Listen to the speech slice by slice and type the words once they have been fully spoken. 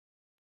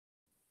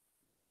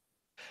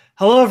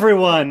Hello,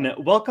 everyone.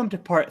 Welcome to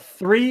part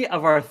 3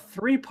 of our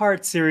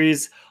 3-part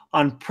series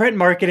on print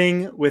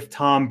marketing with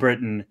Thom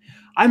Britton.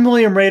 I'm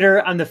William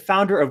Rader. I'm the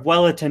founder of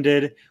Well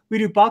Attended. We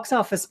do box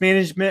office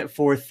management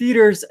for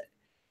theaters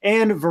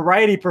and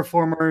variety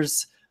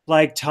performers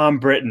like Thom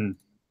Britton.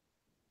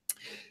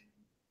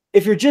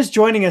 If you're just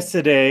joining us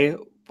today,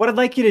 what I'd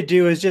like you to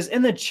do is just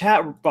in the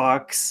chat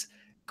box,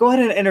 go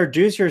ahead and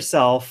introduce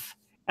yourself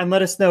and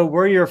let us know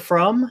where you're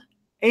from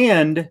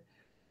and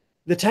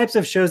the types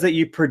of shows that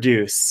you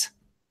produce.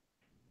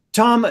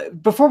 Thom,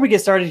 before we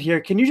get started here,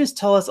 can you just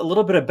tell us a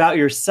little bit about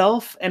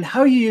yourself and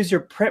how you use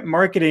your print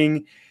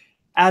marketing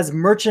as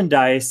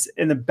merchandise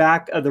in the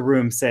back of the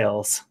room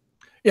sales?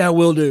 Yeah,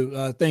 will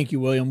do. Thank you,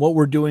 William. What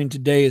we're doing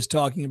today is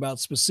talking about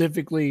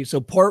specifically, so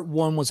part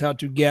 1 was how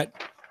to get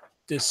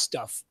this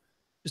stuff.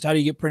 Just how do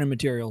you get printed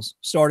materials,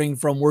 starting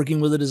from working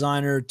with a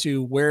designer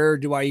to where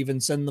do I even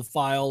send the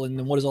file, and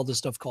then what is all this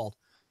stuff called?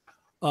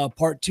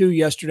 Part 2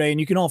 yesterday, and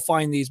you can all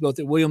find these both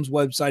at William's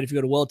website if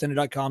you go to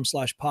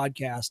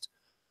wellattended.com/podcast,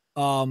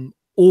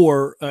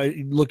 or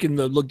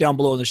look down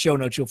below in the show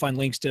notes. You'll find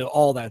links to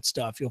all that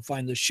stuff. You'll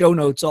find the show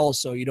notes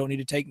also. You don't need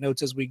to take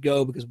notes as we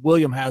go because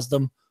William has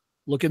them.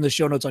 Look in the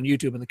show notes on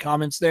YouTube in the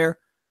comments there.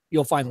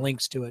 You'll find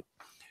links to it.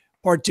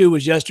 Part 2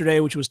 was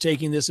yesterday, which was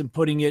taking this and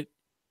putting it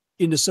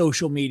into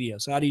social media.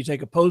 So how do you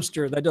take a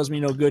poster? That does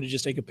me no good to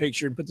just take a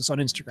picture and put this on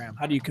Instagram.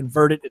 How do you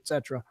convert it,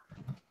 etc.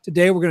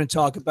 Today, we're going to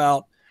talk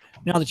about,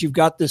 now that you've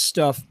got this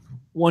stuff,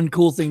 one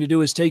cool thing to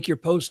do is take your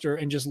poster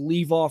and just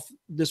leave off.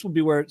 This will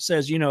be where it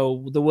says,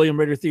 the William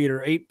Rader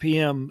Theater, 8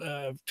 p.m.,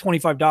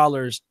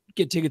 $25.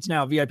 Get tickets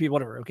now, VIP,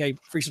 whatever. Okay,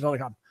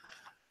 FreakShow.com.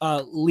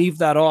 Leave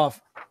that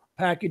off,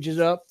 package it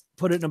up,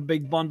 put it in a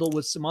big bundle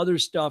with some other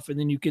stuff, and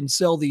then you can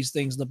sell these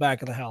things in the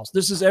back of the house.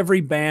 This is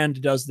every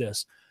band does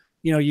this.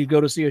 You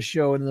go to see a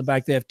show, and in the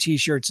back they have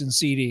T-shirts and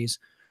CDs.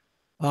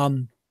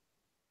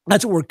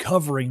 That's what we're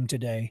covering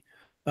today.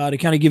 To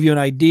kind of give you an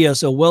idea,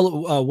 so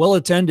Well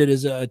Attended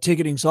is a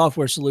ticketing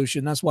software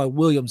solution. That's why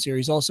William's here.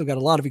 He's also got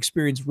a lot of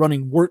experience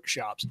running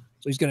workshops,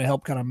 so he's going to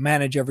help kind of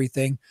manage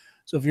everything.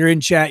 So if you're in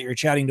chat, you're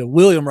chatting to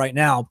William right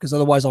now, because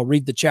otherwise I'll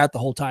read the chat the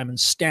whole time and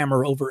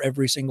stammer over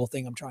every single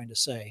thing I'm trying to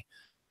say.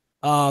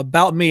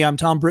 About me, I'm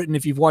Thom Britton.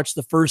 If you've watched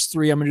the first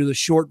 3, I'm going to do the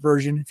short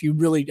version. If you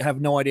really have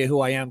no idea who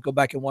I am, go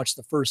back and watch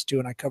the first 2,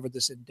 and I covered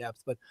this in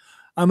depth. But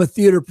I'm a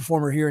theater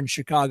performer here in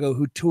Chicago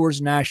who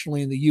tours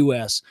nationally in the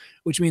U.S.,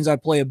 which means I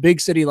play a big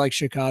city like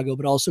Chicago,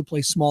 but also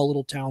play small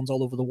little towns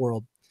all over the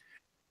world.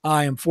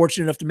 I am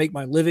fortunate enough to make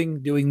my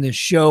living doing this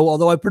show,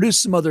 although I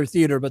produce some other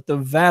theater, but the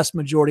vast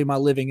majority of my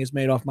living is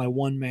made off my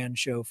one-man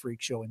show,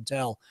 FreakShow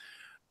Tell.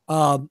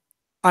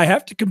 I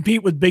have to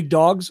compete with big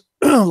dogs.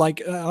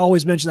 Like I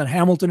always mention that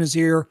Hamilton is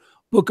here,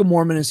 Book of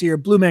Mormon is here,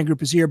 Blue Man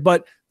Group is here,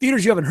 but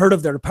theaters you haven't heard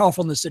of that are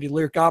powerful in the city,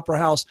 Lyric Opera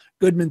House,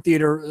 Goodman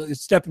Theater,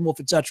 Steppenwolf,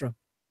 etc.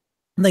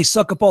 And they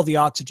suck up all the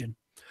oxygen.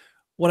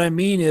 What I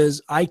mean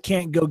is I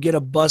can't go get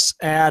a bus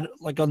ad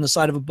like on the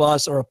side of a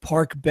bus or a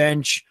park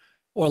bench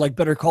or like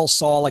Better Call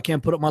Saul. I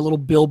can't put up my little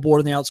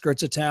billboard in the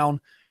outskirts of town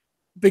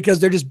because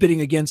they're just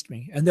bidding against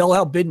me, and they'll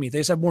outbid me. They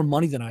just have more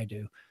money than I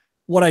do.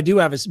 What I do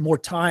have is more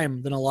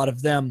time than a lot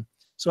of them.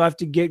 So I have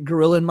to get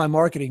guerrilla in my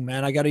marketing,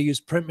 man. I got to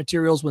use print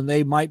materials when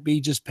they might be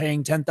just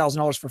paying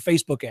 $10,000 for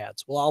Facebook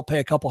ads. Well, I'll pay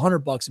a couple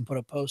 $100 and put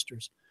up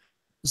posters.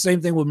 The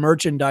same thing with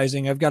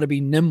merchandising. I've got to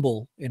be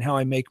nimble in how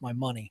I make my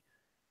money.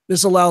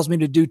 This allows me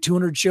to do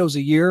 200 shows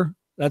a year.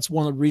 That's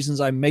one of the reasons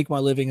I make my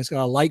living, is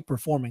because I like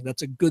performing.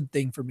 That's a good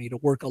thing for me. To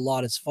work a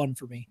lot is fun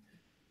for me.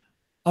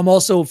 I'm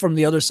also, from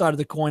the other side of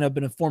the coin, I've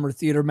been a former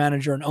theater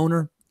manager and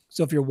owner.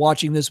 So if you're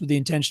watching this with the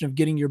intention of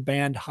getting your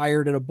band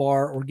hired at a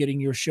bar or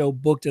getting your show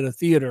booked at a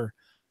theater,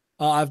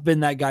 I've been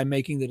that guy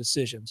making the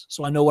decisions.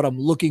 So I know what I'm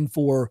looking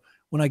for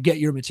when I get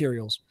your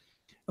materials.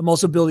 I'm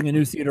also building a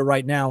new theater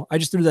right now. I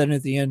just threw that in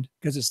at the end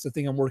because it's the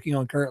thing I'm working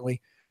on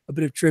currently. A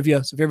bit of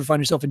trivia. So if you ever find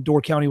yourself in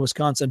Door County,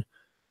 Wisconsin,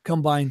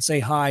 come by and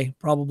say hi,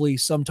 probably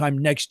sometime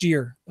next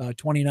year,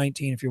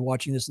 2019, if you're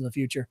watching this in the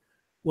future.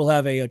 We'll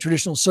have a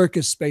traditional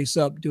circus space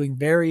up doing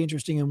very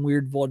interesting and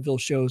weird vaudeville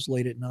shows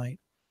late at night.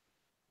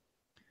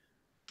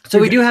 So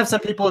we do have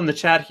some people in the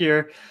chat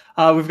here.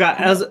 We've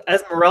got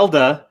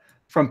Esmeralda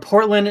from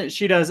Portland.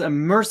 She does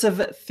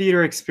immersive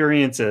theater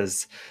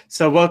experiences.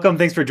 So welcome.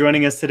 Thanks for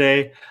joining us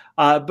today.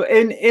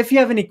 And if you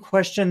have any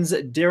questions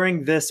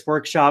during this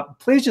workshop,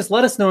 please just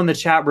let us know in the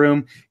chat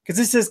room, because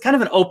this is kind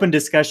of an open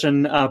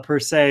discussion per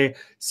se.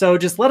 So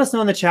just let us know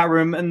in the chat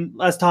room. And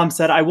as Thom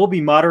said, I will be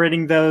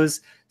moderating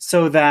those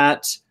so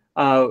that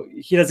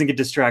he doesn't get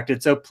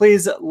distracted. So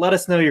please let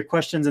us know your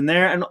questions in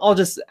there, and I'll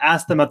just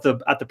ask them at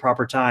the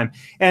proper time.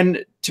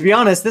 And to be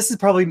honest, this is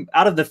probably,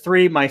 out of the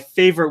 3, my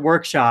favorite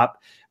workshop,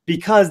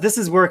 because this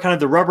is where kind of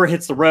the rubber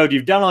hits the road.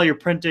 You've done all your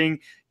printing.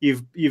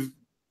 You've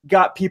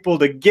got people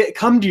to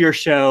come to your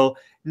show.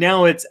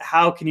 Now it's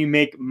how can you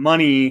make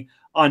money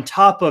on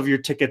top of your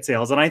ticket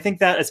sales? And I think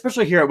that,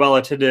 especially here at Well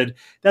Attended,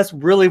 that's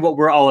really what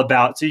we're all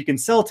about. So you can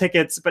sell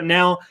tickets, but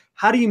now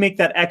how do you make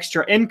that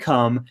extra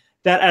income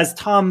that, as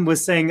Thom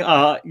was saying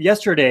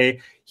yesterday,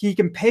 he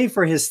can pay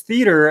for his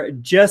theater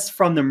just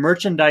from the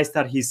merchandise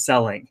that he's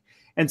selling.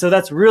 And so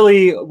that's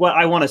really what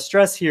I want to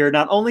stress here.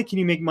 Not only can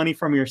you make money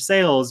from your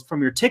sales,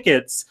 from your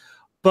tickets,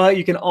 but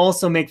you can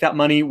also make that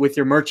money with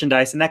your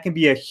merchandise. And that can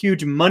be a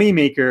huge money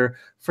maker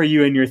for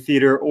you in your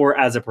theater or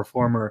as a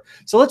performer.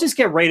 So let's just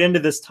get right into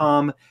this,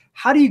 Thom.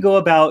 How do you go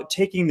about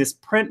taking this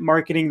print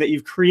marketing that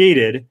you've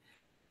created?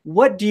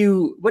 What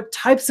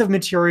types of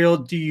material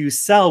do you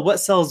sell? What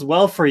sells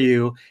well for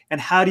you? And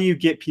how do you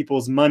get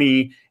people's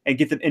money and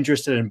get them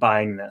interested in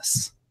buying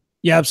this?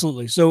 Yeah,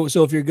 absolutely. So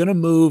if you're going to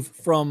move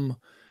from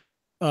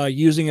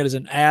using it as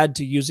an ad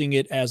to using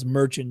it as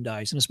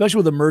merchandise, and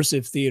especially with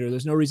immersive theater,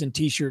 there's no reason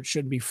t-shirts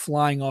shouldn't be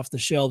flying off the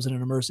shelves in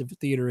an immersive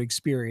theater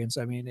experience.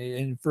 I mean,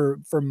 and for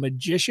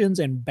magicians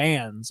and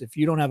bands, if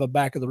you don't have a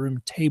back of the room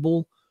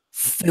table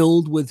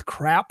filled with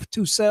crap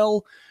to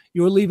sell,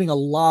 you're leaving a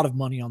lot of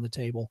money on the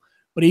table.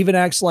 But even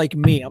acts like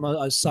me, I'm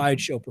a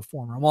sideshow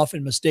performer. I'm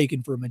often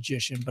mistaken for a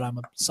magician, but I'm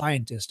a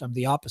scientist. I'm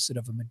the opposite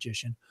of a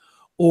magician.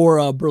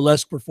 Or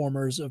burlesque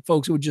performers,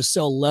 folks who would just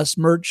sell less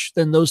merch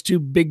than those two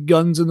big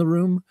guns in the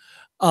room.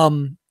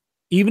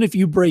 Even if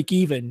you break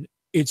even,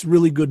 it's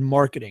really good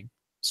marketing.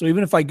 So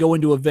even if I go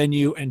into a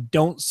venue and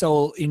don't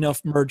sell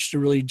enough merch to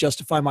really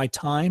justify my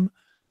time,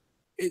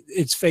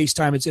 it's face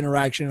time, it's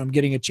interaction. I'm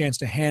getting a chance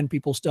to hand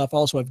people stuff. I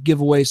also have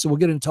giveaways, so we'll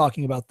get into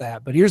talking about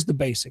that. But here's the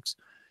basics.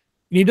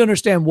 You need to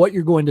understand what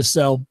you're going to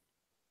sell,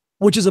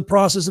 which is a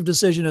process of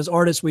decision. As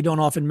artists, we don't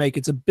often make.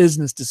 It's a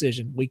business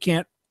decision. We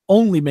can't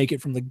only make it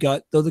from the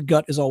gut, though the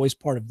gut is always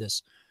part of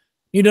this.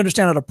 You need to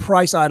understand how to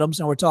price items.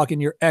 Now we're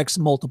talking your X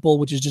multiple,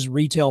 which is just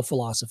retail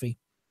philosophy.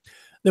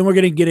 Then we're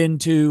going to get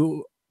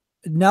into,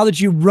 now that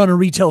you run a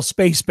retail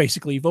space,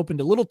 basically, you've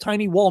opened a little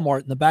tiny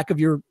Walmart in the back of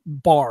your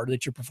bar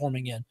that you're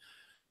performing in.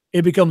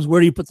 It becomes,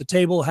 where do you put the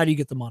table? How do you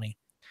get the money?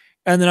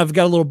 And then I've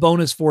got a little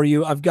bonus for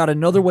you. I've got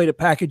another way to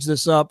package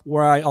this up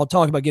where I'll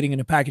talk about getting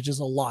into packages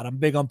a lot. I'm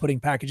big on putting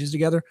packages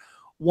together.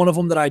 One of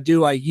them that I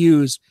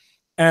use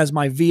as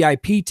my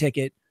VIP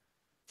ticket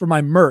for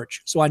my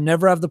merch. So I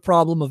never have the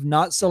problem of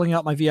not selling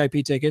out my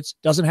VIP tickets.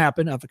 Doesn't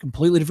happen. I have a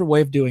completely different way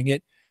of doing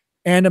it.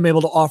 And I'm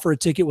able to offer a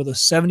ticket with a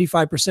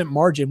 75%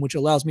 margin, which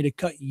allows me to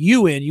cut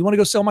you in. You want to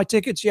go sell my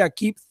tickets? Yeah,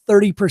 keep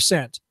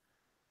 30%.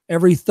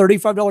 Every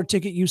 $35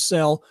 ticket you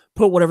sell,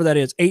 put whatever that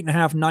is,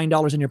 $8.50,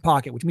 $9 in your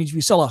pocket, which means if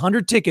you sell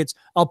 100 tickets,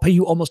 I'll pay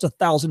you almost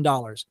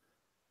 $1,000.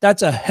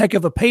 That's a heck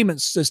of a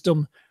payment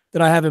system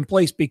that I have in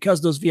place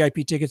because those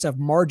VIP tickets have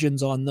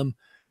margins on them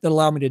that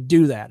allow me to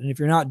do that. And if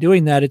you're not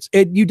doing that,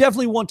 you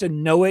definitely want to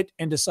know it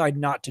and decide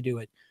not to do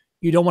it.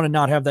 You don't want to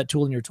not have that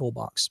tool in your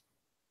toolbox.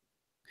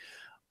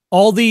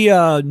 All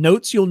the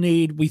notes you'll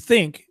need, we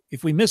think,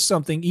 if we miss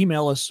something,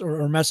 email us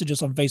or message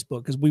us on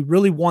Facebook, because we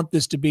really want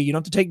this to be, you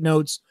don't have to take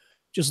notes.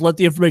 Just let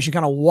the information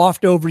kind of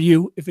waft over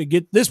you.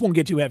 This won't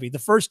get too heavy. The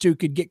first two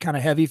could get kind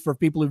of heavy for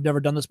people who've never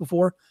done this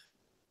before.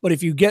 But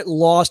if you get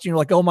lost and you're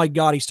like, oh my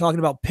God, he's talking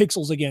about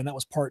pixels again. That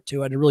was part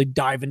 2. I had to really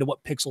dive into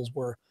what pixels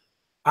were.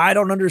 I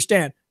don't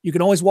understand. You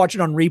can always watch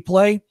it on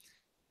replay,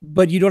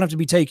 but you don't have to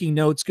be taking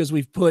notes because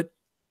we've put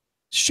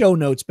show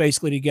notes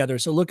basically together.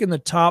 So look in the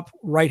top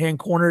right-hand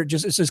corner.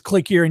 It says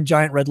click here in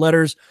giant red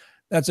letters.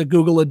 That's a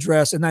Google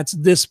address. And that's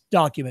this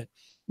document,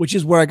 which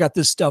is where I got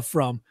this stuff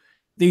from.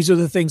 These are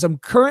the things I'm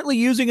currently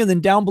using. And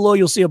then down below,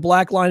 you'll see a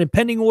black line of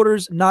pending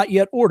orders, not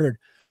yet ordered.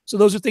 So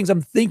those are things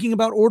I'm thinking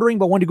about ordering,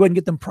 but I wanted to go ahead and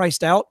get them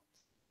priced out.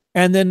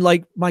 And then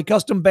like my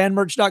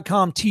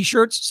custombandmerch.com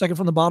t-shirts, second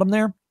from the bottom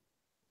there.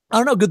 I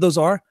don't know how good those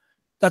are.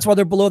 That's why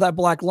they're below that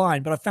black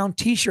line. But I found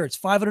t-shirts,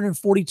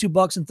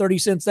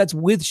 $542.30. That's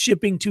with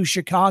shipping to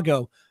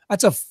Chicago.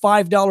 That's a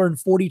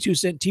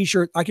 $5.42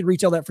 t-shirt. I could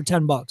retail that for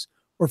 $10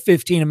 or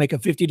 $15 and make a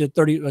 50 to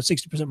 30 or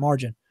 60%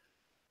 margin.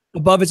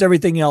 Above it's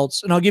everything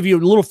else. And I'll give you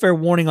a little fair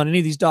warning on any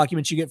of these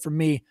documents you get from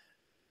me.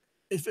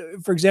 If,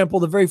 for example,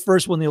 the very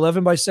first one, the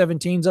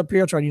 11x17s up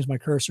here, I'll try to use my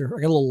cursor.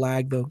 I got a little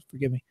lag though,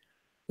 forgive me.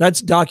 That's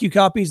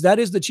DocuCopies. That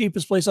is the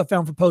cheapest place I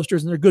found for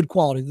posters, and they're good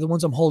quality. They're the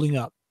ones I'm holding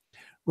up.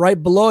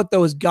 Right below it,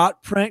 though, is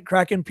Got Print,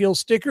 Crack and Peel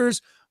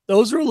stickers.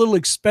 Those are a little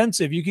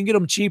expensive. You can get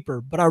them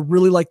cheaper, but I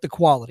really like the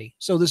quality.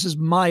 So this is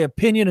my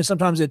opinion, and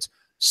sometimes it's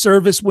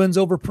service wins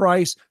over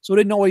price. So it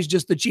isn't always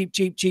just the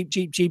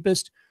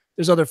cheapest.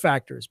 There's other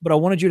factors, but I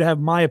wanted you to have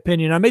my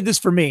opinion. I made this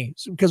for me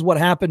because what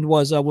happened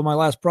was with my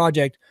last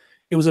project,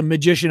 it was a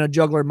magician, a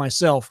juggler, and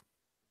myself.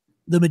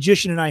 The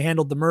magician and I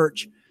handled the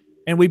merch,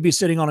 and we'd be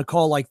sitting on a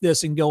call like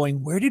this and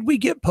going, where did we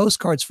get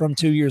postcards from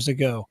 2 years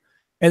ago?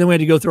 And then we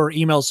had to go through our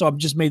emails. So I've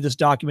just made this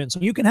document.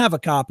 So you can have a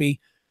copy.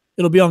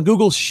 It'll be on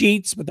Google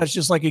Sheets, but that's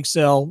just like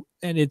Excel,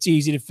 and it's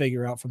easy to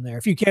figure out from there.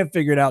 If you can't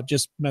figure it out,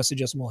 just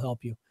message us and we'll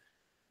help you.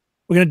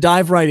 We're going to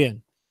dive right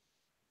in.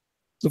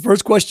 The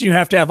first question you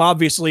have to have,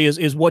 obviously,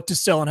 is what to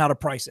sell and how to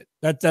price it.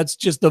 That's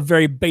just the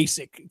very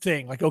basic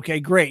thing. Like, okay,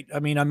 great.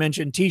 I mean, I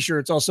mentioned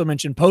t-shirts, also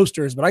mentioned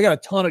posters, but I got a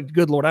ton of,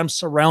 good Lord, I'm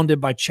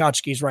surrounded by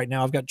tchotchkes right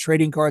now. I've got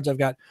trading cards. I've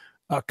got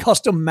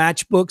custom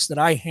matchbooks that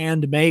I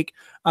hand make.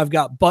 I've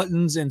got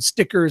buttons and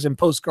stickers and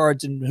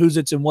postcards and who's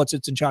it's and what's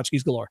it's and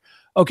tchotchkes galore.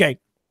 Okay.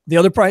 The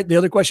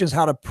other question is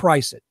how to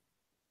price it.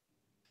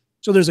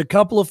 So there's a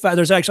couple of,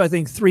 there's actually, I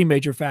think, 3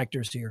 major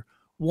factors here.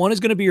 One is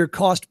going to be your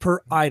cost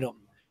per item.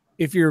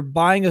 if you're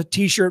buying a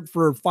t-shirt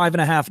for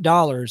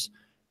 $5.50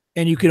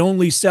 and you can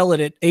only sell it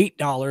at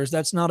 $8,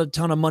 that's not a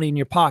ton of money in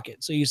your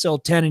pocket. So you sell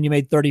 10 and you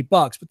made $30,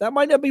 but that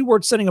might not be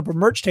worth setting up a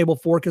merch table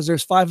for, because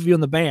there's 5 of you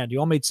in the band. You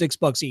all made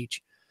 $6 each.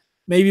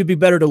 Maybe it'd be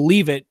better to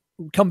leave it,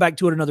 come back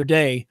to it another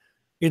day,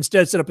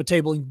 instead set up a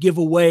table and give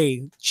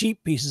away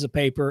cheap pieces of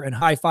paper and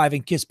high five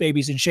and kiss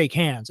babies and shake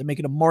hands and make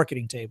it a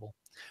marketing table.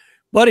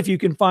 But if you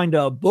can find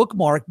a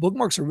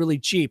bookmarks are really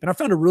cheap. And I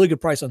found a really good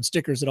price on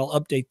stickers that I'll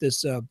update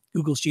this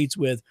Google Sheets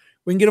with.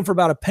 We can get them for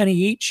about a penny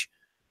each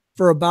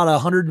for about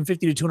 $150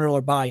 to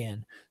 $200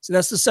 buy-in. So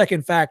that's the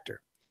second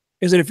factor,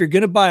 is that if you're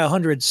going to buy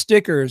 100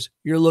 stickers,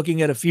 you're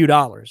looking at a few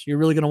dollars. You're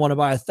really going to want to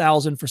buy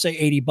 1,000 for, say,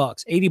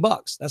 $80.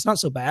 $80, that's not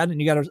so bad. And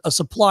you got a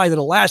supply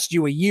that'll last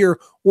you a year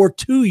or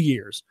 2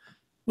 years.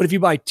 But if you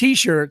buy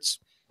t-shirts,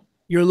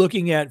 you're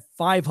looking at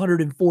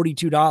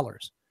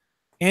 $542.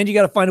 And you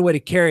got to find a way to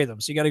carry them.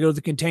 So you got to go to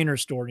the Container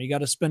Store, and you got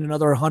to spend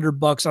another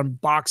 $100 on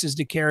boxes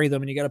to carry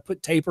them. And you got to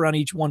put tape around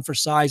each one for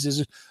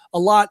sizes. A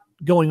lot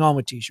going on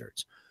with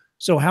t-shirts.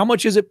 So how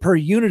much is it per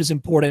unit is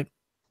important,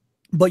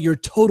 but your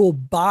total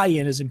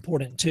buy-in is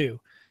important too.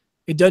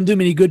 It doesn't do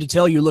me any good to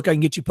tell you, look, I can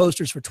get you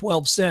posters for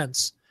 12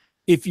 cents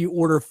if you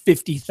order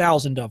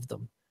 50,000 of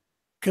them,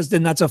 because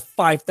then that's a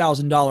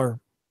 $5,000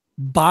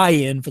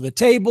 buy-in for the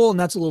table, and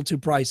that's a little too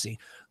pricey.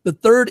 The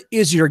third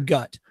is your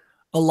gut.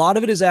 A lot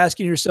of it is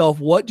asking yourself,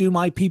 what do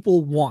my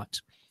people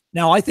want?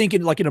 Now, I think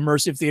in like an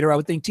immersive theater, I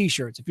would think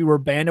t-shirts. If you were a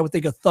band, I would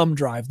think a thumb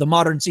drive. The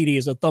modern CD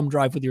is a thumb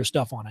drive with your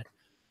stuff on it.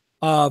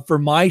 For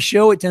my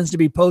show, it tends to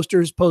be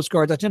posters,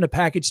 postcards. I tend to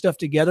package stuff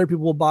together.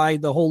 People will buy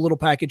the whole little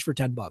package for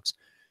 $10.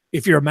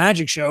 If you're a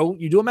magic show,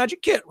 you do a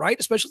magic kit, right?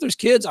 Especially if there's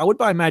kids. I would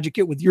buy a magic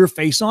kit with your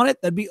face on it.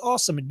 That'd be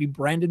awesome. It'd be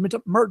branded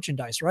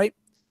merchandise, right?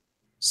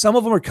 Some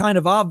of them are kind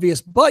of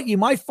obvious, but you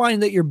might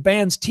find that your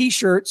band's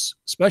t-shirts,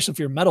 especially if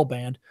you're a metal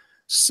band,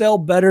 sell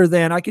better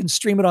than I can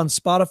stream it on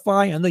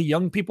Spotify, and the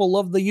young people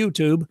love the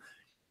YouTube.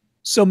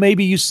 So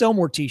maybe you sell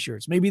more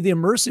t-shirts. Maybe the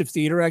immersive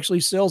theater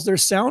actually sells their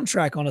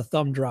soundtrack on a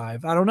thumb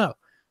drive. I don't know.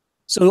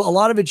 So a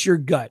lot of it's your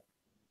gut.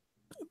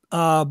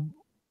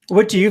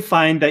 What do you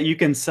find that you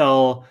can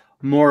sell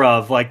more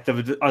of? Like,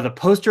 are the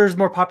posters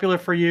more popular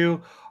for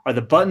you? Are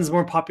the buttons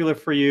more popular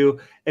for you?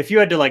 If you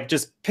had to like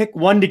just pick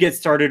one to get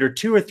started, or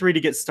 2 or 3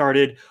 to get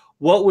started,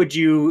 what would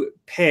you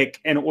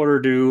pick in order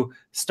to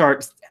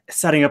start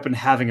setting up and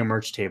having a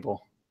merch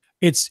table?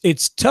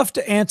 It's tough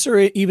to answer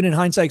it even in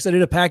hindsight, because I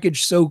did a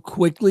package so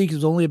quickly, because it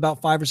was only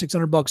about $500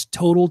 or $600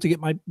 total to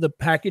get the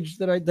package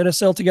that I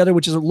sell together,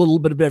 which is a little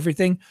bit of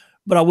everything.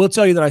 But I will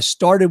tell you that I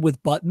started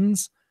with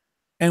buttons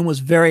and was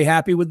very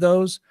happy with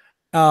those.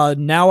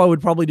 Now I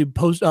would probably do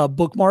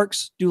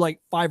bookmarks, do like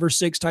 5 or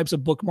 6 types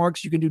of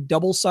bookmarks. You can do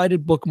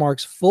double-sided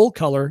bookmarks, full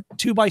color,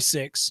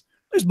 2x6.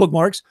 There's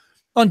bookmarks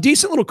on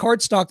decent little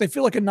cardstock. They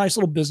feel like a nice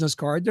little business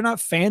card. They're not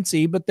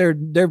fancy, but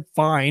they're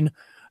fine.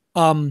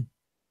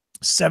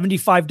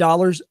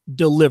 $75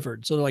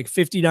 delivered. So they're like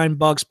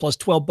 $59 plus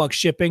 $12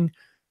 shipping.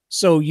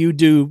 So you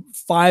do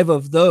 5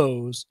 of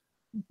those.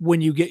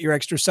 When you get your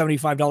extra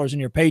 $75 in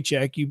your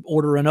paycheck, you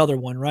order another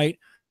one, right?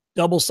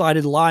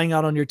 Double-sided lying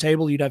out on your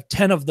table. You'd have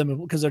 10 of them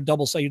because they're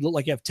double-sided. You look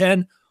like you have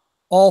 10.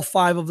 All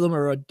 5 of them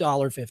are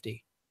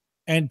 $1.50.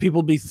 And people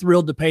would be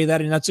thrilled to pay that.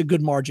 And that's a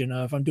good margin.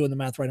 If I'm doing the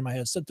math right in my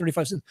head, so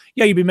 35 cents.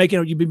 Yeah, you'd be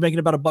making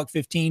about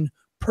 $1.15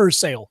 per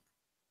sale.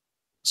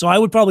 So I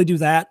would probably do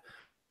that.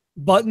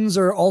 Buttons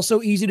are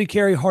also easy to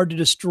carry, hard to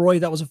destroy.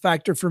 That was a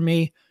factor for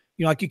me.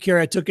 You know, I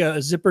took a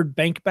zippered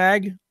bank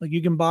bag like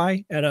you can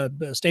buy at a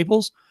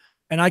Staples,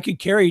 and I could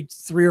carry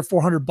 300 or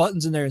 400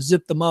 buttons in there and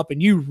zip them up.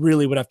 And you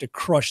really would have to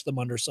crush them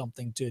under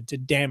something to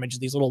damage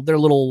these little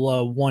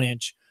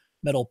 1-inch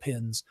metal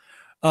pins.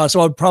 So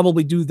I'd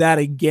probably do that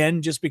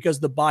again, just because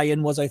the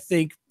buy-in was, I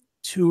think,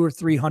 $200 or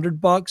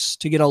 $300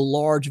 to get a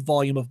large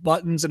volume of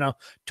buttons and a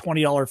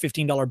 $20,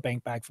 $15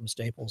 bank bag from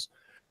Staples.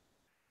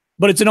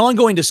 But it's an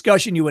ongoing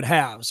discussion you would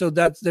have. So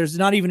there's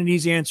not even an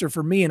easy answer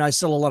for me. And I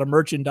sell a lot of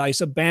merchandise.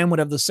 A band would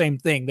have the same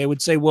thing. They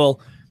would say, well,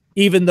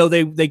 even though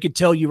they could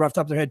tell you right off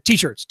the top of their head,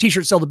 t-shirts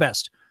sell the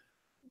best.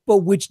 But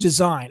which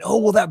design? Oh,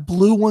 well, that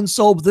blue one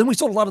sold. But then we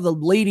sold a lot of the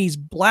ladies'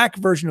 black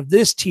version of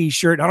this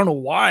t-shirt. I don't know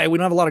why. We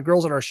don't have a lot of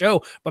girls at our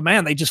show, but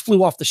man, they just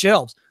flew off the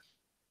shelves.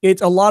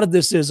 It's a lot of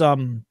this is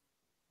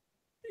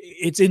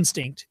it's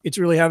instinct. It's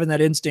really having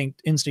that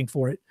instinct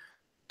for it.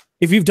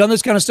 If you've done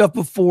this kind of stuff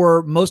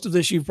before, most of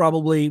this you've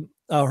probably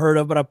heard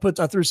of, but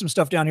I threw some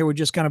stuff down here with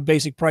just kind of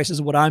basic prices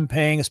of what I'm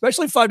paying,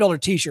 especially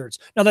 $5 t-shirts.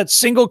 Now that's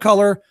single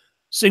color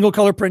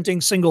printing,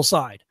 single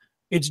side.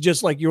 It's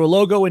just like your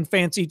logo in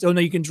fancy. Oh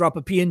no, you can drop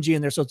a PNG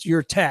in there. So it's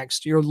your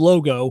text, your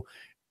logo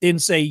in,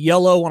 say,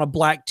 yellow on a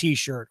black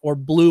t-shirt or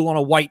blue on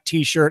a white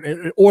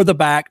t-shirt, or the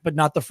back, but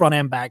not the front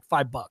and back,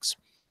 $5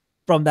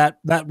 from that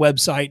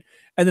website.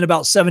 And then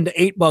about $7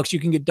 to $8 you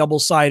can get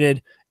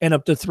double-sided and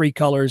up to 3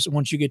 colors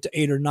once you get to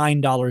 $8 or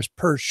 $9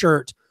 per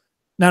shirt.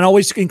 Now, I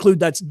always include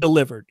that's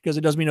delivered, because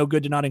it does me no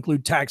good to not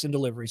include tax and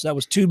delivery. So that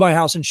was to my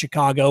house in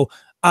Chicago.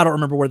 I don't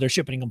remember where they're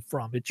shipping them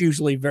from. It's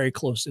usually very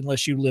close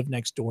unless you live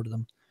next door to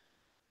them.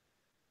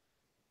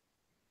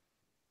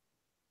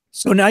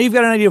 So now you've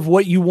got an idea of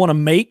what you want to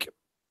make,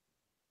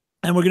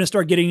 and we're going to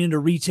start getting into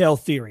retail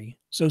theory.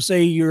 So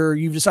say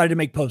you've decided to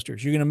make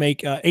posters. You're going to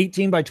make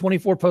 18 by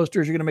 24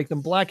 posters. You're going to make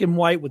them black and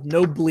white with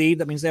no bleed.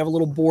 That means they have a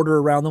little border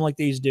around them like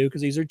these do,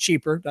 because these are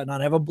cheaper, do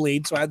not have a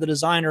bleed. So I had the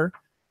designer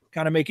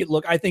kind of make it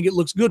look, I think it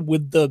looks good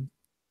with the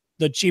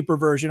cheaper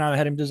version. I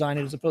had him design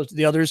it as opposed to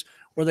the others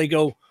where they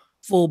go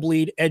full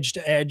bleed edge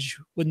to edge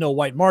with no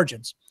white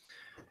margins,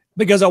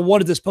 because I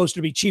wanted this poster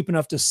to be cheap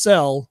enough to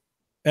sell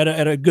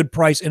at a good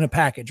price in a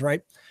package,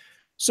 right?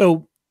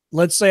 So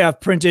let's say I've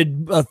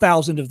printed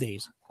 1,000 of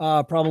these,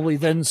 probably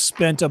then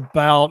spent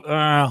about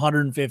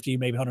 $150,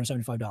 maybe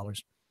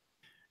 $175.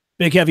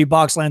 Big heavy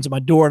box lands at my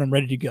door and I'm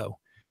ready to go.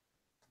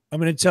 I'm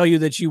going to tell you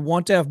that you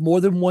want to have more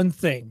than one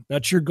thing.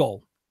 That's your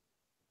goal.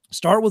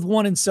 Start with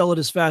one and sell it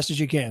as fast as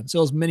you can.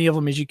 Sell as many of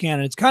them as you can.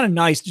 And it's kind of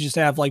nice to just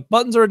have like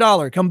buttons are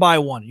 $1. Come buy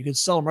one. You can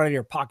sell them right out of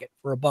your pocket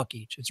for $1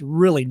 each. It's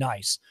really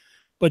nice.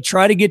 But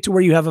try to get to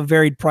where you have a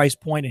varied price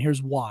point, and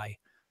here's why.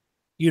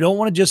 You don't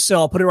want to just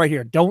sell, put it right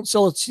here. Don't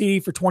sell a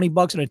CD for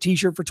 $20 and a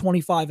t-shirt for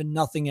 $25 and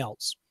nothing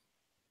else.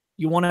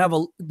 You want to have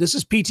this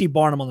is P.T.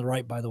 Barnum on the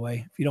right, by the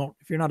way. If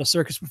you're not a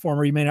circus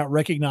performer, you may not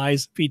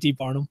recognize P.T.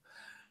 Barnum.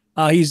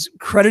 He's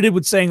credited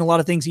with saying a lot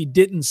of things he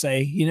didn't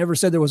say. He never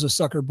said there was a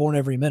sucker born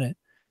every minute,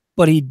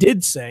 but he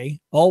did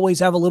say, always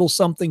have a little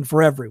something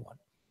for everyone.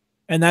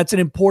 And that's an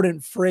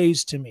important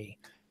phrase to me.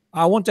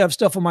 I want to have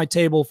stuff on my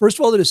table, first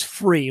of all, that is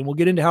free. And we'll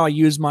get into how I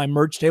use my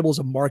merch table as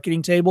a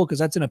marketing table, because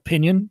that's an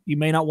opinion. You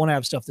may not want to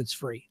have stuff that's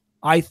free.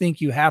 I think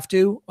you have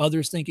to.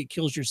 Others think it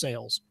kills your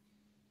sales.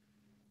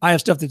 I have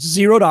stuff that's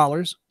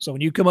 $0. So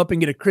when you come up and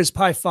get a crisp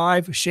high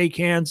five, shake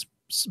hands,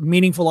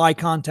 meaningful eye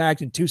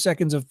contact in 2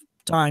 seconds of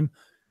time,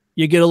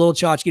 you get a little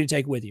tchotchke to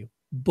take with you.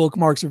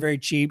 Bookmarks are very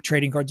cheap.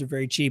 Trading cards are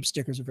very cheap.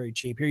 Stickers are very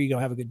cheap. Here you go.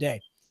 Have a good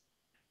day.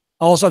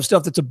 I also have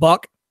stuff that's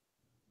 $1.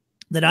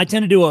 Then I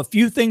tend to do a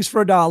few things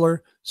for $1,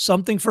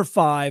 something for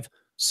 $5,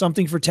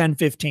 something for $10,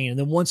 $15. And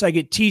then once I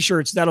get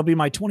t-shirts, that'll be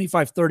my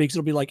 25, 30, because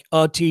it'll be like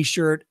a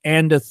t-shirt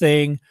and a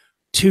thing,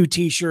 2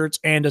 t-shirts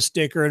and a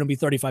sticker, and it'll be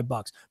 $35.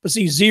 But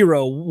see,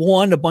 0,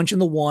 1, a bunch in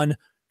the 1,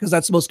 because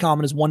that's the most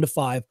common, is 1 to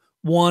 5.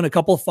 1, a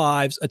couple of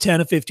 5s, a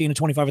 10, a 15, a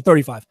 25, a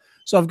 35.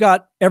 So I've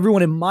got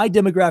everyone in my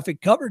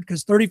demographic covered,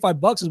 because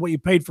 $35 is what you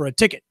paid for a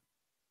ticket.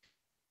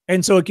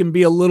 And so it can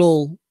be a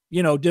little,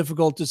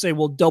 difficult to say,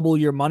 well, double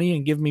your money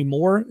and give me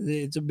more.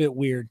 It's a bit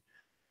weird.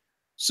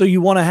 So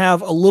you want to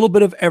have a little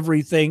bit of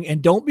everything,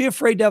 and don't be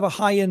afraid to have a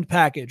high-end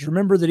package.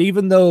 Remember that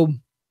even though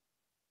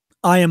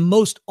I am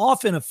most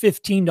often a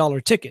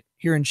 $15 ticket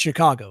here in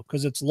Chicago,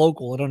 because it's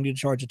local, I don't need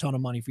to charge a ton of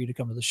money for you to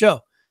come to the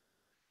show.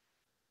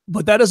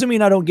 But that doesn't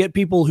mean I don't get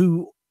people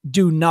who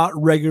do not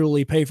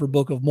regularly pay for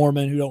Book of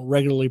Mormon, who don't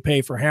regularly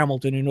pay for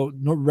Hamilton, who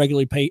don't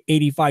regularly pay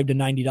 $85 to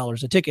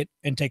 $90 a ticket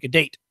and take a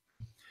date.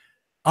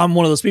 I'm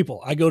one of those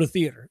people. I go to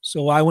theater.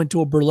 So I went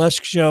to a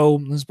burlesque show.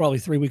 This is probably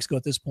 3 weeks ago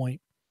at this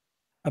point.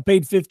 I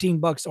paid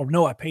 $15, or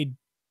no, I paid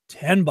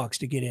 $10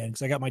 to get in,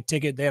 because I got my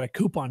ticket. They had a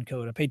coupon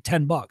code. I paid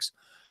 $10.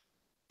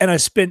 And I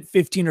spent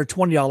 $15 or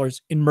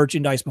 $20 in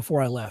merchandise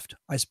before I left.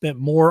 I spent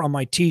more on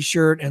my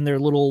t-shirt and they had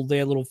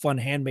little fun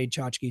handmade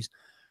tchotchkes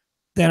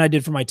than I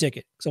did for my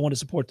ticket, because I want to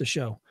support the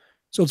show.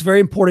 So it's very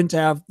important to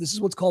have, this is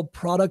what's called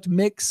product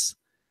mix.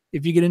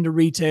 If you get into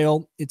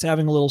retail, it's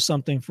having a little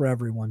something for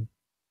everyone.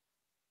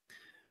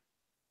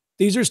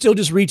 These are still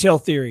just retail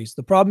theories.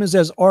 The problem is,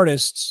 as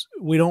artists,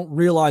 we don't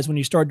realize when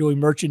you start doing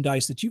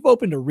merchandise that you've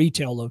opened a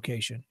retail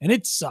location, and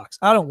it sucks.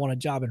 I don't want a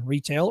job in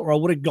retail, or I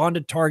would have gone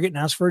to Target and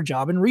asked for a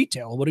job in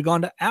retail. I would have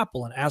gone to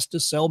Apple and asked to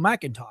sell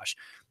Macintosh.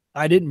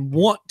 I didn't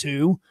want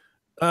to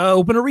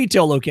open a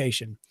retail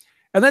location.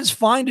 And that's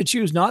fine to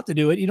choose not to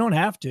do it. You don't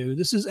have to.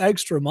 This is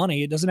extra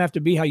money. It doesn't have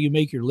to be how you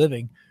make your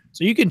living.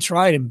 So you can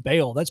try it and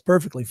bail. That's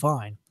perfectly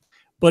fine.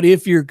 But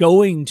if you're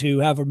going to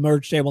have a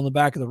merch table in the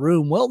back of the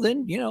room, well,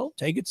 then,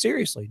 take it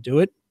seriously. Do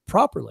it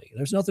properly.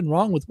 There's nothing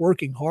wrong with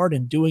working hard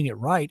and doing it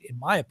right, in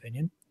my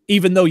opinion,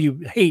 even though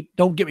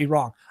don't get me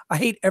wrong. I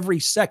hate every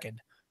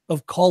second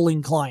of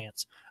calling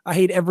clients. I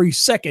hate every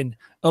second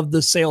of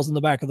the sales in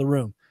the back of the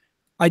room.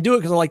 I do it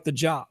because I like the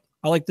job.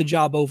 I like the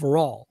job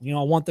overall.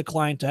 I want the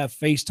client to have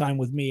FaceTime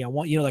with me. I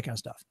want, that kind of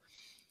stuff.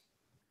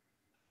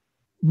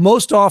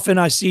 Most often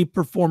I see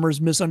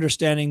performers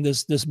misunderstanding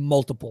this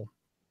multiple.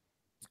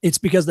 It's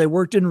because they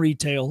worked in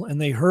retail and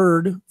they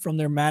heard from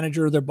their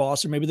manager or their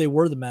boss, or maybe they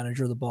were the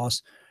manager or the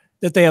boss,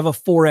 that they have a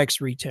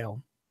 4X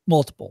retail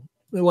multiple.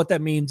 What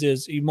that means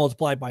is you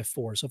multiply it by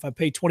 4. So if I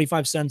pay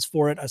 25 cents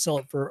for it, I sell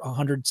it for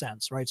 100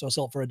 cents, right? So I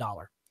sell it for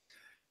 $1.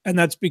 And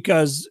that's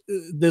because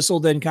this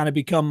will then kind of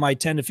become my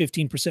 10 to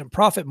 15%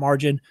 profit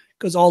margin,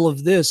 because all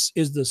of this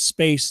is the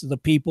space, the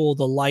people,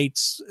 the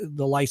lights,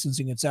 the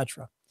licensing,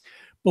 etc.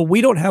 But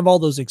we don't have all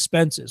those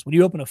expenses. When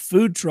you open a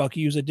food truck,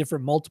 you use a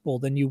different multiple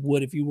than you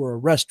would if you were a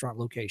restaurant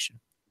location,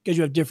 because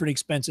you have different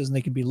expenses and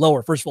they can be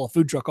lower. First of all, a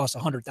food truck costs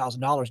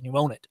 $100,000 and you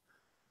own it.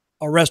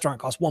 A restaurant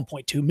costs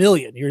 $1.2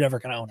 million. You're never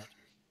going to own it.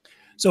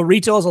 So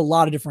retail has a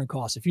lot of different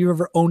costs. If you've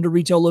ever owned a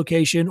retail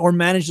location or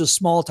managed a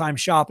small time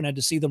shop and had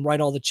to see them write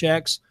all the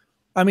checks,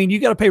 I mean, you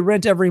got to pay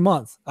rent every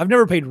month. I've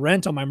never paid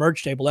rent on my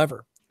merch table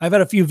ever. I've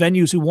had a few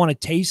venues who want to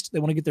taste. They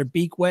want to get their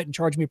beak wet and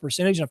charge me a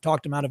percentage. And I've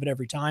talked them out of it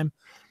every time.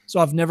 So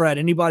I've never had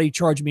anybody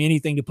charge me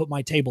anything to put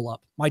my table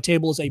up. My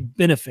table is a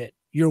benefit.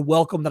 You're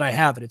welcome that I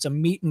have it. It's a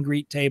meet and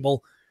greet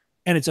table,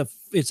 and it's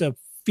a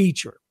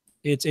feature.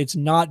 It's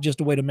not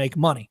just a way to make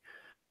money.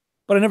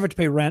 But I never have to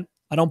pay rent.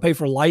 I don't pay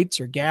for lights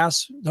or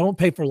gas. I don't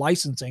pay for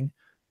licensing.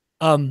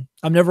 I'm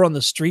never on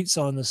the street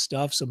selling this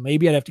stuff. So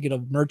maybe I'd have to get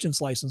a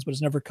merchant's license, but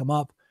it's never come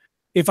up.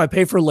 If I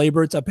pay for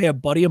labor, I pay a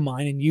buddy of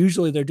mine, and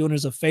usually they're doing it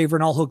as a favor,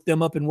 and I'll hook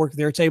them up and work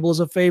their table as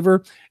a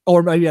favor,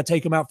 or maybe I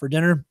take them out for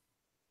dinner.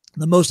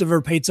 The most I've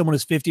ever paid someone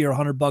is $50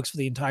 or $100 for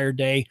the entire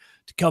day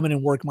to come in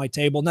and work my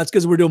table, and that's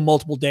because we're doing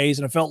multiple days.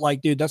 And I felt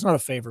like, dude, that's not a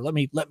favor. Let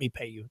me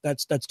pay you.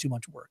 That's too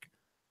much work.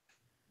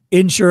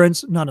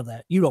 Insurance, none of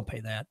that. You don't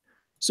pay that.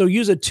 So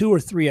use a 2 or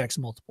 3x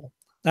multiple.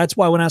 That's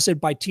why when I said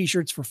buy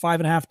t-shirts for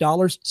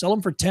 $5.50, sell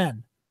them for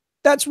 $10.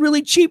 That's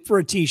really cheap for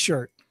a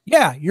t-shirt.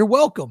 Yeah, you're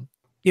welcome.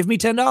 Give me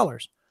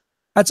 $10.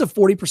 That's a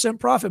 40%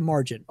 profit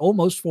margin,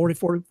 almost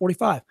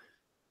 45.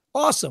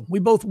 Awesome. We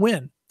both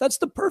win. That's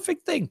the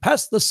perfect thing.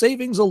 Pass the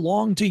savings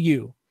along to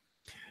you.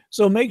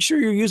 So make sure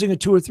you're using a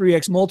 2 or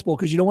 3x multiple,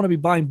 because you don't want to be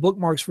buying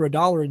bookmarks for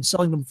 $1 and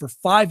selling them for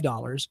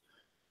 $5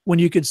 when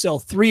you could sell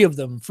 3 of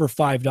them for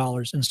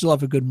 $5 and still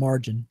have a good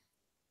margin.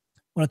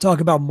 When I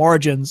talk about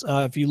margins,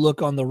 if you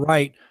look on the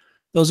right,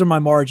 those are my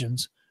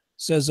margins.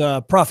 It says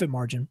profit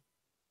margin.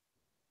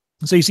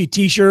 So you see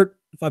t-shirt.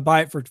 If I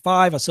buy it for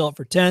 $5, I sell it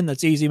for $10.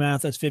 That's easy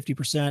math. That's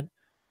 50%.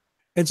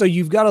 And so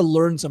you've got to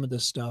learn some of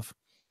this stuff.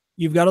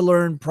 You've got to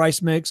learn price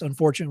mix,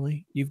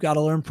 unfortunately. You've got to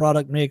learn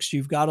product mix.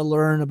 You've got to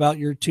learn about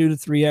your 2 to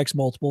 3x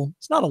multiple.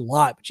 It's not a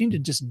lot, but you need to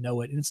just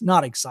know it. And it's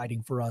not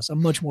exciting for us. I'm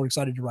much more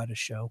excited to write a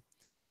show.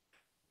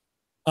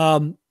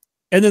 And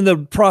then the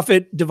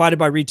profit divided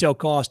by retail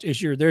cost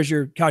is there's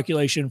your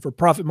calculation for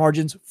profit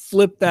margins.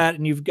 Flip that,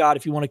 and you've got,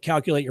 if you want to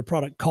calculate your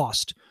product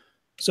cost.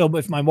 So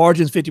if my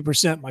margin's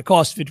 50%, my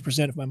cost is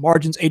 50%. If my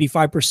margin's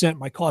 85%,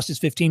 my cost is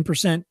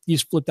 15%. You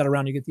just flip that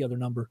around, you get the other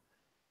number.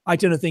 I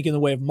tend to think in the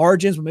way of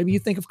margins, but maybe you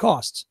think of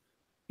costs.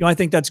 You know, I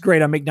think that's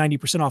great. I make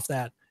 90% off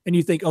that. And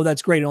you think, oh,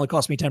 that's great. It only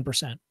cost me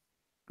 10%.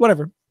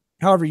 Whatever.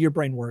 However your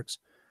brain works.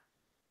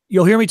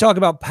 You'll hear me talk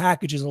about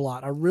packages a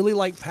lot. I really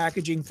like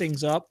packaging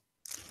things up.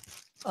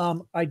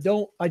 I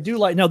do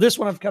like, now this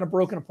one I've kind of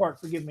broken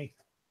apart. Forgive me.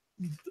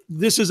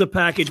 This is a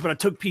package, but I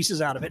took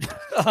pieces out of it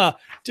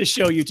to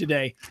show you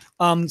today.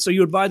 So you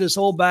would buy this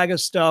whole bag of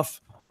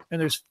stuff, and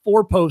there's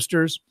 4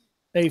 posters,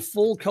 a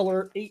full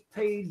color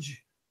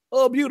 8-page,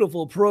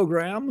 beautiful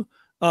program,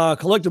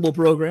 collectible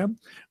program.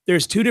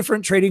 There's 2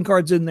 different trading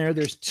cards in there.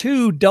 There's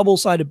 2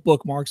 double-sided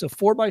bookmarks, a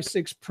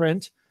 4x6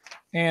 print,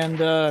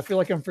 and I feel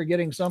like I'm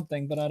forgetting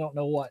something, but I don't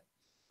know what.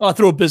 Oh, I'll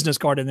throw a business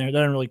card in there. That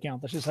doesn't really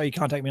count. That's just how you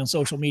contact me on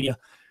social media.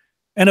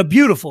 And a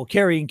beautiful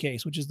carrying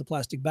case, which is the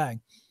plastic bag.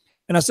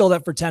 And I sell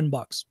that for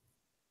 $10.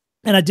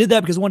 And I did that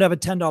because I wanted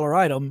to have a $10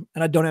 item,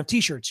 and I don't have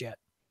t-shirts yet.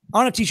 I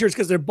don't have t-shirts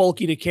because they're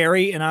bulky to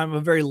carry, and I'm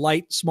a very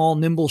light, small,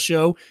 nimble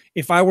show.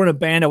 If I were in a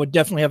band, I would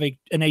definitely have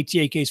an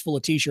ATA case full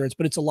of t-shirts,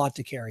 but it's a lot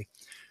to carry.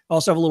 I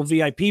also have a little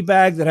VIP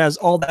bag that has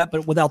all that,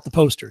 but without the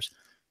posters.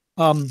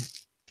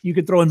 You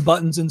could throw in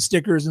buttons and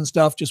stickers and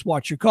stuff. Just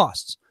watch your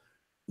costs.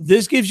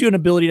 This gives you an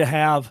ability to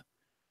have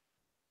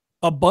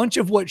a bunch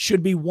of what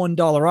should be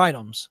 $1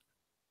 items.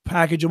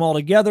 Package them all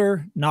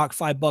together, knock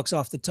 $5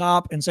 off the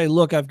top, and say,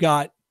 look, I've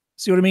got,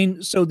 see what I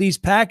mean? So these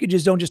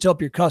packages don't just help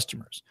your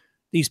customers.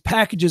 These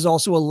packages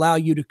also allow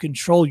you to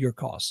control your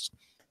costs.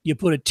 You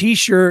put a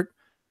t-shirt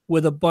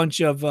with a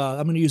bunch of,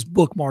 I'm going to use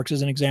bookmarks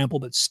as an example,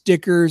 but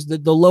stickers,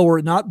 the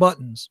lower, not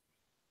buttons,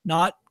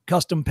 not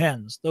custom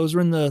pens. Those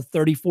are in the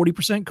 30,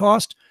 40%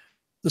 cost.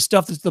 The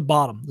stuff that's the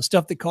bottom, the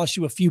stuff that costs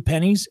you a few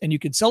pennies, and you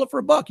could sell it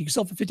for $1. You can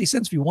sell it for 50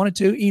 cents if you wanted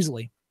to,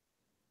 easily.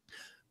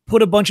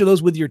 Put a bunch of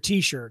those with your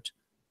t-shirt,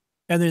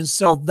 and then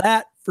sell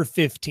that for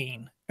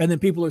 15. And then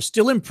people are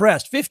still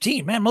impressed.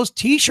 15, man, most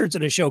t-shirts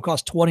at a show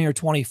cost 20 or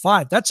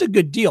 25. That's a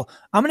good deal.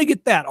 I'm going to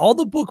get that. All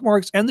the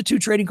bookmarks and the 2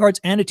 trading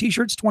cards and a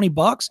t-shirt's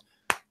 $20.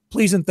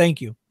 Please and thank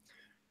you.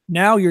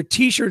 Now your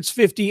t-shirt's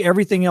 50.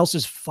 Everything else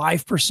is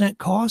 5%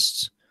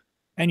 costs.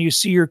 And you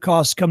see your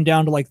costs come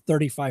down to like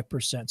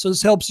 35%. So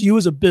this helps you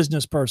as a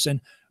business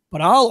person,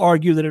 but I'll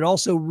argue that it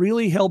also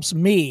really helps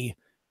me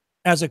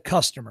as a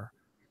customer.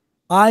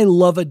 I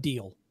love a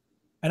deal.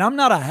 And I'm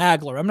not a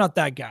haggler. I'm not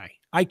that guy.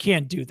 I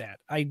can't do that.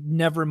 I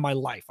never in my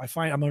life.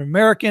 I'm an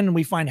American, and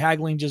we find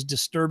haggling just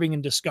disturbing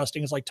and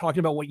disgusting. It's like talking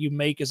about what you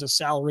make as a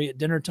salary at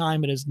dinner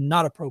time. It is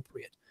not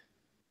appropriate.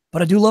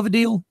 But I do love a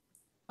deal.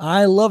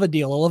 I love a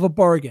deal. I love a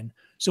bargain.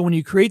 So when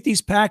you create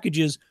these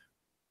packages,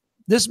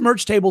 this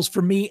merch table's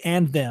for me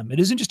and them. It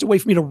isn't just a way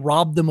for me to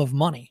rob them of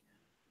money.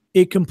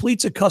 It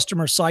completes a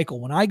customer cycle.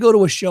 When I go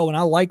to a show and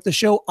I like the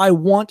show, I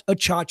want a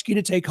tchotchke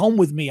to take home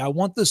with me. I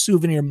want the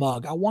souvenir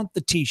mug. I want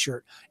the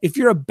t-shirt. If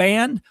you're a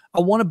band,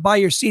 I want to buy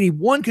your CD.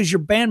 One, because your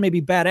band may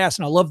be badass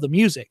and I love the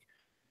music,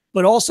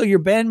 but also your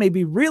band may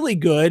be really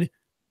good.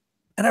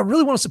 And I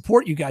really want to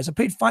support you guys. I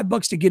paid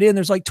 $5 to get in.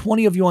 There's like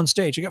 20 of you on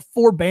stage. I got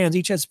 4 bands.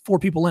 Each has 4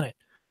 people in it.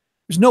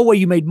 There's no way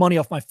you made money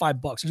off my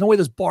 $5. There's no way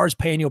this bar is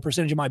paying you a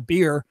percentage of my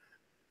beer.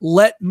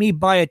 Let me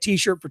buy a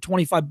t-shirt for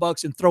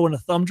 $25 and throw in a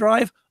thumb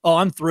drive. Oh,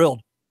 I'm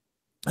thrilled.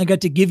 I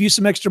got to give you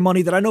some extra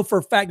money that I know for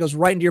a fact goes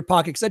right into your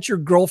pocket because that's your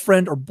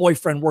girlfriend or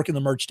boyfriend working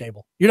the merch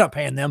table. You're not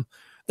paying them.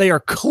 They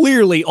are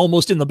clearly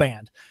almost in the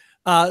band.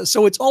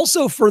 So it's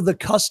also for the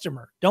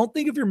customer. Don't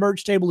think of your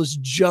merch table as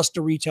just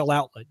a retail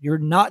outlet. You're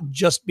not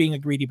just being a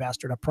greedy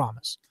bastard, I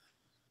promise.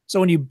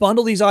 So when you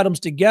bundle these items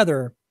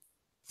together,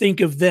 think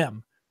of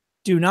them.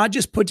 Do not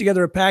just put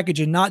together a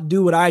package and not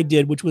do what I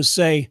did, which was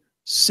say,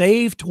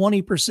 save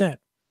 20%.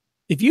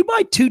 If you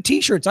buy 2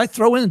 t-shirts, I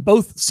throw in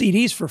both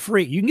CDs for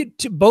free. You can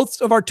get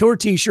both of our tour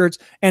t-shirts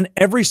and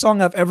every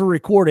song I've ever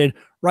recorded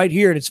right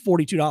here, and it's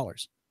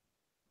 $42.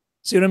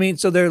 See what I mean?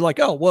 So they're like,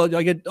 oh, well,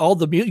 I get all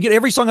the music, you get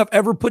every song I've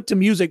ever put to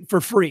music for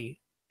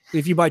free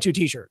if you buy 2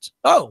 t-shirts.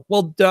 Oh,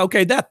 well,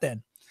 okay, that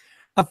then.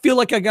 I feel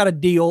like I got a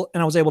deal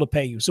and I was able to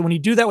pay you. So when you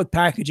do that with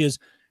packages,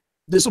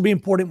 this will be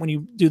important when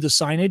you do the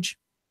signage.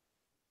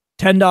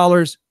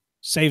 $10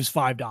 saves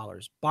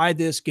 $5. Buy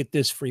this, get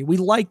this free. We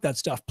like that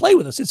stuff. Play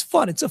with us. It's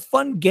fun. It's a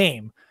fun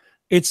game.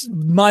 It's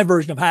my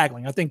version of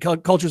haggling. I think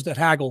cultures that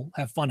haggle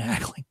have fun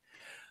haggling.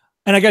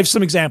 And I gave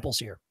some examples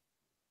here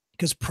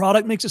because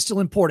product mix is still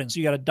important. So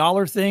you got a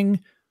 $1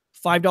 thing,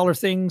 $5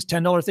 things,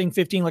 $10 thing,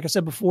 15. Like I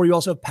said before, you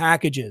also have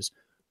packages.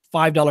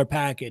 $5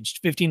 package,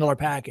 $15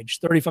 package,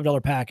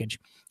 $35 package.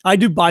 I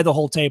do buy the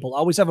whole table. I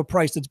always have a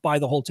price that's buy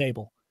the whole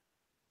table.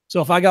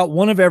 So if I got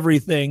one of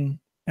everything,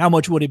 how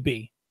much would it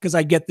be? Because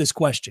I get this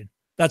question.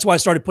 That's why I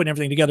started putting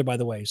everything together, by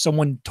the way.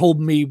 Someone told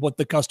me what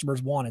the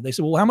customers wanted. They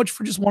said, well, how much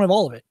for just one of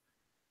all of it?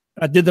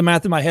 I did the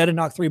math in my head and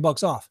knocked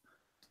 $3 off.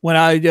 When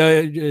I,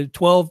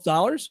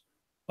 $12?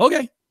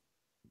 Okay.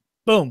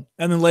 Boom.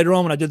 And then later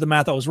on, when I did the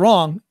math, I was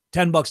wrong.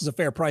 $10 is a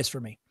fair price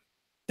for me.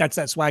 That's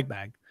that swag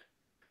bag.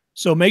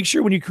 So make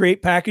sure when you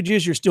create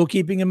packages, you're still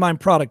keeping in mind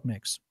product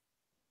mix.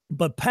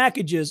 But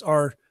packages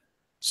are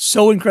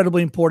so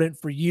incredibly important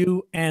for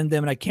you and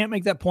them. And I can't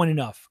make that point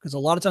enough because a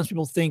lot of times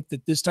people think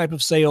that this type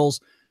of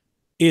sales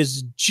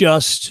is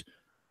just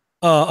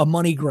a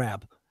money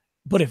grab.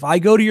 But if I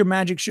go to your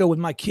magic show with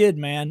my kid,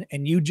 man,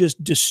 and you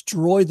just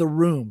destroy the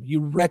room,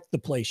 you wreck the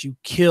place, you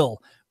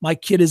kill. My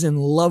kid is in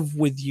love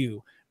with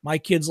you. My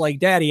kid's like,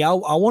 Daddy, I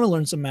want to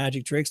learn some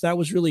magic tricks. That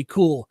was really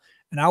cool.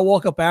 And I'll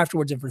walk up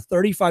afterwards, and for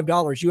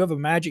 $35, you have a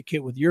magic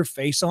kit with your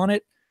face on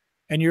it.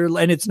 And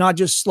it's not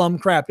just slum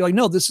crap. You're like,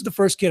 no, this is the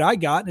first kit I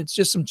got. And it's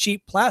just some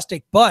cheap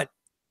plastic, but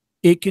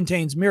it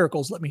contains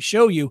miracles. Let me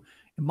show you.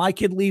 And my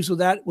kid leaves with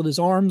that with his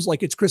arms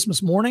like it's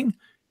Christmas morning.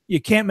 You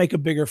can't make a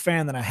bigger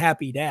fan than a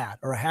happy dad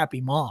or a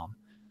happy mom.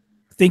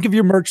 Think of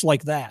your merch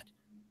like that.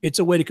 It's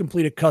a way to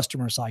complete a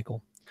customer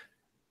cycle.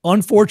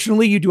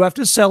 Unfortunately, you do have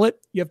to sell it.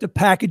 You have to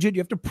package it.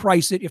 You have to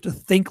price it. You have to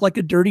think like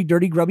a dirty,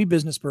 grubby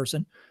business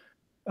person.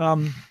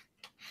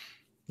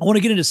 I want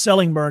to get into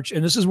selling merch,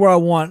 and this is where I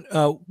want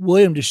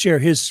William to share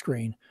his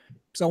screen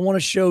because I want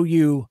to show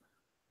you.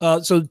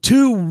 So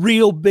 2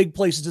 real big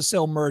places to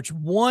sell merch.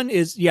 One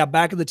is,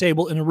 back of the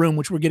table in a room,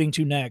 which we're getting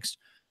to next.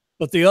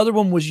 But the other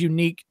one was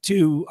unique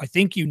to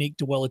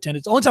Well Attended.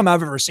 It's the only time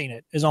I've ever seen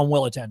it is on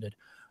Well Attended.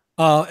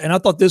 And I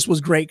thought this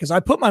was great because I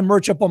put my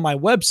merch up on my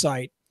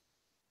website,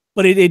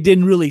 but it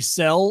didn't really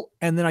sell.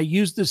 And then I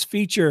used this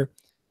feature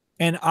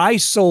and I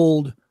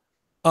sold,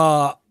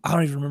 I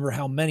don't even remember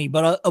how many,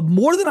 but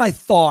more than I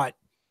thought.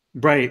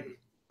 Right.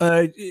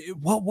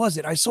 What was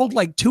it? I sold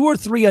like 2 or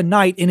 3 a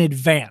night in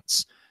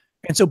advance.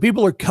 And so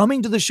people are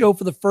coming to the show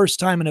for the first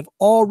time and have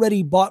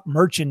already bought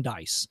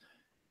merchandise.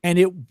 And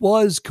it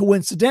was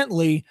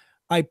coincidentally,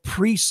 I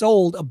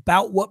pre-sold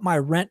about what my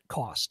rent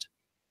cost,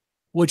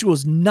 which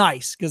was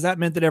nice because that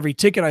meant that every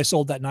ticket I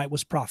sold that night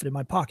was profit in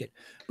my pocket.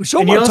 But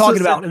show me what I'm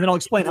talking about, and then I'll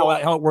explain how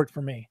it worked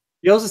for me.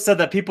 You also said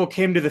that people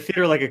came to the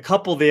theater like a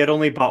couple, they had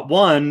only bought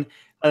one,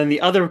 and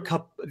the other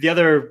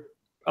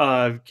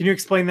can you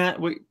explain that?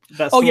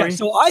 That story? Oh yeah.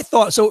 So I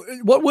thought,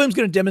 what William's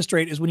going to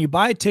demonstrate is when you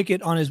buy a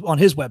ticket on his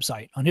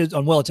website,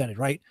 on Well Attended,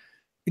 right?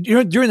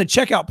 During the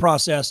checkout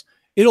process,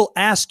 it'll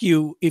ask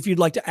you if you'd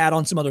like to add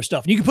on some other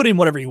stuff. And you can put in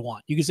whatever you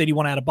want. You can say, do you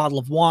want to add a bottle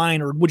of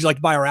wine, or would you like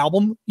to buy our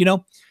album?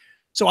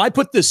 So I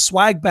put this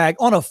swag bag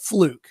on a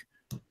fluke.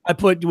 I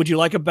put, would you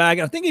like a bag?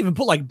 I think I even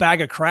put like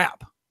bag of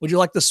crap. Would you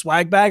like the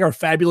swag bag or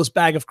fabulous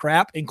bag of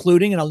crap,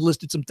 including, and I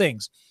listed some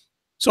things.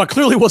 So I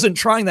clearly wasn't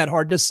trying that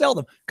hard to sell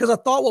them because I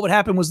thought what would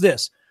happen was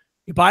this.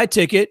 You buy a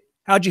ticket.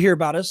 How'd you hear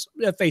about us?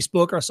 At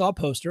Facebook, or I saw a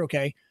poster.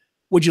 Okay.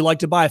 Would you like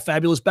to buy a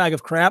fabulous bag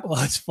of crap? Well,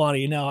 that's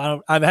funny. I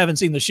haven't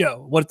seen the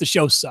show. What if the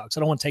show sucks? I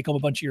don't want to take home a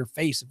bunch of your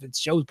face if it's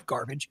show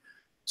garbage.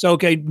 So,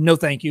 okay, no,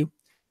 thank you.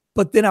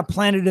 But then I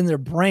planted in their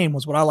brain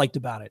was what I liked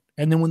about it.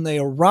 And then when they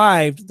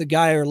arrived, the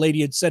guy or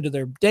lady had said to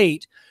their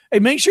date, hey,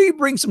 make sure you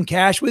bring some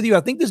cash with you. I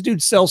think this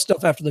dude sells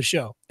stuff after the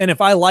show. And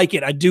if I like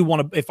it, I do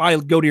want to, if I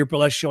go to your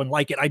burlesque show and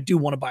like it, I do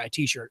want to buy a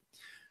t-shirt.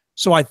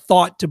 So I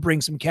thought to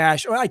bring some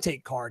cash. Or I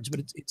take cards, but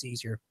it's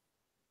easier.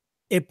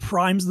 It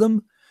primes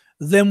them.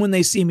 Then when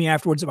they see me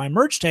afterwards at my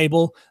merch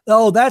table,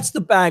 oh, that's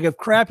the bag of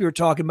crap you were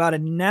talking about.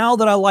 And now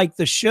that I like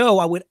the show,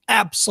 I would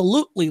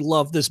absolutely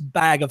love this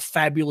bag of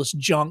fabulous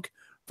junk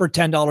for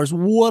 $10.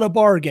 What a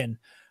bargain.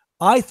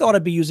 I thought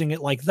I'd be using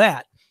it like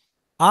that.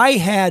 I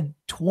had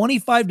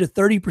 25 to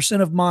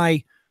 30% of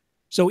my,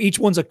 so each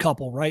one's a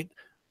couple, right?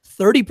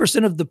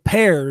 30% of the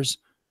pairs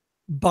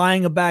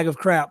buying a bag of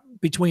crap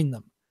between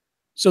them.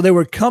 So they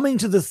were coming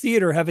to the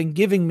theater having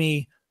given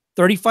me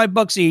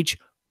 $35 each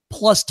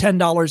plus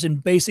 $10 in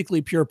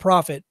basically pure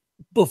profit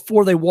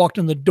before they walked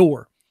in the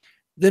door.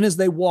 Then as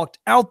they walked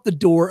out the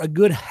door, a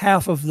good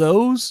half of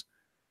those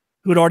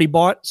who had already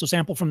bought, so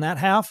sample from that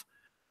half,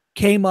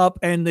 came up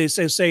and they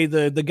say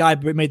the guy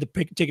made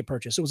the ticket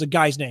purchase. It was a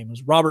guy's name. It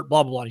was Robert,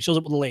 blah, blah, blah. He shows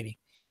up with a lady.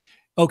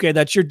 Okay,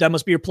 that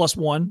must be your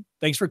 +1.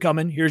 Thanks for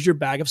coming. Here's your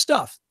bag of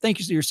stuff. Thank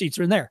you. So your seats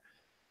are in there.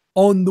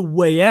 On the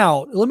way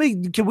out,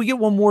 can we get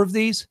one more of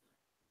these?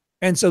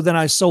 And so then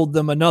I sold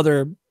them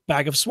another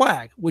bag of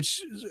swag,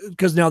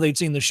 because now they'd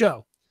seen the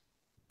show.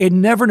 It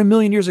never in a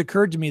million years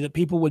occurred to me that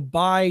people would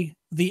buy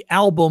the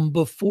album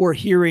before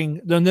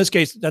hearing, in this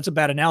case, that's a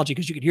bad analogy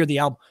because you could hear the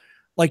album.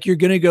 Like you're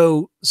going to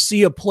go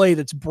see a play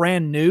that's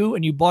brand new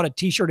and you bought a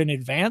t-shirt in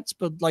advance,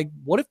 but like,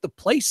 what if the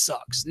play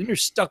sucks? Then you're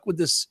stuck with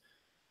this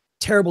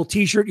terrible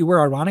t-shirt you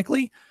wear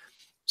ironically.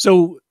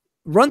 So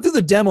run through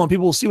the demo and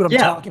people will see what I'm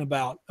talking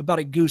about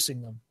it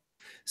goosing them.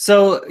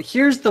 So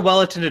here's the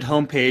well-attended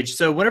homepage.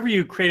 So whenever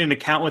you create an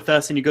account with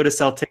us and you go to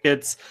sell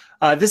tickets,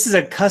 this is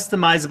a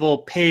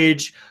customizable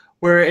page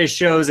where it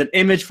shows an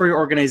image for your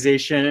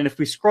organization. And if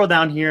we scroll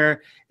down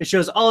here, it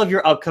shows all of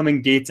your upcoming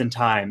dates and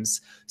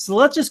times. So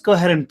let's just go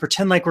ahead and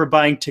pretend like we're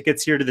buying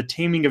tickets here to the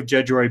Taming of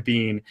Judge Roy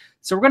Bean.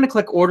 So we're going to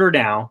click Order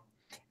Now.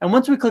 And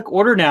once we click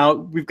Order Now,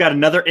 we've got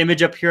another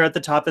image up here at the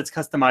top that's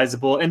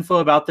customizable, info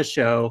about the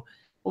show.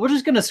 We're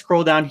just going to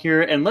scroll down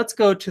here and let's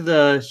go to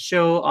the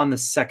show on the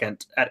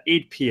 2nd at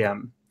 8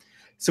 p.m.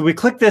 So we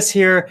click this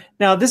here.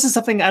 Now, this is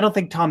something I don't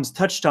think Tom's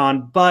touched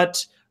on,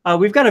 but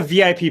we've got a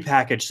VIP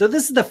package. So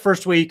this is the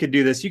first way you could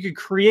do this. You could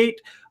create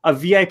a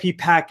VIP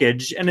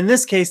package. And in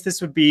this case,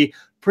 this would be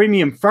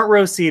premium front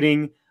row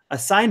seating, a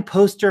signed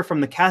poster from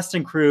the cast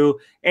and crew,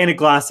 and a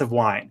glass of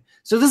wine.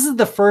 So this is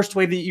the first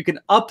way that you can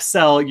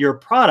upsell your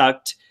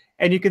product.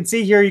 And you can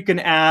see here, you can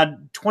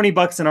add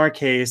 $20 in our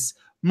case,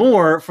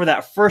 more for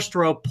that first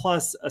row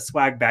plus a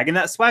swag bag. And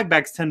that swag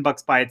bag's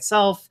 $10 by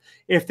itself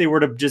if they were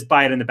to just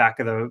buy it in the back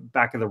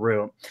of the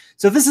room.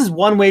 So this is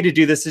one way to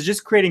do this, is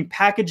just creating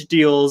package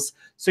deals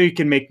so you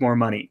can make more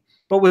money.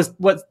 But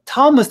what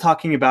Tom was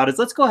talking about is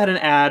let's go ahead and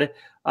add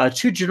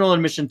 2 general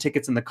admission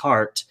tickets in the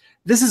cart.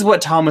 This is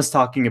what Tom was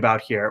talking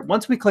about here.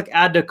 Once we click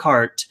add to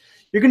cart,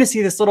 you're going to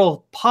see this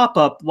little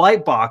pop-up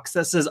light box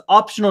that says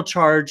optional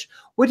charge.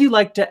 Would you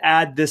like to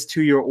add this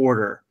to your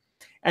order?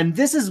 And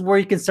this is where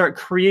you can start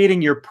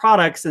creating your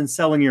products and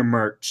selling your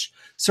merch.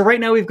 So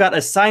right now we've got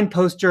a signed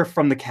poster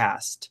from the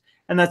cast,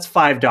 and that's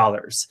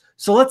 $5.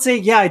 So let's say,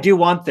 yeah, I do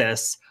want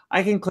this.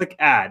 I can click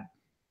add.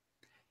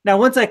 Now,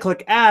 once I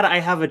click add, I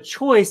have a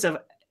choice of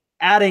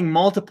adding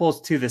multiples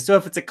to this. So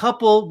if it's a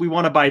couple, we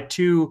want to buy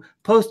 2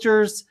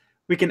 posters,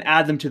 we can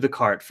add them to the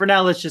cart. For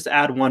now, let's just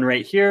add one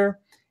right here,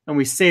 and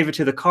we save it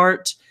to the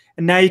cart.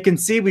 And now you can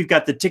see we've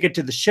got the ticket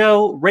to the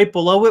show. Right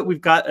below it,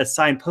 we've got a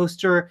signed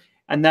poster,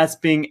 and that's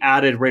being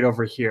added right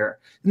over here.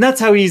 And that's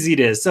how easy it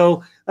is.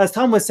 So as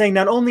Tom was saying,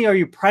 not only are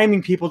you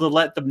priming people to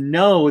let them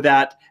know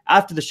that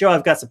after the show,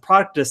 I've got some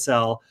product to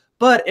sell,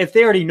 but if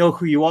they already know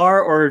who you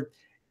are or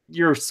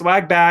your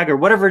swag bag or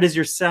whatever it is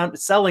you're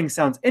selling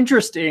sounds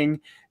interesting,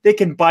 they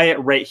can buy it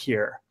right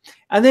here.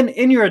 And then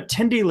in your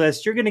attendee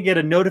list, you're going to get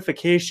a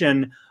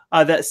notification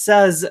that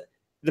says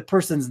the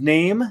person's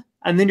name,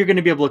 and then you're going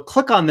to be able to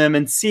click on them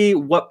and see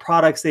what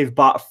products they've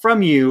bought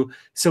from you.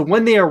 So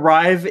when they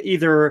arrive,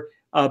 either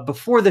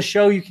before the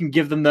show, you can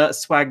give them the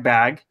swag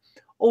bag,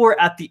 or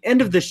at the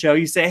end of the show,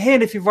 you say, hey,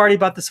 and if you've already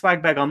bought the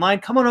swag bag online,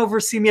 come on over,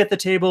 see me at the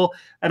table,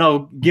 and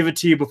I'll give it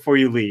to you before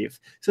you leave.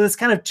 So there's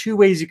kind of 2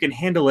 ways you can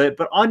handle it.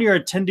 But on your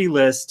attendee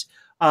list,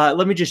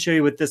 let me just show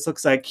you what this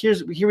looks like.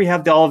 Here we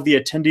have all of the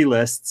attendee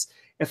lists.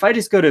 If I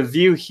just go to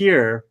view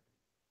here,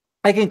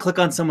 I can click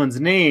on someone's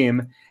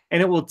name,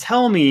 and it will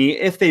tell me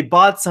if they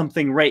bought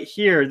something right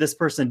here. This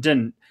person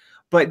didn't.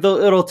 But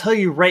it'll tell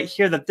you right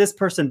here that this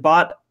person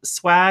bought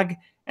swag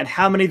and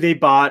how many they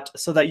bought,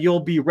 so that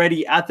you'll be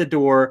ready at the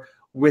door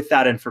with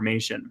that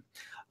information.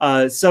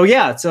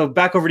 So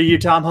back over to you,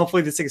 Tom.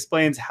 Hopefully this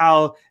explains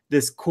how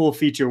this cool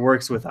feature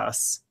works with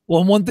us.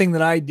 Well, one thing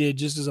that I did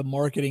just as a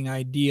marketing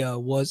idea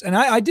was, and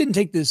I didn't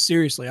take this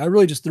seriously. I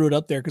really just threw it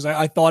up there because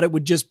I thought it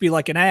would just be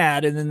like an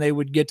ad, and then they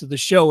would get to the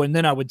show, and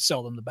then I would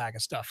sell them the bag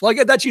of stuff.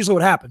 Like that's usually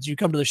what happens. You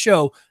come to the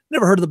show,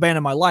 never heard of the band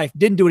in my life,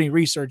 didn't do any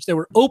research. They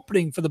were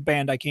opening for the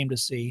band I came to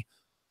see,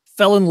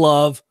 fell in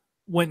love,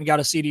 went and got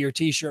a CD or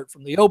t-shirt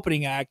from the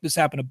opening act. This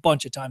happened a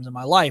bunch of times in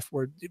my life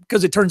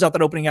because it turns out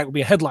that opening act will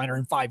be a headliner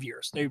in 5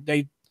 years.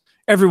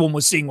 Everyone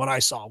was seeing what I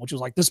saw, which was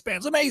like, this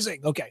band's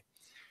amazing. Okay.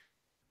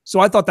 So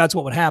I thought that's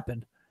what would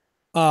happen.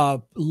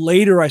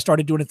 Later I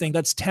started doing a thing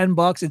that's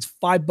 $10. It's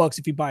 $5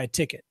 if you buy a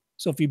ticket.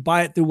 So if you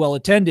buy it through Well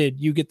Attended,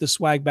 you get the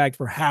swag bag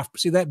for half.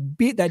 See that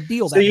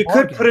deal. So you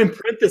could put in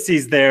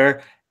parentheses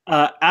there,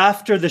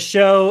 after the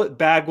show,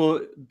 bag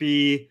will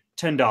be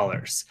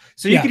 $10.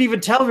 So you could even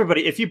tell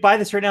everybody, if you buy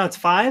this right now, it's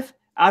 $5.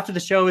 After the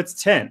show, it's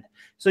 10.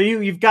 So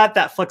you've got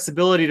that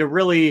flexibility to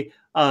really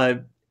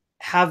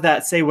have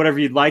that say whatever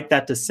you'd like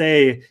that to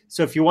say.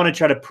 So if you want to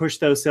try to push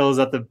those sales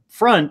at the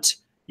front,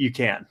 you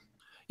can.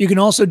 You can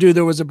also do,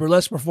 there was a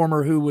burlesque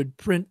performer who would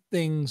print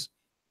things.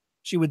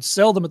 She would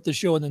sell them at the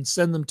show and then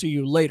send them to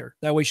you later.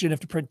 That way she didn't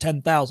have to print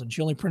 10,000.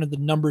 She only printed the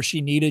number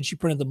she needed. She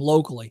printed them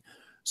locally.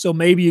 So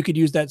maybe you could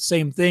use that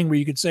same thing where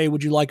you could say,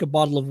 would you like a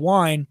bottle of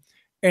wine?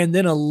 And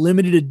then a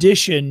limited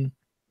edition.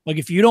 Like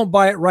if you don't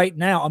buy it right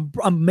now,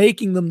 I'm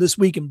making them this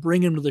week and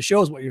bringing them to the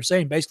show is what you're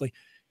saying. Basically,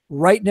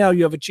 right now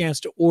you have a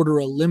chance to order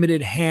a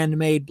limited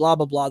handmade blah,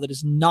 blah, blah that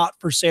is not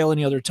for sale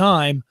any other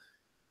time.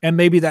 And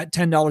maybe that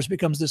 $10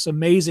 becomes this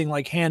amazing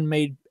like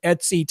handmade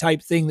Etsy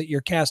type thing that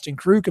your cast and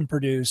crew can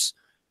produce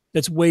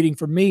that's waiting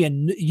for me.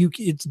 And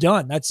it's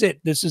done. That's it.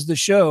 This is the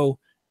show.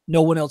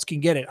 No one else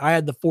can get it. I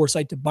had the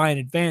foresight to buy in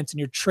advance, and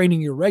you're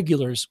training your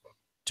regulars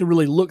to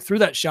really look through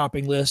that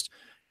shopping list,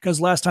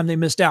 because last time they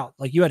missed out.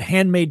 Like you had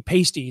handmade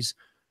pasties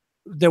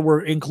that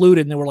were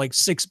included and they were like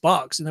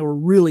 $6 and they were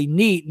really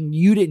neat and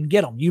you didn't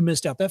get them. You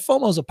missed out. That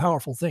FOMO is a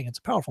powerful thing. It's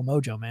a powerful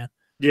mojo, man.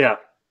 Yeah.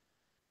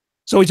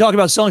 So we talk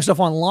about selling stuff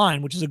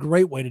online, which is a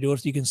great way to do it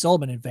if you can sell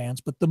them in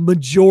advance. But the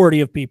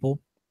majority of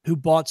people who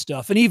bought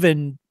stuff, and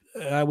even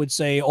I would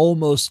say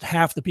almost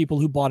half the people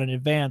who bought in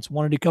advance,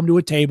 wanted to come to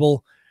a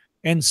table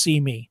and see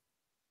me.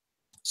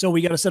 So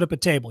we got to set up a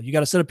table. You got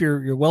to set up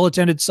your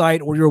well-attended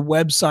site or your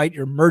website.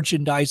 Your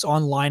merchandise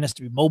online has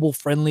to be mobile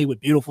friendly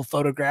with beautiful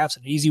photographs,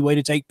 an easy way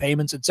to take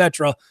payments,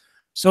 etc.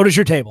 So does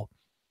your table.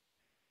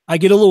 I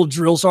get a little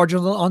drill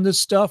sergeant on this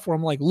stuff where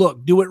I'm like,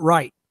 look, do it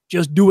right.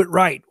 Just do it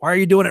right. Why are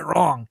you doing it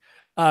wrong?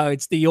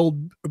 It's the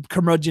old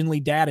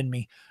curmudgeonly dad in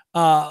me.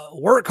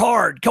 Work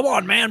hard. Come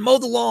on, man. Mow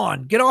the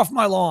lawn. Get off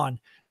my lawn.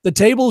 The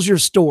table's your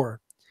store.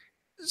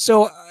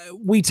 So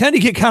we tend to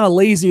get kind of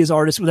lazy as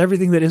artists with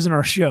everything that isn't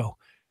our show,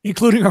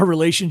 including our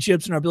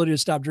relationships and our ability to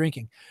stop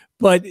drinking.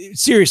 But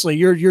seriously,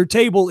 your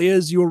table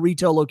is your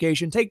retail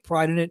location. Take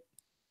pride in it.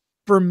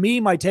 For me,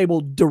 my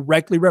table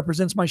directly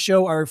represents my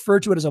show. I refer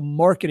to it as a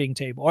marketing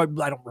table.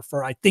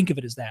 I think of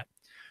it as that.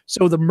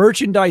 So the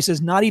merchandise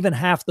is not even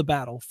half the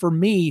battle. For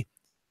me,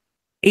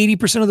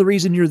 80% of the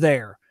reason you're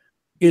there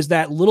is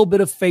that little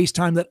bit of face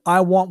time that I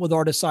want with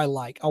artists I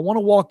like. I want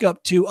to walk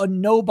up to a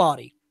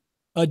nobody,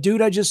 a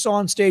dude I just saw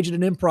on stage at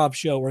an improv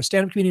show or a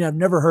stand-up comedian I've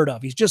never heard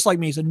of. He's just like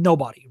me. He's a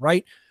nobody,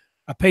 right?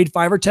 I paid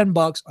 $5 or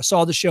 $10. I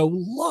saw the show,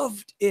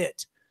 loved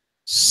it.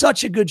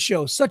 Such a good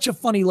show, such a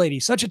funny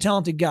lady, such a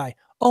talented guy.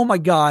 Oh my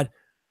God.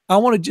 I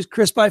want to just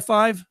crisp high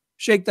five,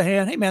 shake the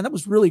hand. Hey man, that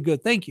was really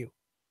good. Thank you.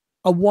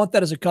 I want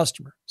that as a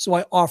customer. So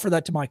I offer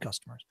that to my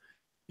customers.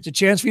 It's a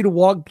chance for you to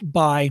walk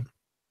by,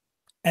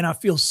 and I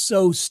feel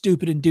so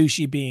stupid and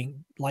douchey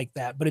being like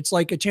that, but it's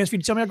like a chance for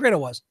you to tell me how great I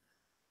was.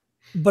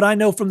 But I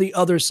know from the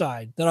other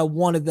side that I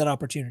wanted that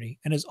opportunity.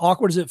 And as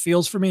awkward as it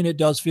feels for me, and it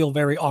does feel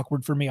very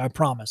awkward for me, I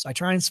promise. I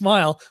try and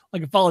smile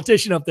like a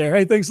politician up there.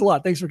 Hey, thanks a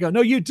lot. Thanks for coming.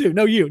 No, you too.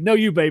 No,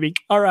 you, baby.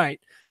 All right.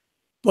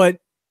 But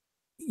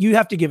you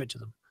have to give it to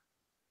them.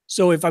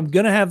 So if I'm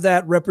going to have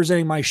that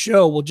representing my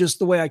show, well, just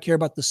the way I care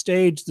about the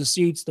stage, the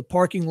seats, the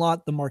parking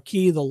lot, the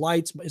marquee, the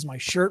lights, is my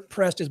shirt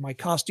pressed? Is my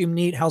costume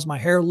neat? How's my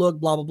hair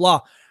look? Blah, blah, blah.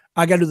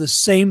 I got to do the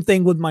same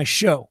thing with my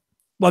show.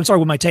 Well, I'm sorry,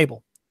 with my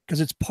table,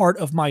 because it's part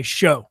of my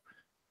show.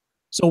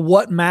 So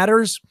what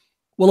matters?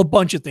 Well, a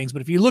bunch of things.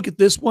 But if you look at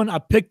this one, I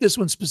picked this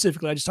one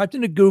specifically. I just typed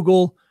into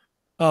Google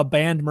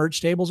band merch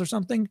tables or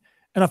something,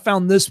 and I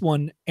found this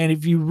one. And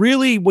if you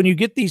really, when you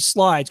get these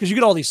slides, because you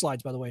get all these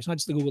slides, by the way, it's not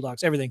just the Google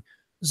Docs, everything,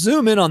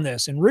 zoom in on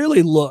this and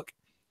really look.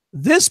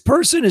 This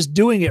person is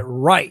doing it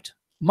right.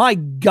 My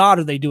God,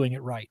 are they doing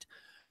it right?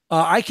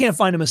 I can't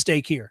find a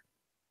mistake here.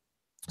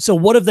 So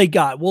what have they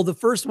got? Well, the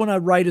first one I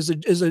write is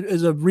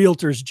a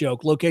realtor's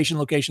joke. Location,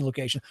 location,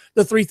 location.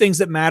 The three things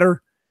that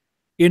matter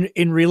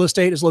in real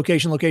estate is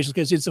location, location,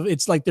 because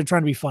it's like they're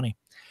trying to be funny.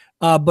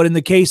 But in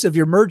the case of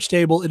your merch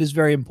table, it is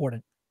very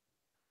important.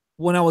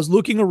 When I was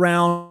looking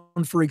around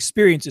for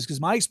experiences, because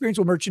my experience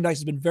with merchandise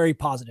has been very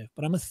positive,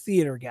 but I'm a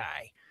theater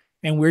guy,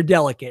 and we're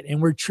delicate, and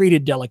we're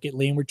treated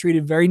delicately, and we're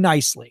treated very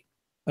nicely.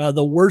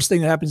 The worst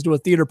thing that happens to a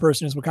theater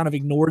person is we're kind of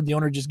ignored. The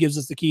owner just gives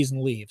us the keys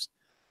and leaves.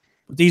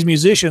 But these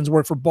musicians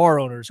work for bar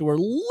owners who are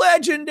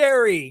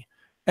legendary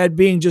at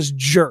being just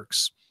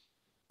jerks.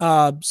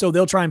 So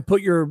they'll try and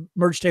put your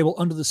merch table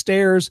under the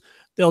stairs.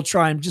 They'll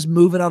try and just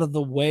move it out of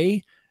the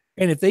way.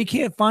 And if they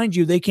can't find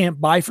you, they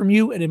can't buy from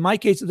you. And in my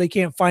case, if they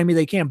can't find me,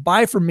 they can't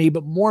buy from me.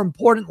 But more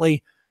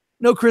importantly,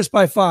 no crisp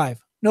by $5.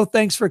 No,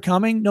 thanks for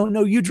coming.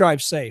 No, you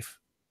drive safe.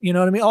 You know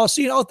what I mean? Oh,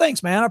 see, oh,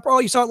 thanks, man. I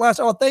probably saw it last.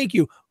 Oh, thank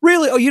you.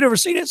 Really? Oh, you never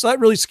seen it? So that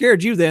really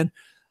scared you then.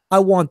 I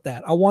want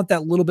that. I want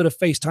that little bit of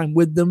FaceTime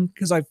with them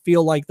because I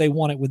feel like they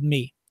want it with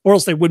me, or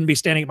else they wouldn't be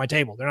standing at my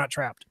table. They're not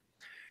trapped.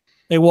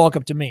 They walk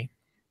up to me.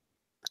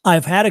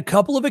 I've had a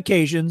couple of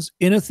occasions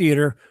in a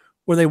theater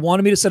where they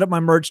wanted me to set up my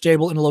merch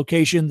table in a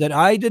location that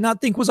I did not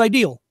think was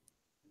ideal.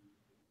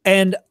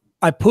 And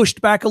I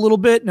pushed back a little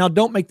bit. Now,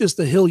 don't make this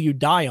the hill you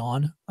die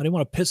on. I didn't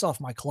want to piss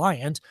off my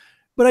client,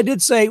 but I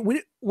did say, would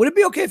it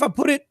be okay if I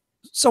put it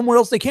somewhere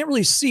else. They can't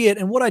really see it.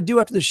 And what I do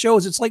after the show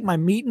is it's like my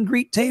meet and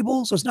greet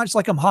table. So it's not just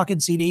like I'm hawking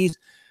CDs.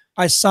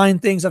 I sign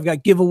things. I've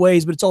got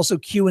giveaways, but it's also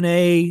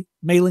Q&A,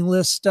 mailing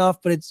list stuff,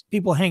 but it's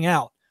people hang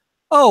out.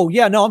 Oh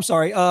yeah, no, I'm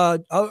sorry.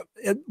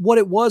 What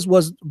it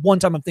was one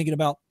time I'm thinking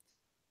about,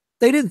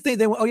 they didn't think,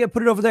 they went, oh yeah,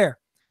 put it over there.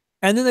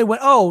 And then they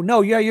went, oh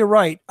no, yeah, you're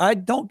right. I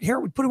don't care.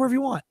 Put it wherever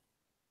you want.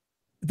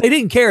 They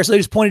didn't care. So they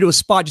just pointed to a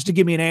spot just to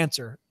give me an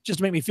answer, just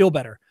to make me feel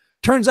better.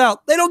 Turns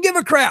out they don't give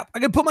a crap. I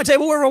can put my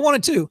table wherever I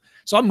wanted to.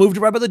 So I moved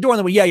right by the door and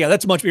they went, yeah,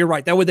 that's much, but you're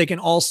right. That way they can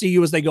all see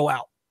you as they go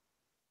out.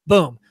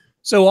 Boom.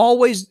 So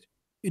always,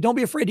 don't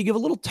be afraid to give a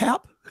little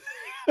tap,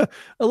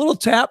 a little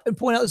tap and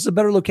point out this is a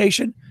better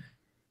location.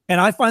 And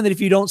I find that if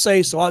you don't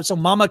say, so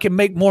mama can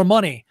make more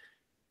money,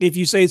 if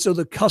you say so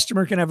the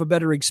customer can have a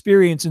better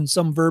experience in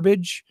some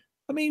verbiage.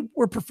 I mean,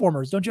 we're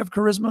performers. Don't you have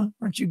charisma?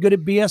 Aren't you good at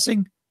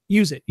BSing?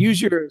 Use it.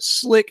 Use your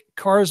slick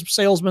cars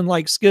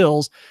salesman-like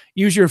skills.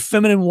 Use your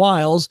feminine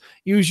wiles.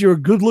 Use your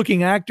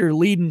good-looking actor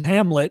leading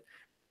Hamlet.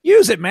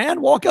 Use it,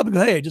 man. Walk up and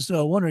go, hey, just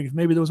wondering if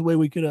maybe there was a way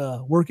we could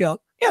work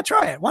out. Yeah,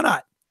 try it. Why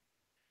not?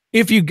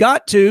 If you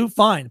got to,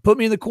 fine. Put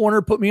me in the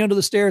corner. Put me under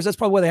the stairs. That's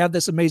probably why they have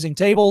this amazing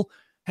table.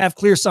 Have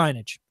clear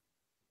signage.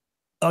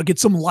 Get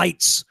some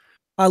lights.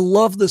 I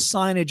love the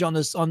signage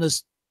on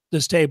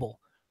this table.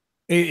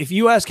 If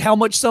you ask how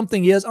much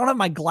something is, I don't have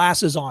my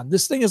glasses on.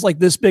 This thing is like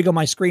this big on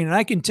my screen. And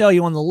I can tell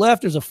you on the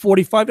left, there's a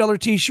 $45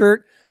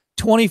 t-shirt,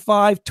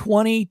 25,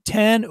 20,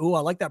 10. Ooh,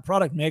 I like that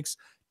product mix.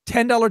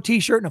 $10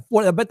 t-shirt and a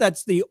 40. I bet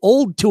that's the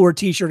old tour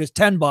t-shirt is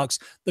 $10.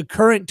 The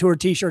current tour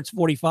t-shirt's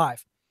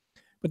 45.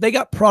 But they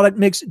got product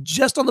mix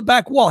just on the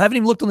back wall. Haven't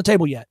even looked on the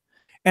table yet.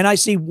 And I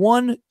see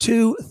 1,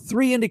 2,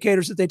 3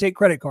 indicators that they take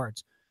credit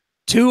cards.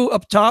 2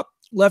 up top,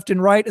 left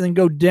and right, and then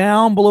go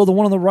down below the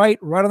one on the right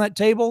on that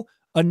table,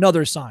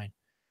 another sign.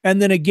 And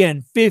then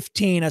again,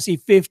 15, I see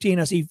 15,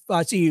 I see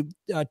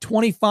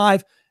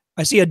 25,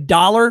 I see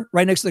 $1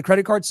 right next to the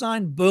credit card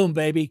sign. Boom,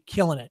 baby,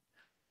 killing it.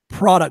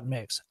 Product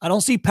mix. I don't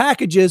see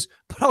packages,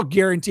 but I'll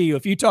guarantee you,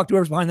 if you talk to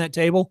whoever's behind that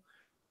table,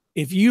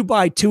 if you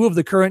buy 2 of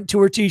the current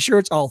tour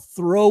t-shirts, I'll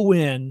throw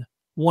in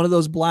one of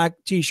those black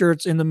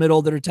t-shirts in the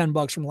middle that are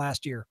 $10 from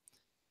last year.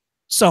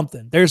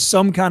 Something. There's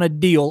some kind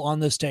of deal on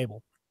this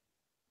table.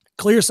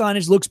 Clear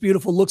signage, looks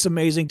beautiful, looks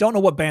amazing. Don't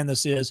know what band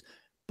this is,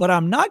 but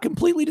I'm not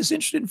completely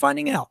disinterested in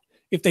finding out.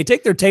 If they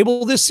take their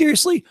table this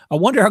seriously, I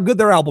wonder how good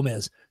their album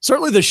is.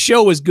 Certainly the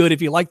show is good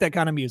if you like that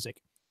kind of music.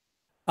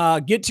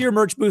 Get to your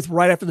merch booth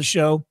right after the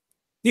show.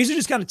 These are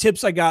just kind of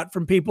tips I got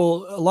from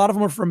people. A lot of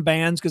them are from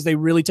bands because they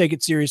really take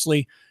it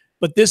seriously.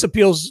 But this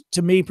appeals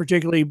to me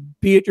particularly.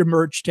 Be at your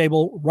merch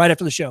table right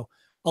after the show.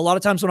 A lot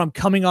of times when I'm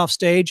coming off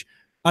stage,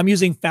 I'm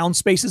using found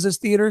spaces as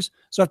theaters.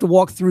 So I have to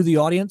walk through the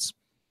audience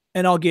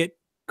and I'll get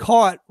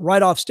caught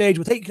right off stage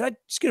with, hey, can I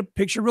just get a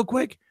picture real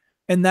quick?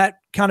 And that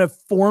kind of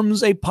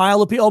forms a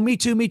pile of people. Oh, me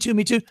too, me too,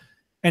 me too.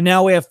 And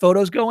now we have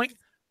photos going.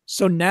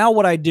 So now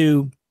what I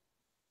do,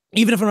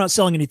 even if I'm not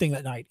selling anything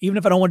that night, even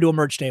if I don't want to do a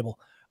merch table,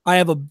 I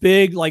have a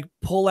big like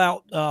pull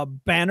out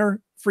banner,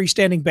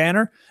 freestanding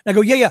banner. And I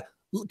go, yeah,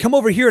 come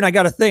over here. And I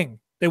got a thing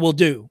that we'll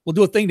do. We'll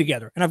do a thing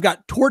together. And I've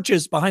got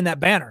torches behind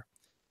that banner.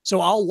 So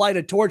I'll light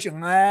a torch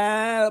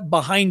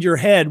behind your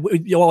head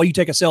while you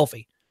take a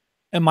selfie.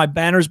 And my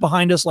banner's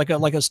behind us like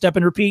a step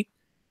and repeat.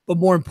 But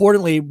more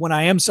importantly, when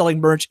I am selling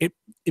merch, it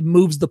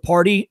moves the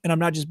party, and I'm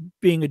not just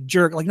being a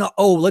jerk. Like, no,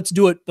 let's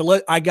do it.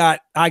 But I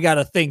got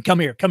a thing. Come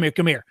here.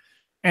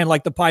 And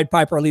like the Pied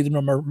Piper, I leave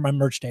them on my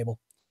merch table.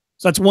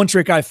 So that's one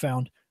trick I've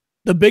found.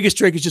 The biggest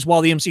trick is just while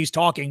the MC's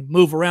talking,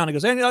 move around and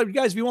goes, hey,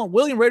 guys, if you want,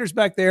 William Rader's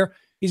back there.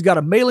 He's got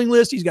a mailing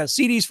list. He's got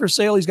CDs for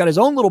sale. He's got his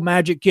own little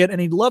magic kit,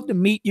 and he'd love to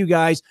meet you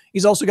guys.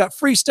 He's also got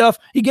free stuff.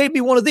 He gave me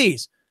one of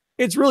these.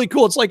 It's really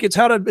cool. It's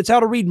how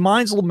to read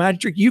minds, a little magic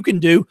trick you can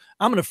do.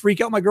 I'm going to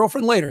freak out my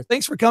girlfriend later.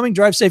 Thanks for coming.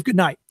 Drive safe. Good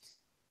night.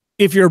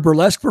 If you're a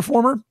burlesque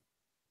performer,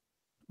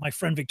 my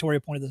friend Victoria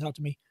pointed this out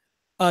to me.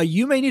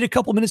 You may need a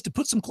couple minutes to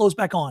put some clothes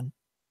back on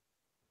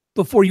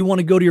before you want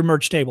to go to your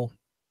merch table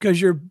because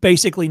you're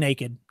basically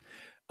naked.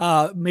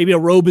 Maybe a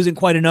robe isn't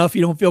quite enough.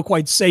 You don't feel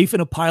quite safe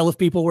in a pile of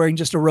people wearing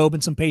just a robe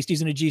and some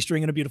pasties and a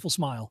G-string and a beautiful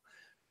smile.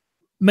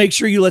 Make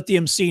sure you let the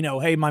MC know,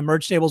 hey, my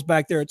merch table's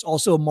back there. It's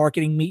also a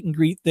marketing meet and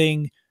greet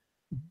thing.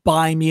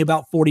 Buy me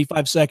about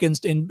 45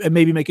 seconds and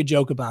maybe make a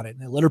joke about it.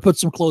 And let her put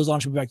some clothes on.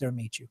 She'll be back there and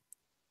meet you.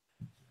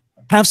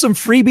 Have some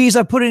freebies.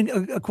 I put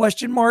in a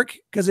question mark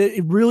because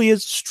it really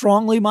is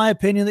strongly my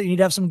opinion that you need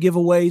to have some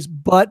giveaways,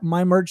 but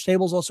my merch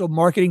table is also a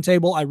marketing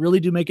table. I really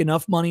do make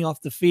enough money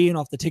off the fee and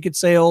off the ticket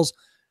sales.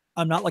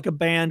 I'm not like a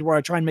band where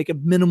I try and make a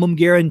minimum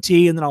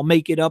guarantee and then I'll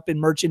make it up in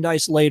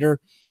merchandise later.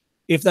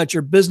 If that's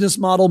your business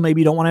model,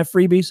 maybe you don't want to have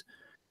freebies.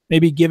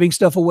 Maybe giving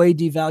stuff away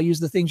devalues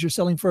the things you're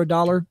selling for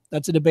 $1.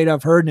 That's a debate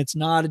I've heard, and it's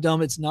not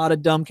a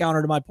dumb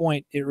counter to my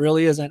point. It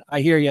really isn't.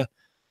 I hear you.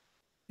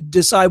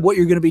 Decide what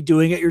you're going to be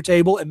doing at your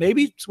table and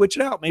maybe switch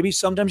it out. Maybe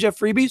sometimes you have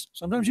freebies,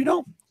 sometimes you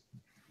don't.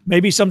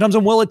 Maybe sometimes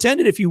I'm well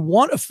attended. If you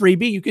want a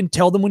freebie, you can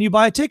tell them when you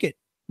buy a ticket.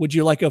 Would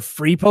you like a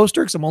free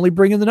poster? Because I'm only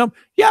bringing the number.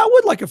 Yeah, I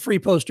would like a free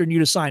poster and you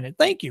to sign it.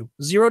 Thank you.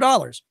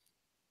 $0.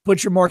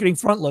 Put your marketing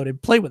front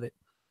loaded. Play with it.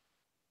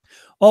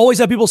 Always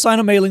have people sign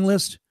a mailing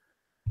list.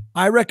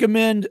 I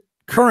recommend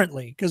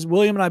currently, because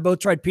William and I both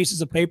tried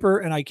pieces of paper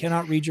and I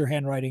cannot read your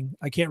handwriting.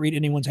 I can't read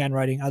anyone's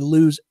handwriting. I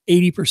lose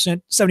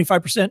 80%,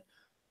 75%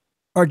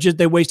 are just,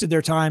 they wasted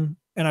their time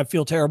and I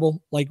feel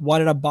terrible. Like, why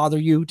did I bother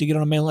you to get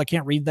on a mail? I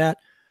can't read that.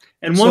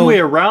 And one way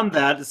around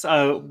that is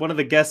one of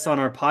the guests on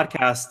our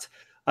podcast,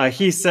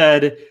 he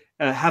said,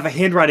 have a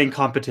handwriting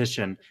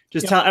competition.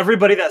 Just tell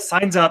everybody that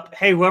signs up,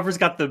 hey, whoever's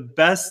got the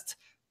best,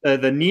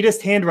 the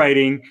neatest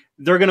handwriting,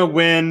 they're going to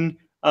win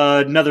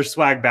another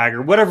swag bag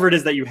or whatever it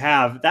is that you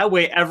have. That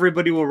way,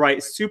 everybody will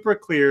write super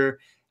clear.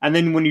 And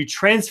then when you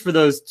transfer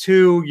those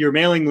to your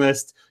mailing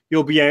list,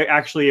 you'll be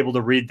actually able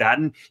to read that.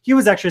 And he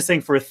was actually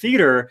saying for a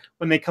theater,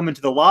 when they come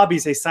into the lobby,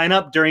 say, sign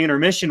up during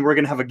intermission, we're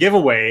going to have a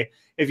giveaway.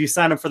 If you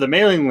sign up for the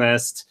mailing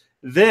list,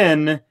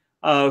 then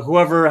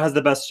whoever has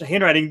the best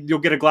handwriting, you'll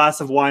get a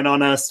glass of wine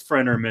on us for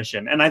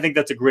intermission. And I think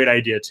that's a great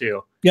idea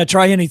too. Yeah,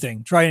 try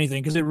anything,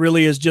 because it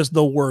really is just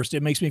the worst.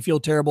 It makes me feel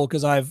terrible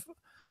because I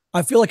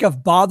feel like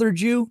I've bothered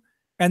you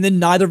and then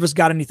neither of us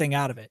got anything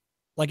out of it.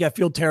 Like, I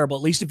feel terrible.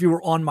 At least if you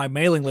were on my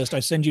mailing list, I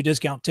send you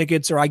discount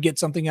tickets or I get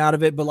something out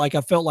of it. But like,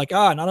 I felt like,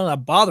 not only I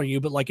bother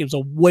you, but like it was a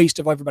waste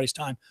of everybody's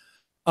time.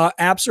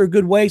 Apps are a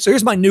good way. So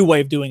here's my new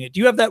way of doing it. Do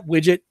you have that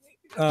widget?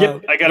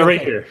 Yep, I got it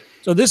right here.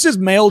 So this is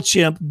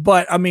MailChimp,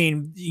 but I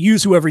mean,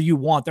 use whoever you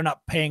want. They're not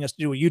paying us to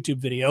do a YouTube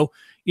video.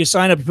 You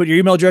sign up, you put your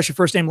email address, your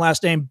first name,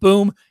 last name,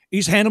 boom. You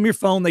just hand them your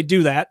phone. They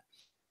do that.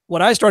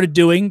 What I started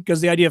doing,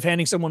 because the idea of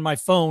handing someone my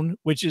phone,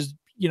 which is,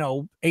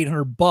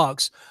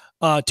 $800,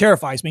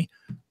 terrifies me.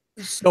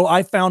 So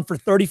I found for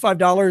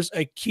 $35,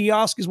 a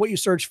kiosk is what you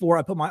search for.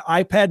 I put my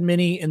iPad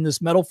mini in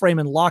this metal frame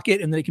and lock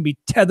it, and then it can be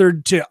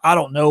tethered to, I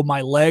don't know,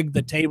 my leg,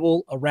 the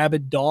table, a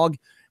rabid dog,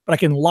 but I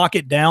can lock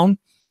it down.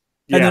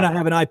 And then I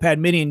have an iPad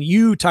mini and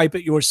you type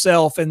it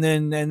yourself and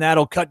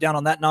that'll cut down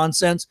on that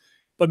nonsense.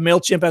 But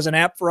MailChimp has an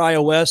app for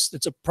iOS.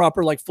 It's a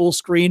proper like full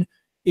screen.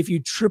 If you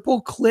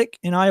triple click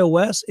in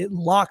iOS, it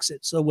locks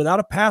it. So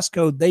without a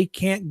passcode, they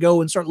can't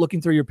go and start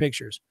looking through your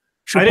pictures.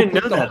 I didn't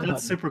know that.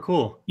 That's super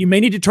cool. You may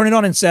need to turn it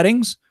on in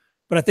settings,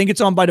 but I think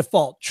it's on by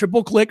default.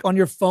 Triple click on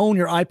your phone,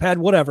 your iPad,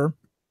 whatever.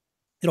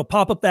 It'll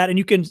pop up that and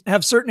you can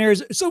have certain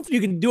areas. So you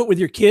can do it with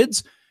your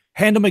kids,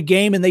 hand them a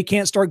game and they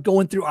can't start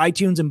going through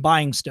iTunes and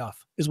buying stuff.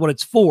 Is what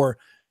it's for,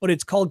 but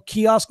it's called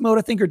kiosk mode,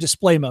 I think, or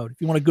display mode. If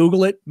you want to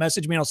Google it,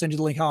 message me and I'll send you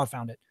the link how I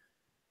found it.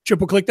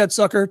 Triple click that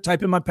sucker,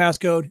 type in my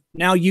passcode.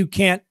 Now you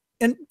can't,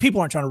 and people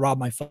aren't trying to rob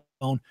my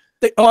phone.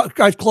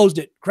 I closed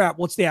it. Crap,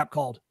 what's the app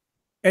called?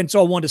 And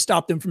so I wanted to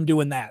stop them from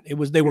doing that.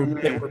 They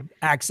were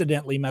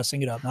accidentally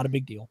messing it up. Not a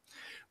big deal.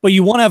 But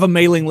you want to have a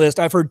mailing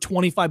list. I've heard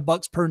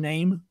 $25 per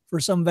name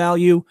for some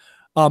value.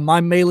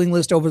 My mailing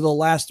list over the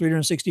last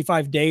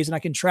 365 days, and I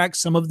can track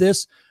some of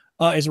this,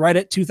 is right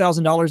at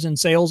 $2,000 in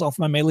sales off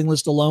my mailing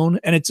list alone.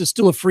 And it's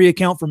still a free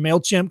account for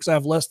MailChimp because I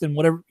have less than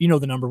whatever,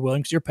 the number, William,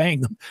 because you're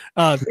paying them.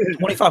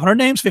 2,500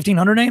 names,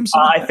 1,500 names?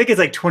 I think it's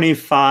like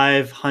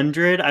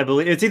 2,500. I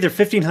believe it's either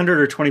 1,500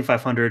 or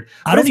 2,500.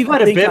 I don't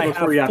even think I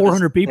have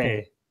 400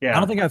 people. Yeah. I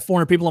don't think I have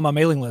 400 people on my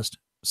mailing list.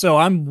 So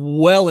I'm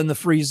well in the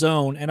free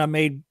zone and I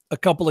made a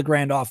couple of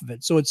grand off of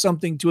it. So it's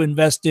something to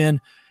invest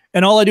in.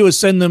 And all I do is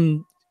send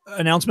them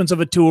announcements of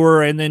a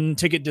tour and then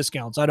ticket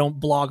discounts. I don't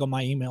blog on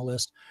my email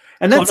list.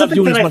 And that's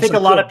something that I think a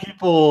lot of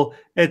people,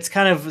 it's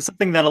kind of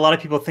something that a lot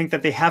of people think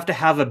that they have to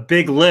have a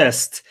big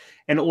list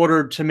in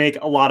order to make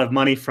a lot of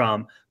money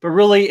from. But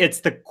really,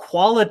 it's the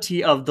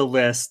quality of the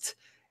list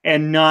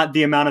and not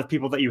the amount of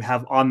people that you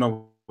have on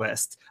the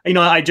list.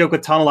 I joke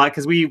with Thom a lot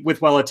because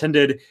with Well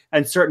Attended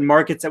and certain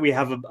markets that we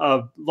have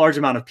a large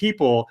amount of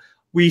people,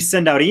 we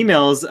send out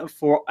emails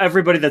for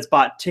everybody that's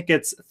bought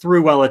tickets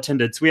through Well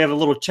Attended. So we have a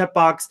little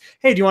checkbox.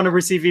 Hey, do you want to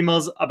receive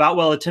emails about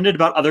Well Attended,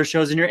 about other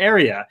shows in your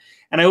area?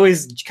 And I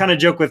always kind of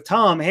joke with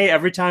Thom, hey,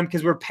 every time,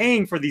 because we're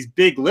paying for these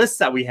big lists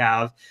that we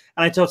have.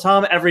 And I tell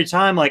Thom every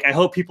time, like, I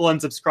hope people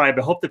unsubscribe.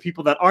 I hope the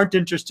people that aren't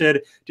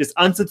interested just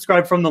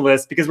unsubscribe from the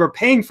list because we're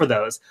paying for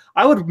those.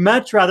 I would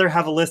much rather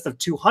have a list of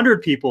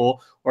 200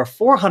 people or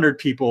 400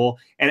 people.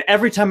 And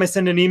every time I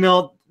send an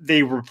email,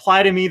 they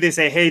reply to me. They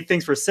say, hey,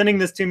 thanks for sending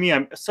this to me.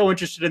 I'm so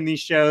interested in these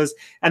shows.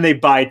 And they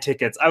buy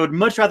tickets. I would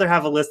much rather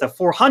have a list of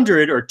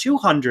 400 or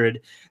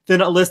 200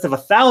 than a list of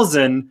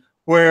 1,000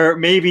 where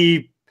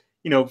maybe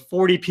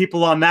 40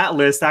 people on that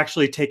list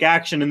actually take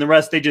action and the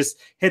rest, they just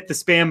hit the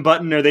spam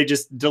button or they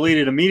just delete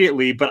it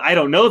immediately. But I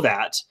don't know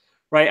that,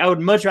 right? I would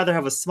much rather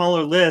have a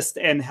smaller list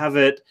and have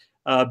it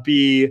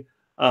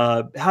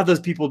have those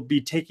people be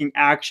taking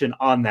action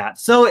on that.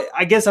 So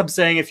I guess I'm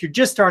saying if you're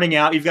just starting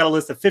out, you've got a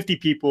list of 50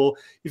 people,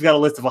 you've got a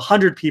list of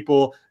 100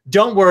 people,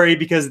 don't worry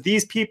because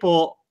these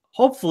people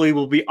hopefully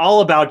will be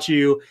all about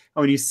you.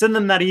 And when you send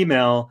them that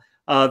email,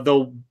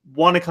 they'll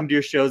want to come to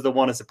your shows. They'll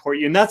want to support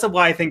you. And that's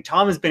why I think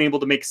Thom has been able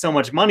to make so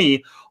much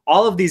money.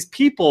 All of these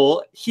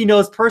people he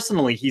knows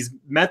personally. He's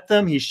met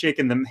them. He's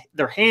shaken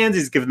their hands.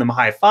 He's given them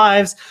high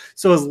fives.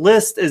 So his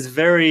list is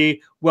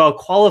very well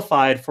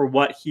qualified for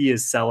what he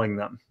is selling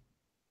them.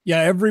 Yeah,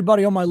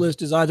 everybody on my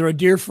list is either a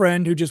dear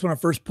friend who just when I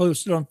first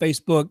posted on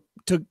Facebook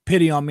took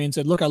pity on me and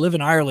said, look, I live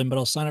in Ireland, but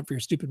I'll sign up for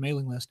your stupid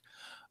mailing list.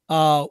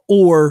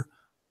 or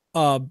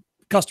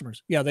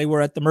customers. Yeah, they were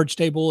at the merch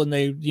table and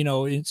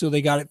they, so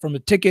they got it from a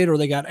ticket or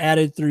they got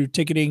added through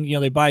ticketing.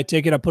 They buy a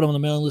ticket. I put them on the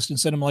mailing list and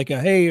send them like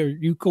hey, are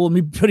you cool with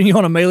me putting you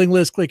on a mailing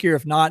list? Click here.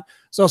 If not,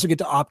 so also get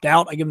to opt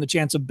out. I give them the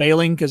chance of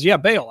bailing because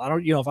bail. I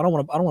don't, if I don't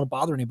want to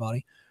bother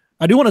anybody.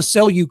 I do want to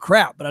sell you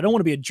crap, but I don't want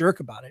to be a jerk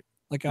about it.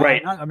 Like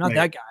right. I'm not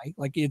that guy.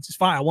 Like it's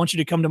fine. I want you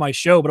to come to my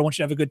show, but I want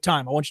you to have a good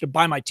time. I want you to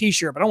buy my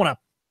t-shirt, but I don't want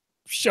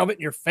to shove it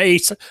in your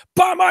face.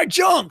 Buy my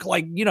junk.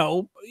 Like, I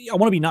want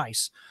to be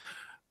nice.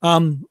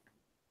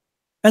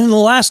 And then the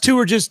last two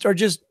are just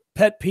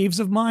pet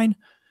peeves of mine.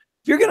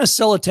 If you're going to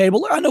sell a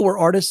table, I know we're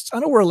artists. I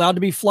know we're allowed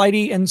to be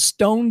flighty and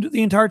stoned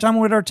the entire time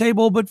we're at our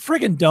table, but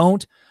friggin'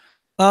 don't.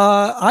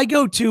 I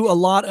go to a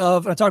lot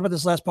of, I talked about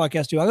this last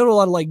podcast too. I go to a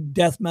lot of like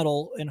death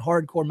metal and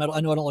hardcore metal. I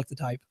know I don't like the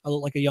type. I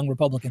look like a young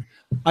Republican.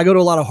 I go to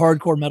a lot of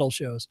hardcore metal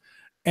shows.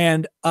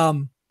 And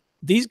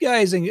these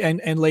guys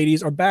and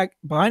ladies are back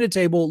behind a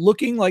table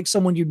looking like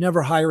someone you'd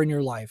never hire in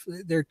your life.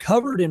 They're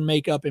covered in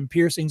makeup and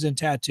piercings and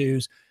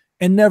tattoos.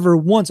 And never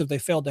once have they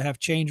failed to have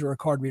change or a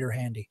card reader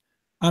handy.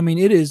 I mean,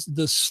 it is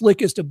the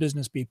slickest of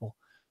business people.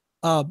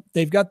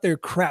 They've got their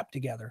crap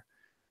together,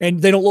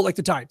 and they don't look like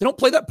the type. They don't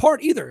play that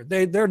part either.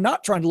 They're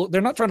not trying to look.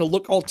 They're not trying to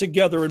look all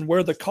together and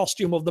wear the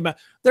costume of the man.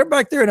 They're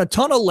back there in a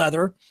ton of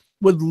leather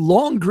with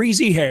long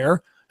greasy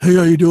hair. Hey,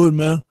 how you doing,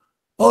 man?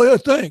 Oh yeah,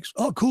 thanks.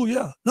 Oh, cool.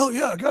 Yeah. No,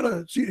 yeah, I got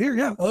a seat here.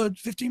 Yeah,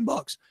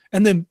 $15.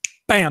 And then,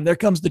 bam, there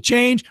comes the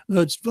change.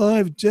 It's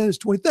 5, 10, it's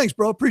 20. Thanks,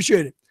 bro.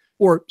 Appreciate it.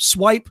 Or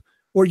swipe.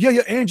 Or yeah,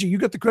 Angie, you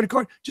got the credit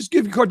card? Just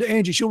give your card to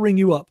Angie. She'll ring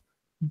you up.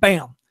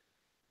 Bam.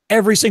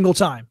 Every single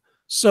time.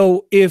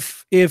 So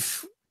if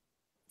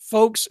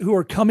folks who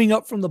are coming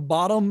up from the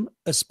bottom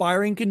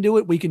aspiring can do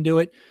it, we can do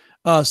it.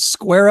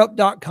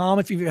 Squareup.com.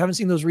 If you haven't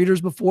seen those readers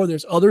before,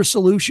 there's other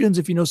solutions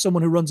if you know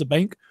someone who runs a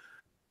bank.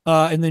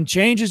 And then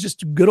change is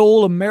just good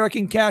old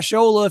American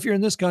cashola if you're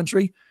in this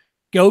country.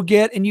 Go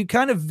get, and you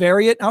kind of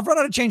vary it. I've run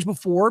out of change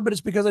before, but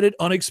it's because I did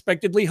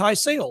unexpectedly high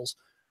sales.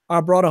 I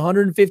brought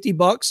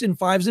 $150 in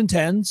 5s and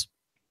 10s,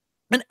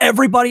 and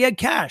everybody had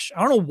cash.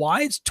 I don't know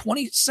why. It's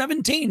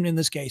 2017 in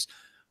this case.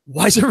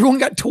 Why has everyone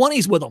got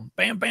 20s with them?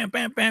 Bam, bam,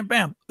 bam, bam,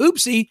 bam.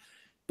 Oopsie.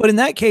 But in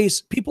that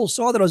case, people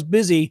saw that I was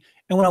busy,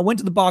 and when I went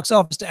to the box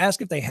office to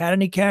ask if they had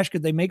any cash,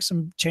 could they make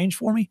some change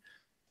for me?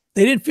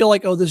 They didn't feel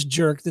like, oh, this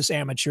jerk, this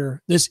amateur,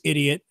 this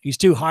idiot, he's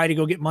too high to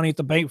go get money at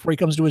the bank before he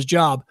comes to his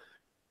job.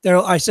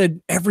 I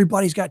said,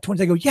 everybody's got 20.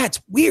 They go, yeah,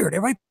 it's weird.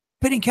 Everybody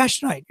paid in cash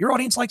tonight. Your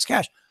audience likes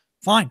cash.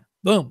 Fine.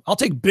 Boom. I'll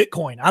take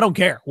Bitcoin. I don't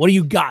care. What do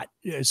you got?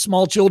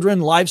 Small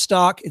children,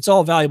 livestock. It's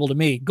all valuable to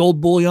me.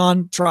 Gold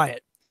bullion. Try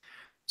it.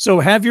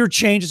 So have your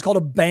change. It's called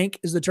a bank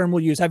is the term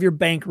we'll use. Have your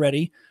bank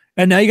ready.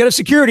 And now you got a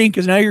security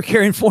because now you're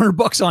carrying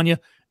 $400 on you.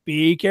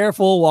 Be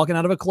careful walking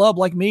out of a club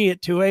like me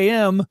at 2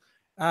 a.m.,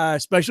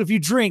 especially if you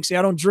drink. See,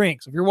 I don't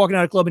drink. So if you're walking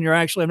out of a club and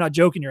I'm not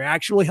joking, you're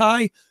actually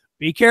high,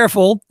 be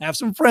careful. Have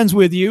some friends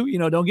with you.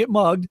 Don't get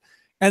mugged.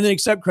 And then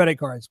accept credit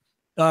cards.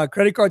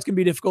 Credit cards can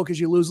be difficult because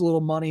you lose a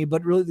little money,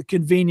 but really the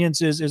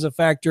convenience is a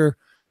factor.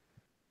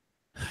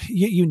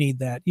 You need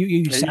that.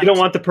 You don't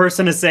want the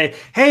person to say,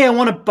 hey, I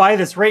want to buy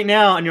this right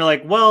now. And you're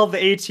like, well, the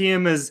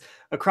ATM is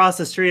across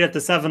the street at the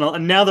 7-Eleven.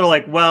 And now they're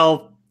like,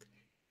 well,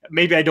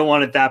 maybe I don't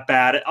want it that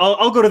bad.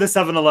 I'll go to the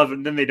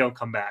 7-Eleven. Then they don't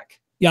come back.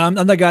 Yeah, I'm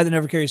the guy that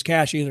never carries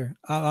cash either.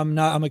 I'm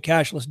a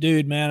cashless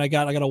dude, man. I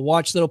got a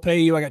watch that'll pay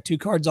you. I got 2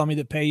 cards on me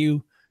that pay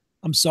you.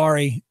 I'm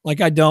sorry. Like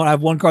I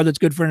have one card that's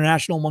good for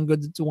international,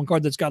 one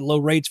card that's got low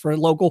rates for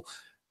local,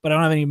 but I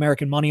don't have any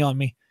American money on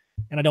me.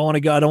 And I don't want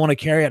to go. I don't want to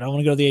carry it. I want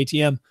to go to the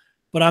ATM,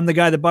 but I'm the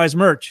guy that buys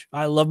merch.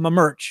 I love my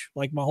merch.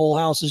 Like my whole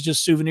house is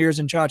just souvenirs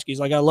and tchotchkes.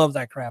 Like I love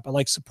that crap. I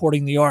like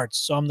supporting the arts.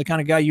 So I'm the kind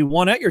of guy you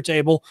want at your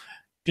table.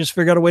 Just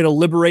figure out a way to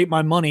liberate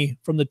my money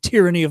from the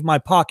tyranny of my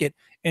pocket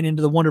and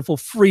into the wonderful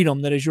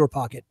freedom that is your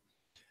pocket.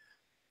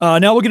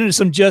 Now we'll get into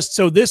some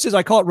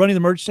I call it running the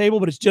merch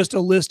table, but it's just a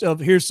list of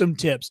here's some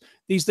tips.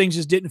 These things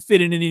just didn't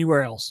fit in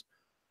anywhere else.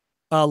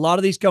 A lot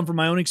of these come from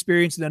my own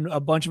experience, and then a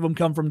bunch of them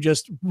come from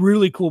just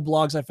really cool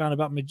blogs I found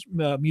about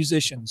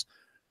musicians.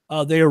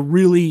 They are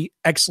really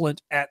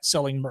excellent at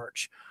selling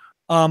merch.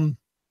 Some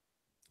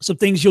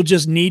things you'll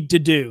just need to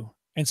do,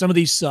 and some of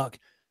these suck.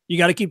 You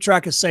got to keep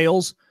track of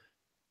sales.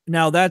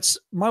 Now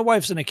my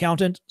wife's an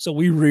accountant, so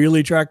we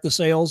really track the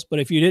sales. But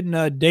if you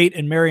didn't date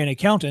and marry an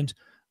accountant,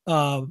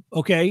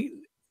 okay,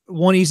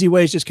 one easy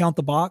way is just count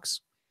the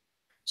box.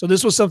 So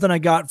this was something I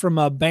got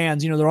from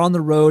bands. They're on the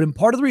road, and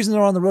part of the reason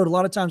they're on the road, a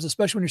lot of times,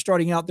 especially when you're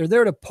starting out, they're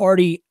there to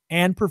party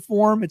and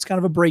perform. It's kind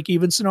of a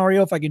break-even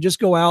scenario. If I can just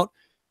go out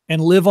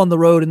and live on the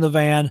road in the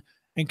van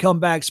and come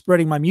back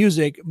spreading my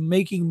music,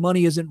 making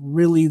money isn't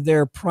really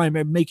their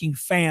primary. Making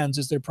fans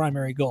is their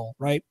primary goal,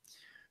 right?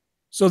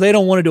 So they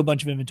don't want to do a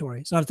bunch of inventory.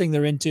 It's not a thing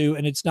they're into,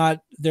 and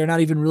they're not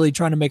even really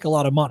trying to make a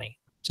lot of money.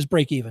 Just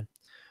break even.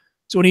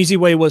 So an easy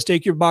way was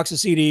take your box of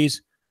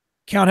CDs,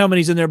 count how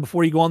many's in there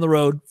before you go on the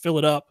road, fill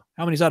it up.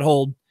 How many's that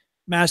hold?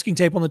 Masking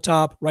tape on the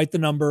top, write the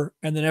number.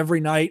 And then every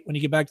night when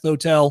you get back to the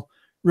hotel,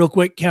 real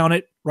quick, count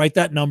it, write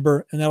that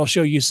number, and that'll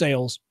show you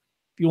sales.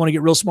 If you want to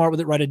get real smart with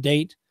it, write a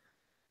date.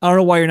 I don't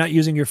know why you're not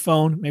using your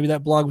phone. Maybe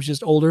that blog was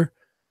just older.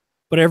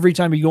 But every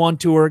time you go on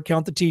tour,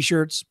 count the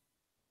t-shirts.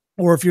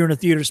 Or if you're in a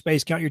theater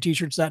space, count your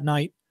t-shirts that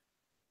night.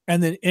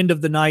 And then end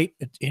of the night,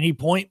 at any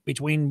point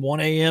between 1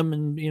 a.m.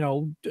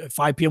 and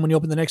 5 p.m. when you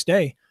open the next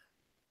day,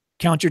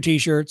 count your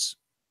t-shirts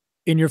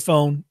in your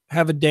phone,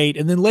 have a date,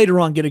 and then later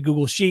on get a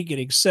Google Sheet, get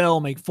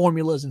Excel, make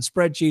formulas and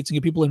spreadsheets and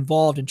get people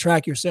involved and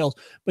track your sales.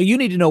 But you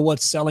need to know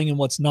what's selling and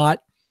what's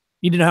not.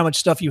 You need to know how much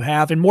stuff you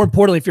have. And more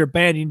importantly, if you're a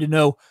band, you need to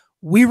know,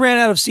 we ran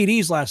out of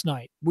CDs last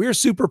night. We're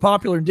super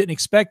popular and didn't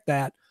expect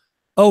that.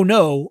 Oh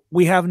no,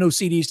 we have no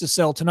CDs to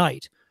sell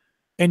tonight.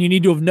 And you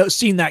need to have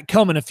seen that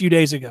coming a few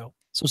days ago.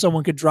 So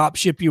someone could drop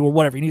ship you or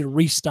whatever. You need to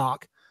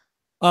restock.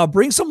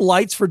 Bring some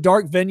lights for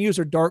dark venues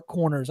or dark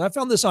corners. I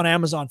found this on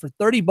Amazon for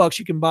 $30.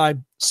 You can buy,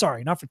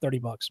 sorry, not for $30,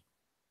 $5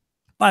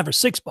 or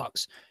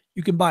 $6.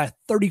 You can buy a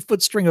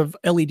 30-foot string of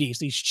LEDs.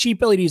 These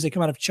cheap LEDs, they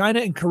come out of China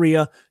and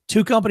Korea.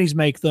 2 companies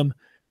make them.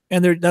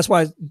 And that's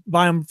why I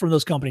buy them from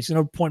those companies. There's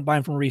no point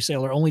buying from a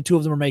reseller. Only 2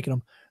 of them are making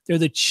them. They're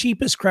the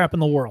cheapest crap in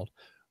the world.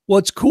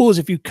 What's cool is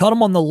if you cut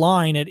them on the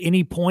line at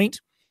any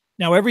point,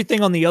 now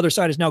everything on the other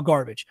side is now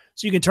garbage.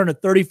 So you can turn a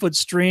 30-foot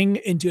string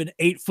into an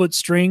 8-foot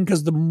string,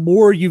 because the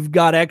more you've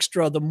got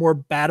extra, the more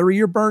battery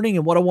you're burning.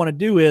 And what I want to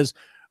do is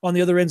on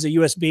the other end's a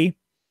USB,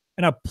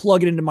 and I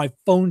plug it into my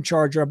phone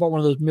charger. I bought one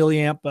of those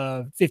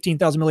milliamp,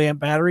 15,000 milliamp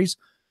batteries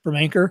from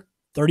Anchor,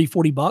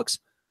 $30-$40.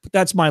 But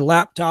that's my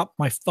laptop,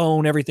 my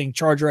phone, everything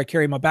charger I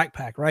carry in my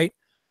backpack, right?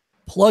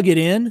 Plug it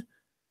in.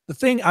 The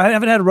thing, I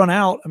haven't had to run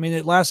out. I mean,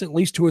 it lasts at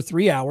least 2 or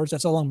 3 hours.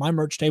 That's how long my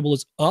merch table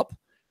is up.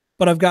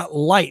 But I've got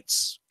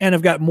lights, and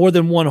I've got more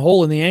than one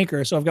hole in the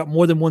Anchor. So I've got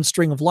more than one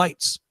string of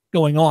lights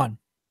going on.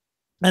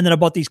 And then I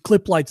bought these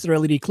clip lights that are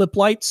LED clip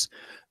lights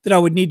that I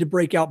would need to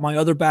break out my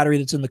other battery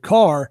that's in the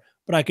car,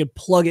 but I could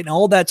plug it. And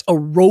all that's a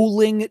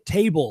rolling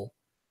table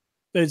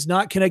that is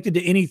not connected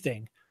to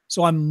anything.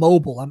 So I'm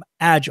mobile, I'm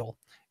agile.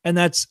 And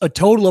that's a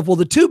total of, well,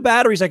 the 2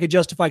 batteries I could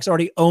justify because I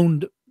already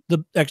owned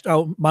the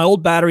extra, my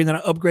old battery, and then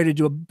I upgraded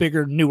to a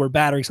bigger, newer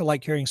battery. So I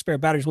like carrying spare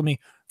batteries with me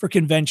for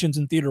conventions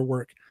and theater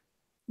work.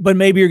 But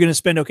maybe you're going to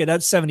spend, okay,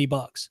 that's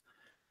 $70.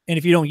 And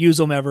if you don't use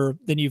them ever,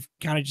 then you've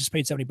kind of just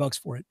paid $70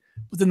 for it.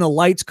 But then the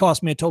lights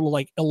cost me a total of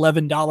like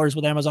 $11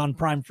 with Amazon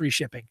Prime free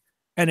shipping.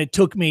 And it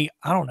took me,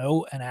 I don't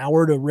know, an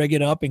hour to rig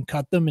it up and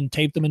cut them and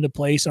tape them into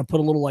place. And I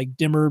put a little like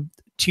dimmer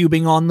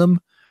tubing on them.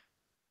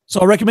 So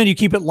I recommend you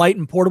keep it light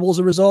and portable as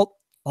a result.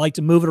 I like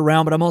to move it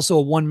around, but I'm also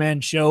a one-man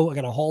show. I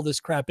got to haul this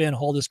crap in,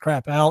 haul this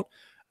crap out.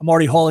 I'm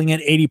already hauling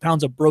in 80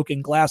 pounds of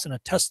broken glass and a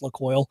Tesla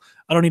coil.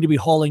 I don't need to be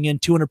hauling in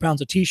 200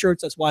 pounds of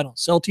t-shirts. That's why I don't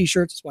sell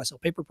t-shirts. That's why I sell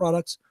paper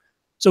products.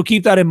 So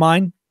keep that in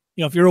mind.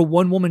 You know, if you're a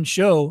one-woman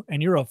show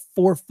and you're a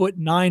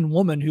 4'9"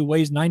 woman who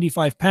weighs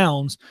 95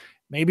 pounds,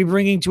 maybe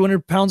bringing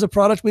 200 pounds of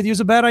product with you is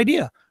a bad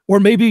idea. Or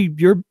maybe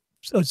you're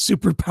a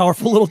super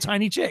powerful little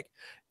tiny chick.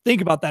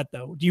 Think about that,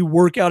 though. Do you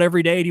work out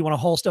every day? Do you want to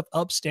haul stuff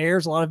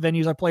upstairs? A lot of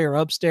venues I play are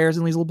upstairs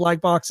in these little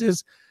black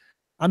boxes.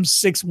 I'm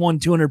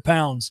 6'1", 200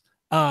 pounds.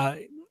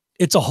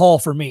 It's a haul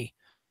for me.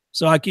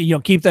 So I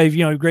can, keep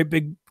that, great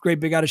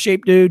big out of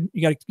shape, dude.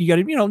 You got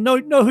to,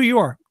 know who you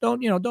are. Don't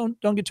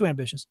get too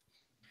ambitious.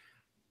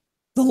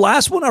 The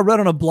last one I read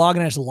on a blog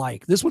and I just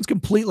like, this one's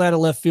completely out of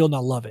left field and I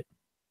love it.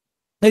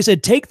 They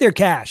said, take their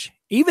cash,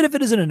 even if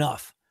it isn't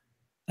enough.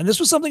 And this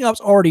was something I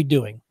was already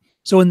doing.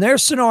 So in their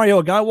scenario,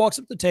 a guy walks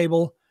up to the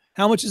table.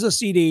 How much is a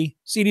CD?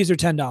 CDs are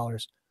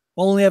 $10.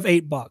 We'll only have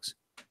 $8.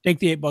 Take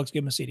the $8,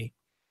 give him a CD.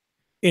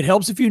 It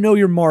helps if you know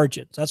your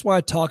margins. That's why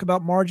I talk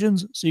about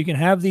margins. So you can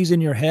have these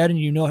in your head and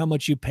you know how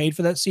much you paid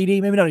for that CD.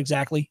 Maybe not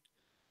exactly,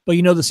 but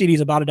you know the CD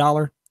is about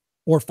 $1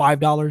 or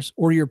 $5,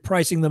 or you're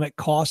pricing them at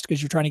cost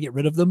because you're trying to get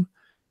rid of them.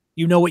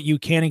 You know what you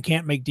can and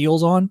can't make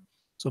deals on.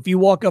 So if you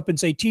walk up and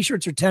say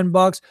t-shirts are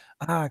 $10,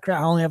 crap,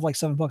 I only have like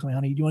 $7. My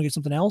honey, do you want to get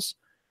something else?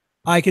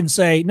 I can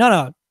say,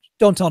 no,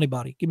 don't tell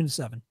anybody. Give me the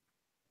 $7.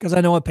 Because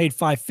I know I paid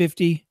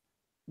 $5.50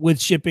 with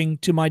shipping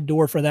to my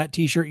door for that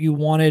t-shirt you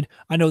wanted.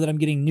 I know that I'm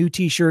getting new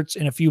t-shirts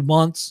in a few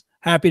months.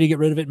 Happy to get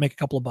rid of it and make a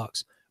couple of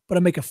bucks. But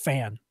I make a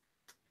fan.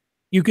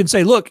 You can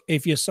say, look,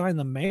 if you sign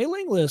the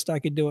mailing list, I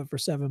could do it for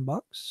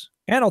 $7.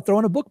 And I'll throw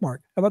in a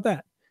bookmark. How about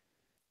that?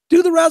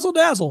 Do the razzle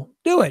dazzle.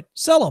 Do it.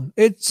 Sell them.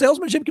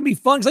 Salesmanship can be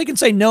fun because they can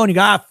say no and you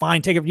go,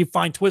 fine, take it. You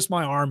fine, twist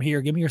my arm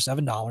here. Give me your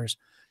 $7.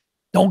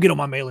 Don't get on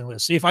my mailing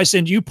list. See, if I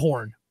send you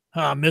porn,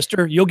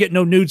 mister, you'll get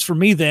no nudes from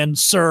me then,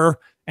 sir,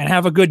 and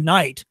have a good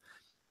night.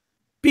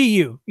 Be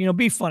you.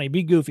 Be funny,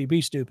 be goofy,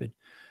 be stupid.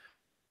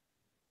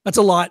 That's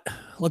a lot.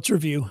 Let's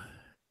review.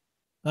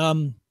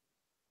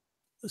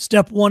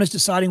 Step 1 is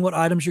deciding what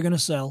items you're going to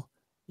sell.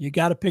 You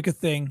got to pick a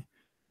thing.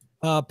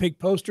 Pick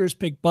posters,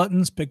 pick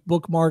buttons, pick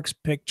bookmarks,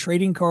 pick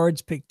trading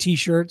cards, pick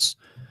t-shirts.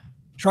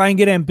 Try and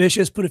get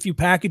ambitious. Put a few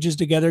packages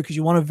together because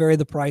you want to vary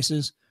the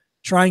prices.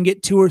 Try and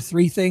get 2 or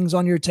 3 things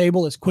on your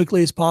table as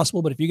quickly as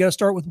possible. But if you got to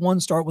start with one,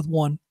 start with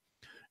one.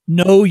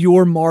 Know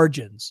your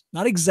margins.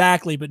 Not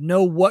exactly, but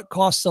know what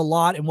costs a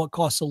lot and what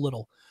costs a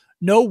little.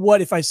 Know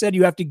what, if I said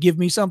you have to give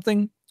me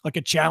something, like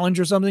a challenge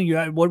or something,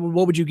 what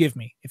would you give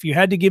me? If you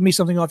had to give me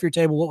something off your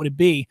table, what would it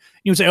be?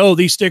 You would say, oh,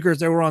 these stickers,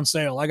 they were on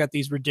sale. I got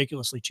these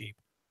ridiculously cheap.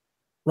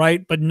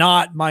 Right? But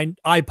not my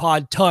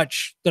iPod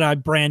Touch that I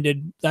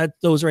branded.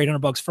 Those are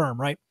 $800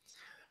 firm, right?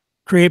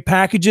 Create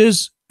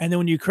packages. And then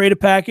when you create a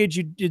package,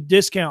 you did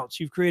discounts.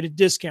 You've created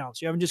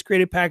discounts. You haven't just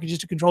created packages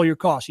to control your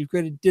costs. You've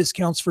created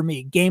discounts for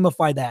me.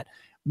 Gamify that.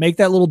 Make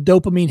that little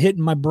dopamine hit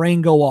in my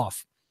brain go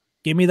off.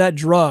 Give me that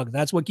drug.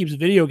 That's what keeps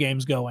video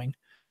games going.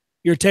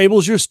 Your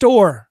table's your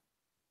store.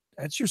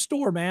 That's your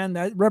store, man.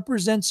 That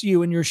represents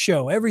you in your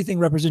show. Everything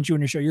represents you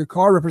in your show. Your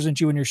car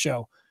represents you in your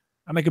show.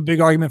 I make a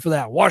big argument for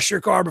that. Wash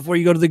your car before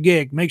you go to the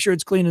gig. Make sure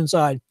it's clean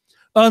inside.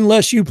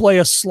 Unless you play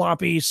a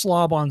sloppy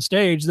slob on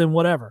stage, then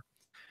whatever.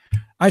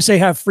 I say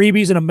have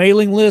freebies and a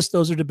mailing list.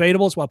 Those are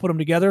debatable, so I put them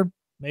together.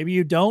 Maybe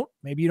you don't.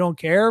 Maybe you don't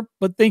care,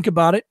 but think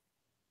about it.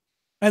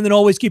 And then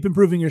always keep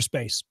improving your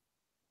space.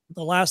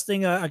 The last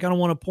thing I kind of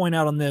want to point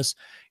out on this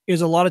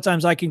is a lot of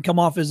times I can come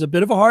off as a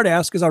bit of a hard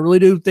ass because I really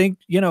do think,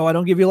 I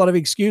don't give you a lot of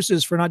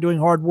excuses for not doing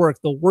hard work.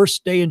 The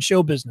worst day in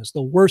show business,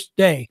 the worst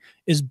day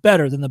is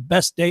better than the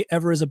best day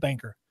ever as a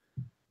banker.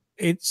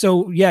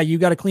 So yeah, you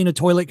got to clean a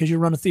toilet because you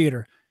run a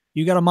theater.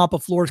 You got to mop a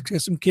floor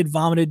because some kid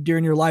vomited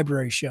during your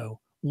library show.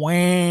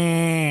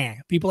 Wah!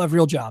 People have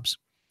real jobs.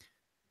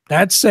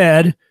 That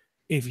said,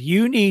 if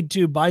you need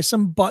to buy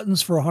some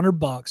buttons for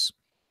 $100,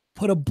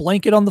 put a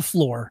blanket on the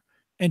floor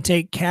and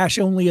take cash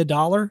only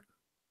 $1,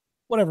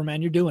 whatever,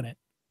 man, you're doing it.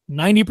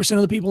 90%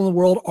 of the people in the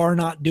world are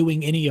not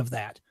doing any of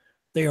that.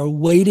 They are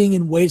waiting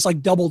and waiting. It's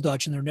like double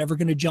dutch, and they're never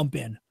going to jump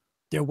in.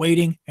 They're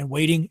waiting and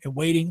waiting and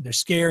waiting. They're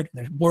scared.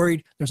 They're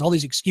worried. There's all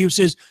these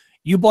excuses.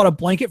 You bought a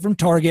blanket from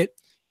Target.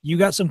 You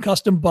got some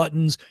custom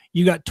buttons.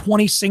 You got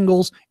 20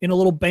 singles in a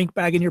little bank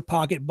bag in your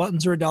pocket.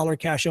 Buttons are $1,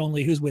 cash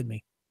only. Who's with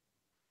me?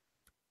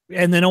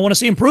 And then I want to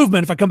see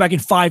improvement. If I come back in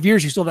 5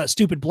 years, you still have that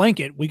stupid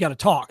blanket. We got to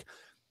talk.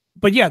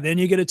 But yeah, then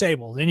you get a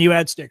table. Then you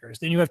add stickers.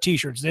 Then you have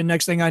t-shirts. Then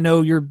next thing I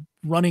know, you're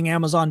running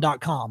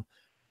Amazon.com.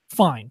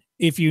 Fine.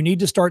 If you need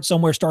to start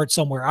somewhere, start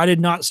somewhere. I did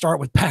not start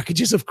with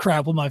packages of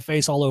crap with my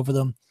face all over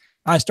them.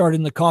 I started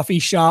in the coffee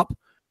shop.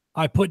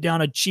 I put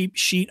down a cheap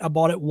sheet I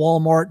bought at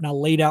Walmart, and I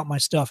laid out my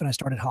stuff, and I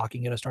started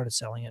hawking it. I started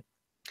selling it.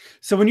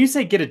 So when you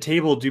say get a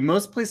table, do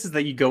most places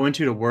that you go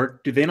into to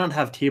work, do they not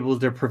have tables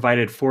they're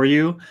provided for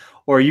you?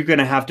 Or are you going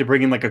to have to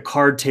bring in like a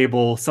card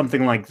table,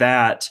 something like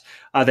that,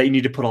 that you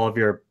need to put all of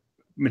your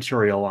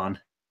material on?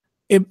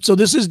 So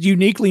this is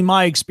uniquely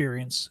my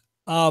experience.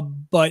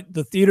 But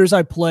the theaters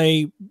I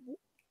play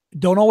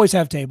don't always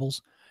have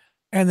tables.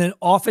 And then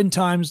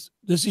oftentimes,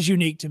 this is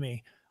unique to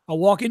me. I'll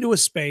walk into a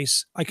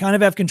space. I kind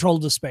of have control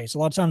of the space. A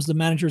lot of times the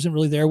manager isn't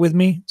really there with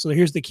me. So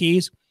here's the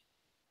keys.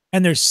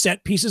 And there's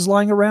set pieces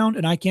lying around,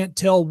 and I can't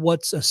tell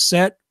what's a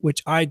set,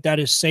 that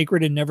is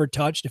sacred and never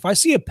touched. If I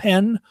see a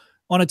pen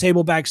on a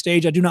table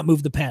backstage, I do not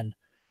move the pen.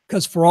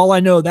 Because for all I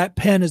know, that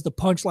pen is the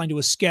punchline to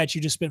a sketch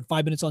you just spent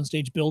 5 minutes on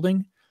stage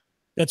building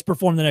that's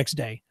performed the next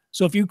day.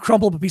 So if you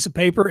crumple up a piece of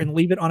paper and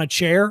leave it on a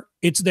chair,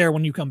 it's there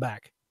when you come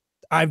back.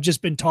 I've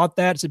just been taught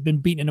that. It's been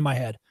beaten into my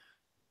head.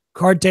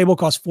 Card table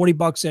costs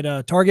 $40 at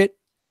a Target.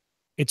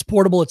 It's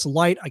portable. It's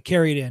light. I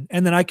carry it in.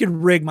 And then I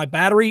can rig my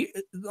battery.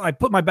 I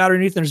put my battery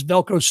underneath. There's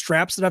Velcro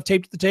straps that I've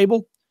taped to the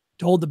table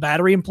to hold the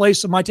battery in place.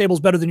 So my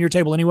table's better than your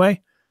table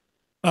anyway,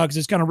 because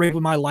it's kind of rigged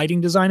with my lighting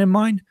design in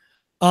mind.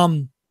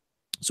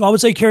 So I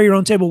would say carry your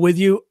own table with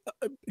you,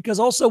 because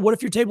also, what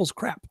if your table's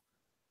crap?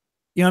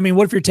 You know what I mean?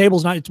 What if your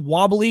table's not, it's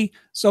wobbly?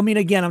 So, I mean,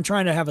 again, I'm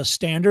trying to have a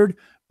standard,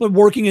 but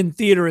working in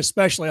theater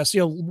especially, I see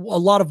a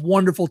lot of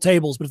wonderful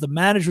tables, but if the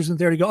manager isn't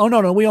there to go, oh,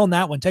 no, we own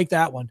that one, take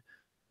that one.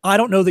 I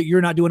don't know that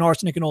you're not doing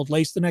arsenic and old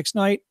lace the next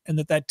night, and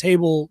that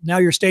table, now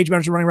your stage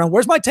manager running around,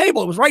 where's my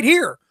table? It was right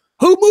here.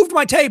 Who moved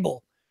my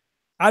table?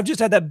 I've just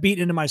had that beat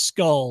into my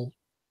skull.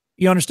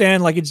 You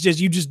understand? Like, it's just,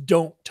 you just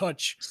don't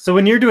touch. So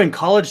when you're doing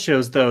college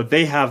shows, though,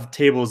 they have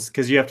tables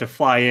because you have to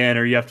fly in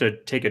or you have to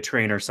take a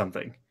train or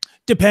something.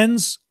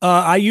 Depends.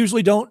 I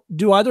usually don't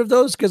do either of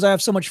those because I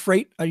have so much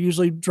freight. I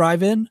usually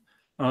drive in,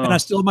 and I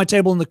still have my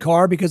table in the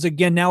car because,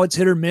 again, now it's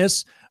hit or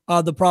miss.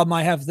 The problem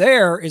I have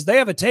there is they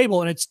have a table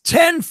and it's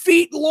 10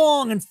 feet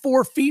long and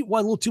 4 feet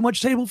wide, a little too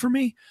much table for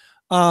me.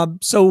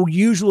 So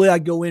usually I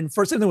go in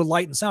first thing with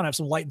light and sound. I have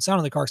some light and sound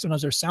in the car.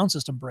 Sometimes their sound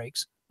system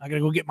breaks. I got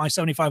to go get my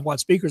 75-watt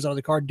speakers out of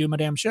the car and do my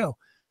damn show.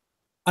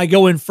 I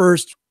go in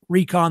first,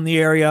 recon the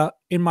area.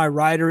 In my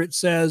rider, it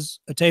says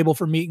a table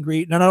for meet and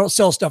greet. And I don't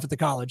sell stuff at the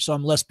college, so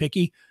I'm less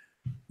picky.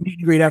 Meet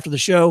and greet after the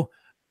show.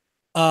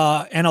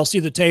 And I'll see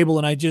the table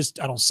and I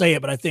don't say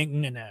it, but I think,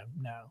 no,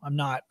 I'm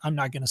not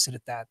going to sit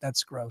at that.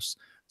 That's gross.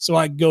 So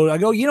I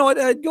go, you know what?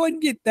 Go ahead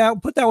and get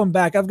that, put that one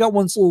back. I've got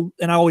one little,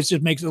 and I always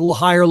just make it a little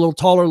higher, a little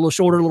taller, a little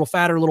shorter, a little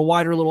fatter, a little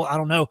wider, a little, I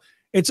don't know.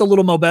 It's a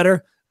little mo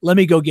better. Let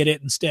me go get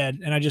it instead.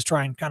 And I just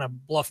try and kind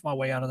of bluff my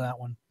way out of that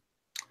one.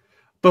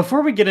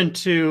 Before we get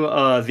into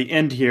the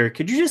end here,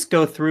 could you just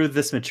go through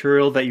this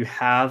material that you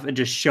have and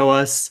just show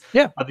us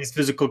these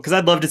physical, because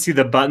I'd love to see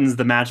the buttons,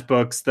 the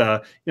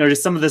matchbooks,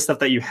 just some of this stuff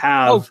that you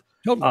have. Oh,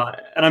 totally.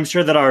 And I'm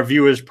sure that our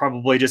viewers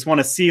probably just want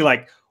to see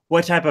like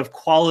what type of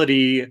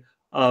quality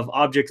of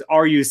objects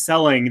are you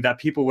selling that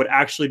people would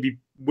actually be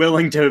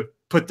willing to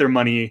put their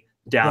money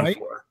down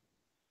for?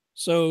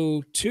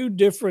 So 2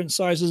 different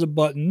sizes of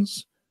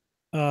buttons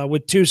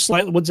with 2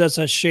 slight ones that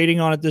says shading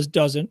on it. This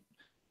doesn't.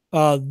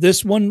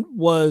 This one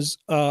was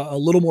a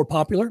little more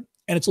popular,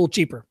 and it's a little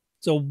cheaper.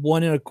 So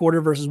 1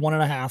 1/4 versus 1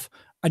 1/2.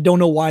 I don't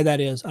know why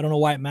that is. I don't know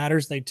why it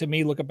matters. They, to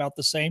me, look about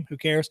the same. Who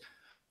cares?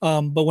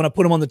 But when I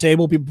put them on the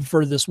table, people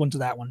prefer this one to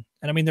that one.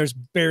 And I mean, there's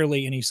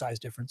barely any size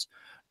difference.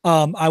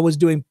 I was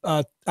doing,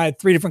 I had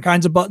 3 different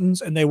kinds of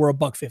buttons, and they were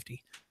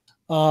 $1.50.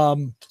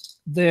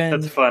 Then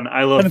that's fun.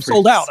 I love them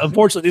sold out.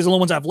 Unfortunately, these are the only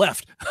ones I've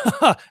left.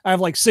 I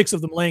have like 6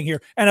 of them laying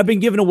here, and I've been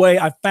giving away.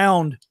 I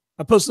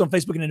posted on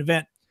Facebook in an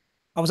event.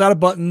 I was out of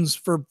buttons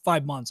for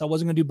 5 months. I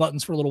wasn't going to do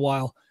buttons for a little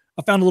while.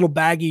 I found a little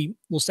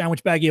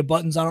sandwich baggie of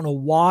buttons. I don't know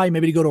why,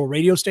 maybe to go to a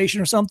radio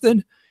station or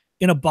something,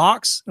 in a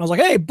box. And I was like,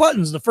 hey,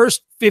 buttons, the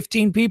first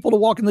 15 people to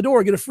walk in the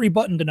door get a free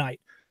button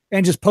tonight.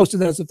 And just posted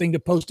that as a thing to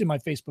post in my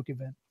Facebook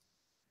event.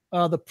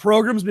 The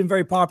program's been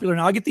very popular.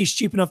 Now I get these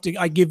cheap enough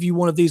I give you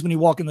one of these when you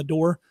walk in the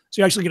door.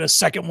 So you actually get a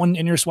second one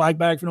in your swag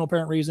bag for no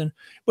apparent reason,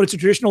 but it's a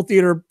traditional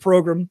theater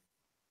program.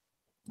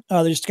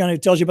 That just kind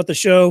of tells you about the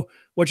show,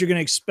 what you're going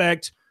to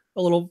expect,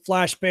 a little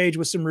flash page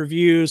with some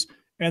reviews.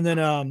 And then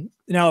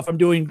now if I'm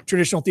doing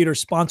traditional theater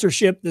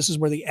sponsorship, this is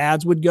where the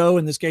ads would go.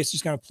 In this case,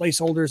 just kind of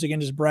placeholders. Again,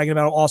 just bragging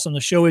about how awesome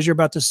the show is. You're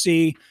about to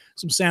see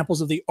some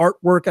samples of the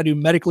artwork. I do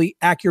medically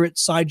accurate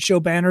sideshow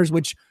banners,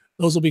 which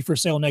those will be for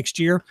sale next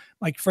year.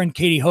 My friend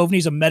Katie Hovney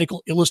is a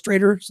medical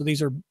illustrator. So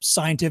these are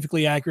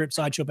scientifically accurate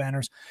sideshow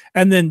banners.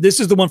 And then this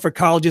is the one for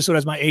colleges. So it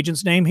has my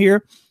agent's name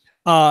here.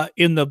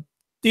 In the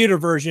theater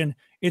version,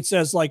 it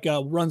says like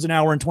runs an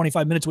hour and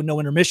 25 minutes with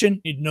no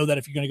intermission. You'd know that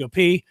if you're going to go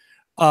pee.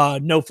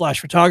 No flash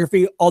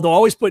photography, although I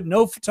always put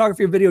no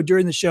photography or video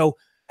during the show.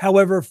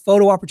 However,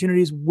 photo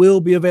opportunities will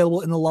be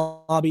available in the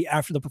lobby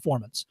after the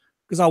performance,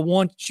 because I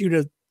want you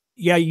to,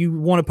 you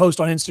want to post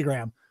on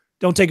Instagram.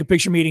 Don't take a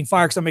picture of me eating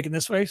fire because I'm making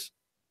this face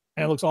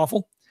and it looks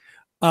awful.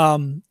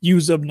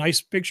 Use a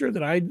nice picture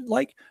that I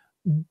like.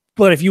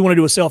 But if you want to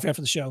do a selfie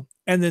after the show,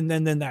 and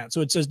then that.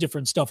 So it says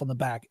different stuff on the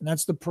back, and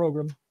that's the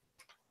program.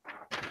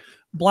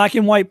 Black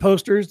and white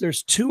posters.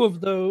 There's 2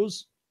 of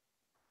those,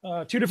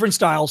 2 different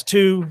styles,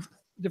 2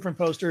 different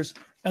posters,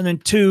 and then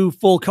 2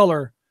 full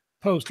color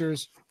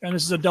posters. And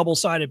this is a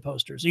double-sided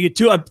poster. So you get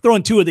 2. I'm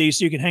throwing 2 of these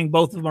so you can hang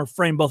both of them or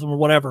frame both of them or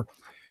whatever.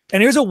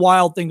 And here's a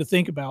wild thing to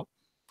think about.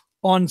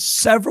 On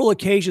several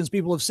occasions,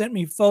 people have sent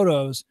me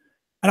photos,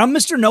 and I'm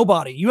Mr.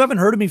 Nobody. You haven't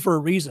heard of me for a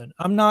reason.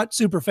 I'm not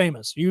super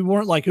famous. You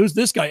weren't like, who's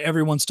this guy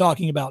everyone's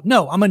talking about?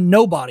 No, I'm a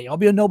nobody. I'll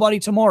be a nobody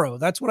tomorrow.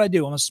 That's what I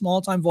do. I'm a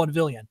small-time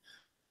vaudevillian.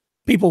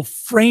 People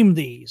frame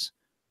these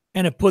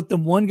and have put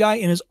them, one guy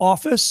in his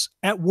office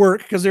at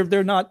work, because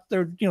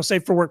they're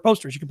safe for work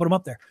posters. You can put them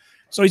up there.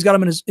 So he's got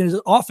them in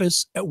his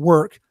office at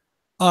work.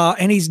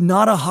 And he's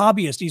not a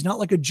hobbyist. He's not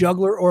like a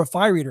juggler or a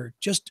fire eater,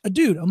 just a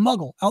dude, a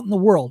muggle out in the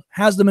world,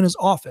 has them in his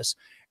office.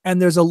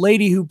 And there's a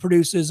lady who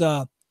produces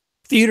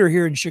theater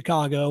here in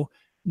Chicago.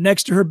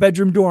 Next to her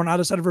bedroom door and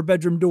out side of her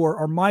bedroom door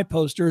are my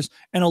posters.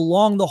 And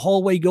along the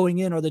hallway going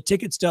in are the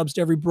ticket stubs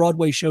to every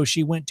Broadway show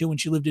she went to when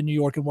she lived in New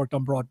York and worked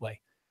on Broadway.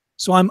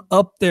 So I'm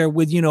up there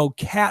with,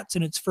 Cats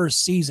in its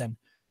first season,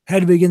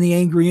 Hedwig and the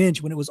Angry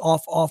Inch when it was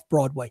off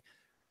Broadway.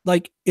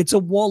 Like, it's a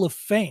wall of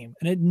fame.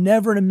 And it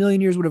never in a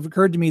million years would have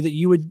occurred to me that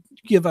you would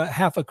give a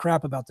half a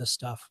crap about this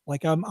stuff.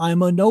 Like, I'm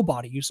a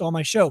nobody. You saw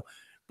my show.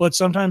 But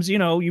sometimes, you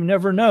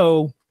never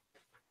know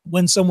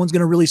when someone's going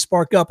to really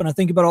spark up. And I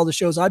think about all the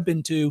shows I've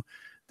been to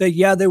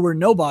that, they were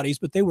nobodies,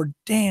 but they were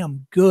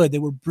damn good. They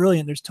were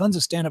brilliant. There's tons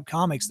of stand-up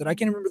comics that I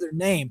can't remember their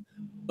name,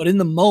 but in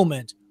the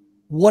moment,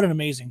 what an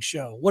amazing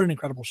show. What an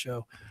incredible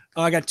show.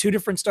 I got 2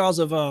 different styles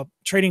of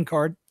trading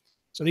card.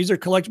 So these are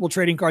collectible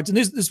trading cards. And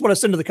this is what I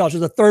send to the college.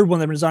 There's a 3rd one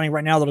that I'm designing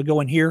right now that'll go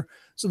in here.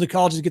 So the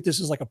colleges get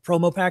this as like a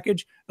promo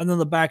package. And then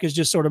the back is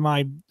just sort of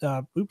my,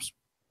 that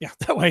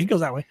way. It goes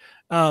that way.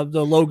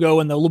 The logo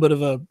and a little bit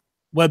of a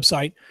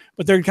website.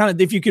 But they're kind of,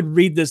 if you could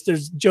read this,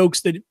 there's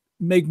jokes that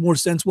make more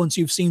sense once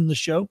you've seen the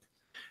show.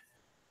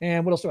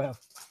 And what else do I have?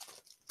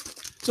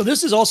 So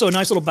this is also a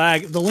nice little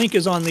bag. The link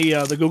is on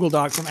the Google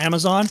Doc from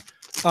Amazon.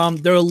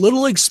 They're a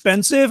little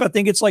expensive. I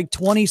think it's like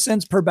 20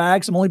 cents per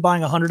bag. So I'm only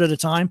buying 100 at a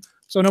time.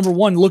 So number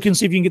one, look and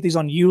see if you can get these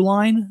on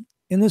Uline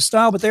in this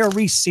style, but they are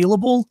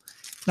resealable.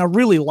 And I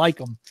really like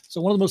them.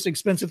 So one of the most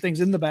expensive things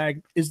in the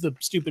bag is the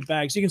stupid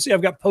bag. So you can see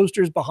I've got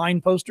posters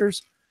behind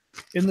posters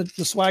in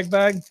the swag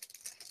bag.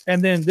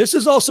 And then this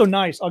is also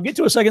nice. I'll get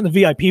to a second, the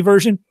VIP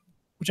version,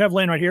 which I have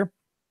laying right here.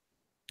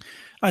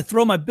 I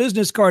throw my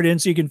business card in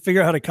so you can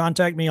figure out how to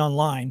contact me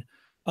online.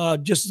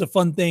 Just as a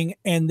fun thing.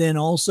 And then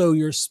also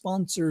your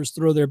sponsors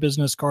throw their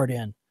business card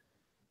in.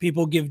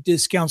 People give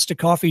discounts to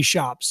coffee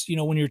shops.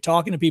 When you're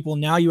talking to people,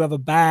 now you have a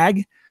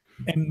bag.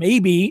 And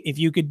maybe if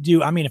you could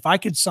do, if I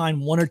could sign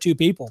 1 or 2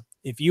 people,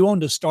 if you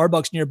owned a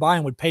Starbucks nearby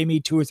and would pay me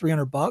 $200 or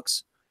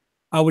 $300,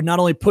 I would not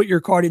only put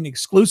your card in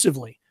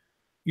exclusively,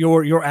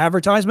 your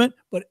advertisement,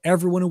 but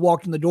everyone who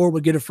walked in the door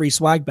would get a free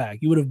swag bag.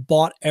 You would have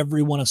bought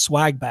everyone a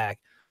swag bag.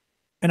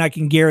 And I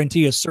can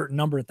guarantee a certain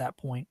number at that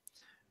point.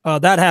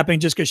 That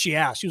happened just because she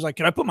asked. She was like,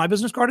 "Can I put my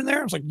business card in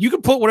there?" I was like, "You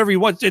can put whatever you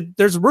want.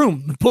 There's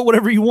room. Put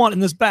whatever you want in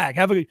this bag.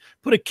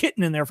 Put a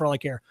kitten in there for all I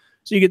care."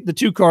 So you get the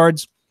 2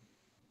 cards.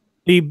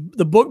 The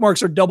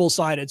bookmarks are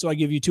double-sided, so I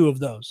give you 2 of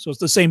those. So it's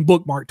the same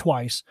bookmark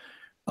twice.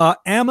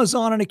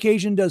 Amazon on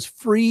occasion does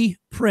free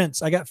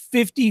prints. I got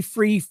 50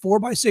 free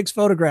 4x6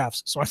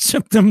 photographs. So I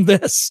sent them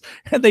this,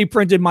 and they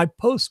printed my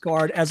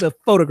postcard as a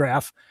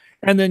photograph.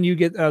 And then you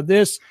get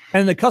this,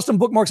 and the custom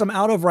bookmarks I'm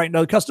out of right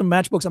now, the custom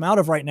matchbooks I'm out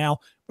of right now,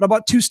 but I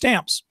bought 2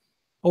 stamps.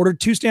 Ordered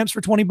 2 stamps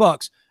for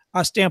 $20.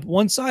 I stamped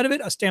one side of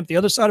it. I stamped the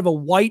other side of a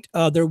white,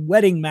 their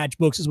wedding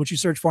matchbooks is what you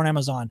search for on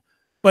Amazon.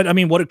 But I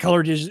mean, what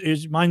color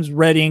is mine's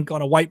red ink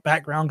on a white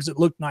background because it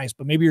looked nice,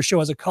 but maybe your show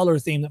has a color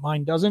theme that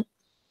mine doesn't.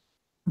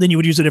 Then you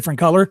would use a different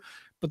color.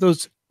 But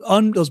those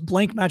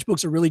blank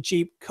matchbooks are really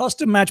cheap.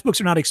 Custom matchbooks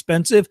are not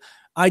expensive.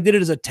 I did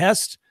it as a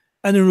test,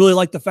 and then really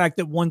like the fact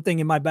that one thing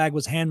in my bag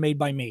was handmade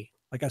by me.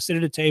 Like I sit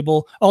at a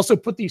table. Also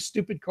put these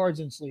stupid cards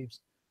in sleeves.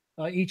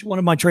 Each one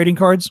of my trading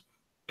cards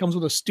comes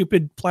with a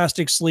stupid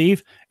plastic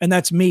sleeve, and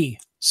that's me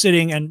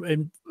sitting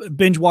and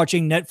binge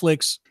watching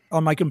Netflix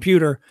on my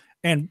computer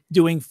and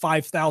doing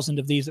 5,000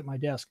 of these at my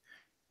desk,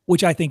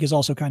 which I think is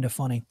also kind of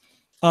funny.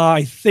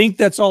 I think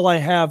that's all I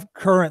have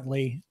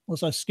currently.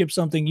 Unless I skip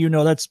something,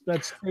 that's.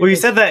 Well, you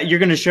said that you're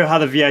going to show how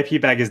the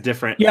VIP bag is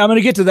different. Yeah, I'm going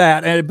to get to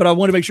that, but I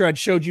want to make sure I'd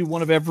showed you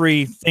one of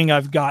everything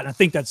I've got. I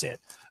think that's it.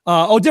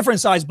 Different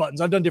size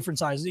buttons. I've done different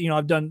sizes.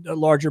 I've done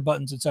larger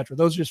buttons, etc.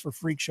 Those are just for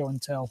Freak Show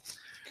and Tell.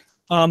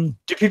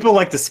 Do people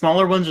like the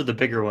smaller ones or the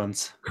bigger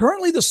ones?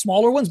 Currently the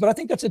smaller ones, but I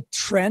think that's a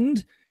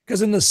trend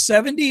because in the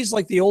 70s,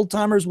 like the old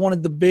timers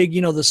wanted the big,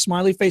 the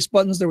smiley face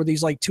buttons. There were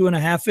these like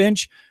 2.5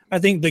 inch. I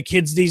think the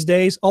kids these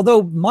days,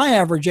 although my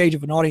average age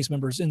of an audience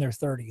member is in their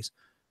 30s.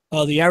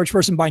 The average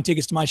person buying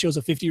tickets to my show is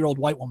a 50-year-old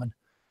white woman.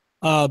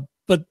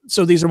 But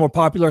so these are more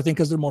popular, I think,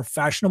 because they're more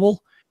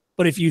fashionable.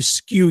 But if you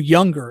skew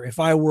younger, if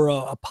I were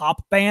a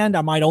pop band,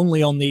 I might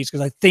only own these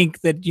because I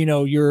think that,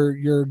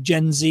 your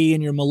Gen Z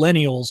and your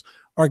millennials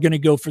are going to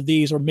go for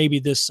these or maybe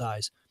this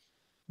size.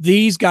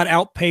 These got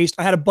outpaced.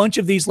 I had a bunch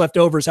of these left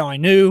over is how I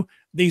knew.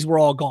 These were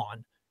all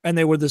gone. And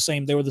they were the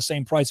same. They were the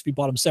same price if you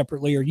bought them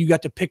separately, or you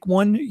got to pick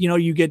one.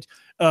 You get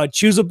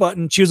choose a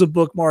button, choose a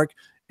bookmark,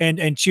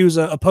 and choose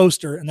a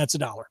poster, and that's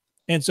 $1.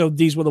 And so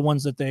these were the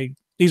ones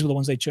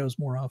they chose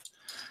more of.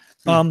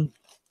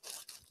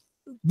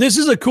 This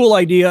is a cool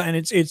idea, and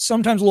it's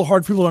sometimes a little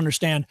hard for people to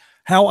understand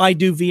how I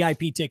do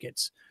VIP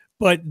tickets.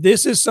 But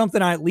this is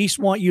something I at least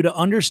want you to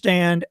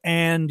understand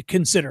and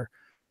consider,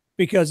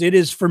 because it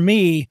is for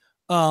me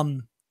a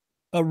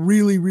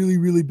really, really,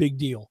 really big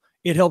deal.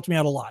 It helped me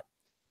out a lot.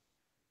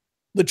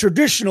 The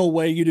traditional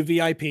way you do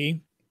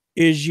VIP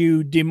is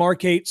you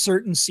demarcate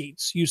certain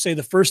seats. You say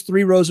the first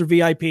 3 rows are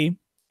VIP,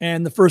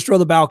 and the first row of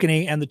the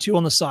balcony, and the 2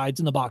 on the sides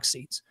and the box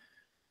seats.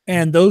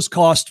 And those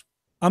cost,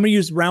 I'm going to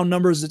use round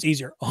numbers. It's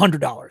easier.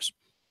 $100.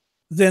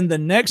 Then the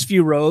next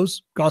few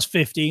rows cost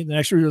 $50. The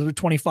next few rows are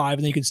 $25. And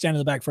then you can stand in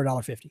the back for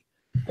 $1.50.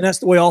 And that's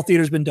the way all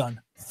theater's been done.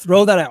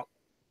 Throw that out.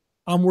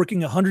 I'm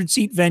working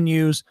 100-seat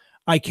venues.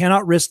 I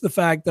cannot risk the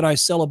fact that I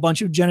sell a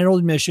bunch of general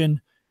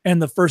admission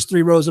and the first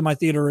 3 rows of my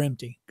theater are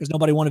empty because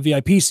nobody wanted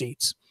VIP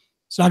seats.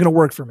 It's not going to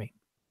work for me.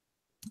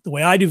 The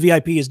way I do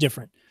VIP is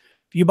different.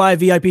 If you buy a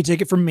VIP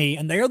ticket from me,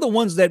 and they are the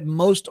ones that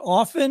most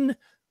often,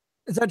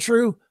 is that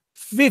true?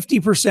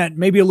 50%,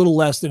 maybe a little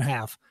less than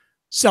half,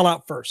 sell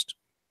out first.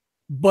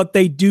 But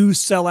they do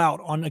sell out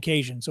on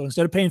occasion. So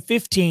instead of paying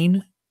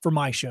 $15 for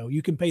my show,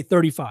 you can pay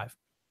 $35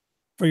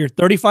 for your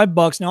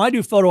 $35. Now I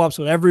do photo ops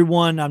with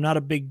everyone. I'm not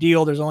a big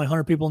deal. There's only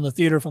 100 people in the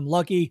theater if I'm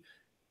lucky.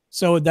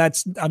 So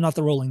I'm not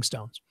the Rolling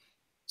Stones.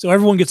 So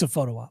everyone gets a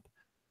photo op.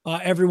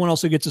 Everyone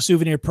also gets a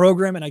souvenir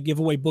program, and I give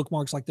away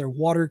bookmarks like they're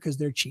water because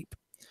they're cheap.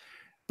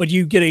 But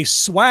you get a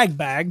swag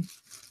bag.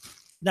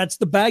 That's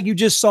the bag you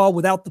just saw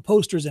without the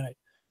posters in it.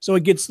 So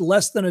it gets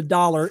less than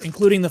 $1,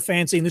 including the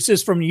fancy. And this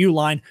is from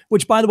Uline,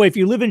 which, by the way, if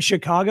you live in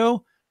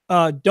Chicago,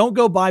 don't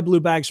go buy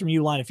blue bags from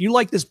Uline. If you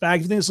like this bag,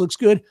 if you think this looks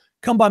good,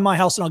 come by my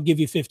house and I'll give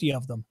you 50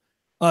 of them.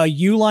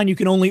 Uline, you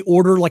can only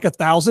order like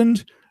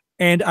 1,000.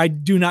 And I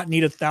do not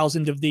need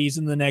 1,000 of these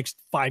in the next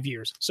 5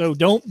 years. So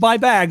don't buy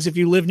bags if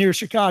you live near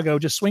Chicago.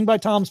 Just swing by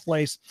Tom's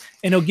place,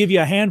 and he'll give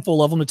you a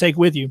handful of them to take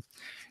with you.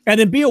 And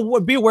then be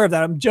aware of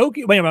that. I'm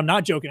joking. Wait, I'm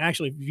not joking.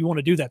 Actually, if you want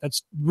to do that,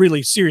 that's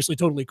really seriously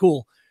totally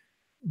cool.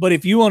 But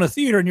if you own a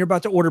theater and you're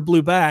about to order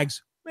blue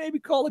bags, maybe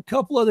call a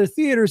couple other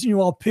theaters and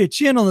you all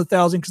pitch in on the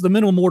 1,000 because the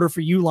minimum order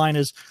for Uline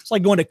is it's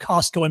like going to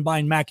Costco and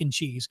buying mac and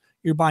cheese.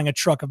 You're buying a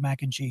truck of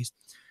mac and cheese.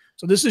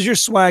 So this is your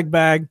swag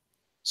bag.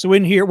 So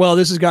in here, well,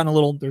 this has gotten a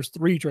little, there's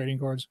 3 trading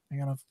cards.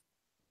 Hang on.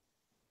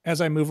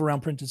 As I move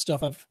around printed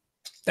stuff,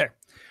 there.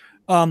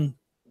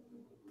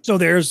 So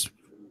there's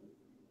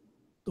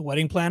the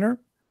wedding planner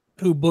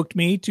who booked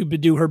me to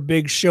do her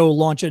big show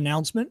launch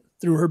announcement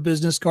through her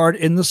business card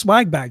in the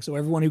swag bag. So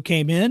everyone who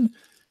came in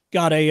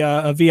got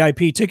a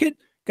VIP ticket,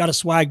 got a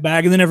swag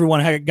bag, and then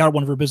everyone got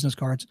one of her business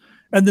cards.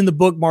 And then the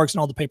bookmarks and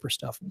all the paper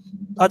stuff.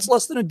 That's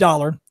less than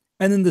 $1.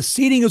 And then the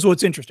seating is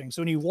what's interesting.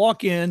 So when you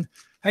walk in,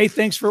 hey,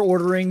 thanks for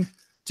ordering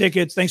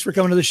tickets. Thanks for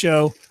coming to the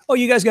show. Oh,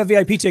 you guys got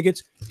VIP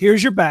tickets.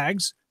 Here's your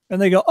bags. And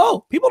they go,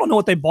 oh, people don't know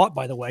what they bought,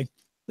 by the way.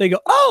 They go,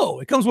 oh,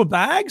 it comes with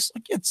bags?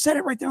 Like, yeah, set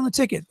it right there on the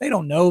ticket. They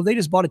don't know. They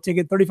just bought a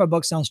ticket.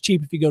 $35 sounds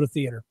cheap if you go to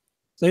theater.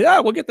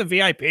 So, we'll get the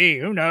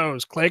VIP. Who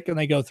knows? Click, and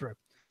they go through.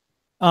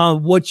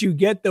 What you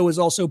get, though, is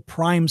also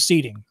prime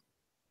seating.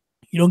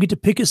 You don't get to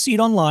pick a seat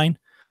online.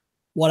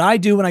 What I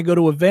do when I go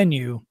to a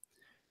venue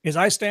is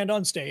I stand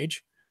on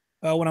stage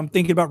when I'm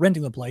thinking about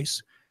renting the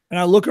place, and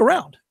I look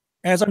around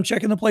as I'm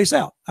checking the place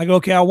out. I go,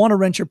 okay, I want to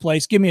rent your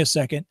place. Give me a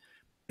second.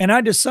 And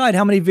I decide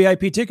how many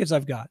VIP tickets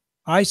I've got.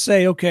 I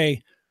say,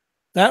 okay,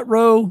 that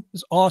row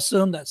is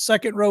awesome. That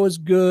second row is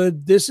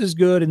good. This is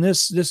good. And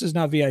this is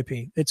not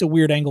VIP. It's a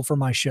weird angle for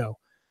my show.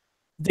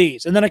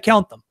 These. And then I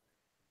count them.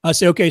 I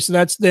say, okay, so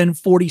that's then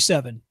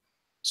 47.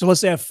 So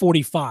let's say I have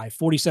 45.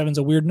 47 is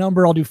a weird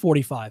number. I'll do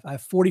 45. I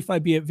have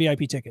 45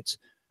 VIP tickets.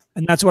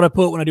 And that's what I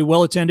put when I do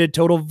well-attended,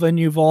 total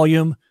venue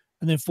volume,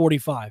 and then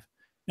 45.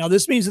 Now,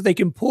 this means that they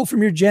can pull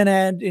from your gen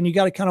ad, and you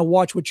got to kind of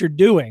watch what you're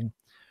doing.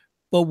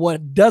 But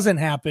what doesn't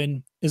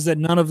happen is that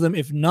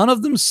if none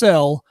of them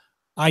sell,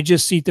 I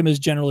just seat them as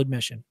general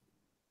admission.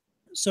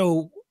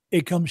 So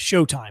it comes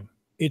showtime.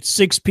 It's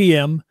 6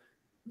 p.m.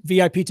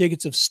 VIP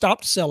tickets have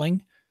stopped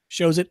selling.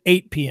 Shows at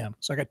 8 p.m.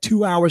 So I got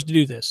 2 hours to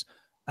do this.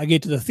 I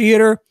get to the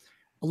theater.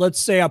 Let's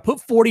say I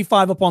put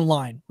 45 up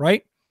online,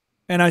 right?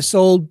 And I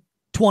sold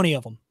 20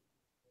 of them.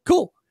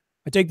 Cool.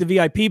 I take the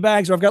VIP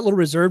bags, or I've got little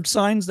reserved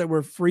signs that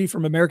were free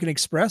from American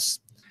Express.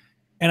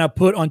 And I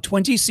put on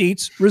 20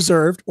 seats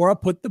reserved, or I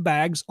put the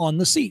bags on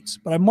the seats,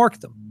 but I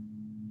marked them.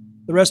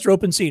 The rest are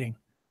open seating.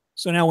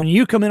 So now when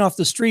you come in off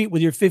the street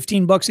with your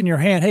 $15 in your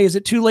hand, hey, is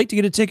it too late to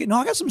get a ticket? No,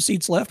 I got some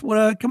seats left.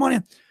 Come on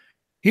in.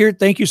 Here,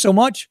 thank you so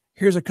much.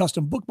 Here's a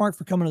custom bookmark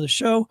for coming to the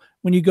show.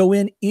 When you go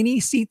in, any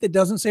seat that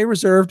doesn't say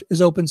reserved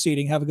is open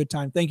seating. Have a good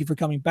time. Thank you for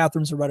coming.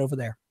 Bathrooms are right over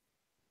there.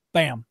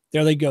 Bam.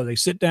 There they go. They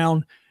sit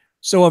down.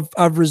 So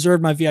I've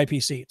reserved my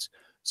VIP seats.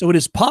 So it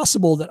is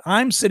possible that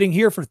I'm sitting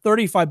here for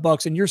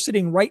 $35 and you're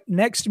sitting right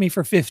next to me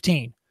for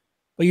 15,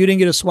 but you didn't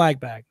get a swag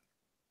bag.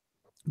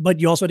 But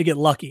you also had to get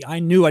lucky. I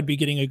knew I'd be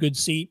getting a good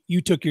seat. You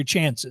took your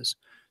chances.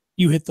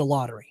 You hit the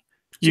lottery.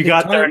 So you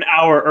got there an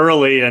hour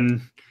early,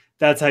 and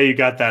that's how you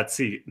got that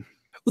seat.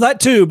 Well,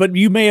 that too, but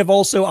you may have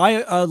also,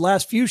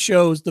 last few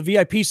shows, the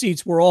VIP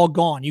seats were all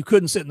gone. You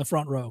couldn't sit in the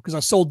front row because I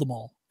sold them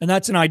all. And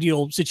that's an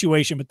ideal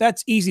situation, but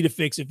that's easy to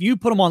fix. If you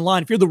put them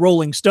online, if you're the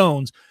Rolling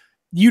Stones,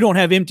 you don't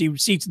have empty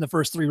seats in the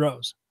first 3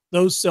 rows.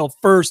 Those sell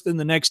first, then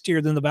the next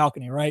tier, then the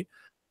balcony, right?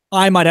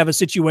 I might have a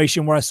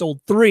situation where I sold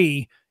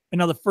 3, and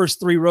now the first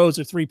 3 rows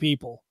are 3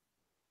 people.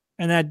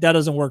 And that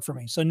doesn't work for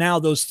me. So now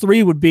those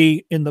 3 would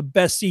be in the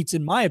best seats,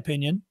 in my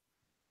opinion.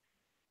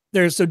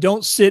 So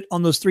don't sit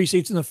on those 3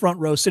 seats in the front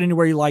row. Sit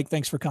anywhere you like.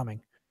 Thanks for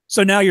coming.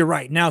 So now you're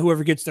right. Now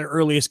whoever gets there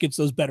earliest gets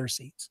those better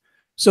seats.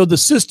 So the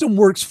system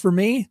works for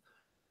me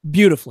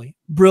beautifully,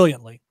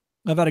 brilliantly.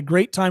 I've had a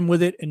great time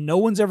with it, and no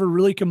one's ever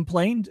really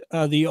complained.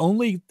 The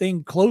only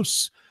thing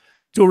close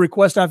to a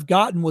request I've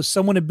gotten was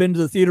someone had been to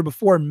the theater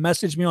before and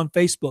messaged me on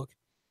Facebook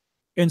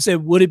and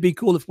said, would it be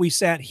cool if we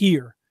sat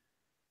here?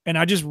 And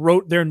I just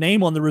wrote their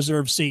name on the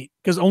reserved seat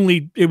because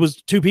it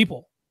was 2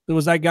 people. There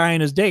was that guy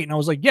and his date. And I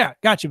was like, yeah,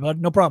 got you, bud.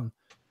 No problem.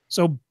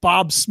 So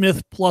Bob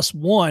Smith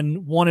 +1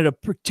 wanted a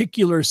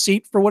particular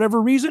seat for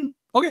whatever reason.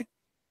 Okay,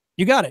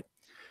 you got it.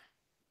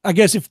 I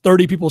guess if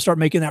 30 people start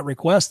making that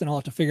request, then I'll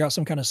have to figure out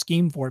some kind of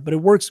scheme for it. But it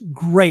works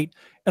great.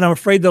 And I'm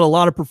afraid that a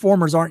lot of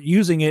performers aren't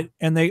using it,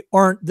 and they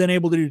aren't then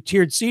able to do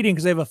tiered seating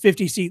because they have a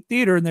 50-seat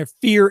theater, and their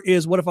fear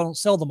is, what if I don't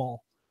sell them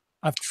all?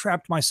 I've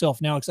trapped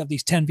myself now because I have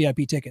these 10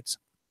 VIP tickets.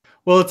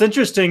 Well, it's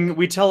interesting.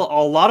 We tell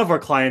a lot of our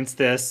clients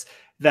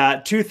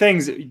that 2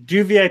 things: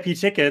 do VIP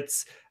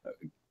tickets,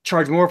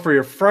 charge more for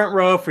your front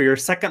row, for your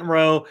second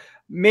row.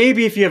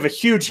 Maybe if you have a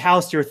huge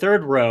house, your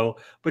 3rd row,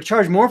 but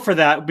charge more for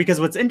that,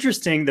 because what's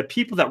interesting, the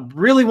people that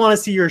really want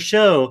to see your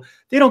show,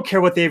 they don't care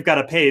what they've got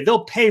to pay.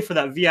 They'll pay for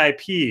that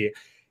VIP.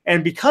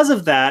 And because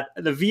of that,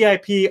 the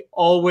VIP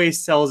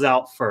always sells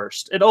out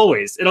first. It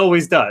always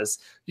does.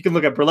 You can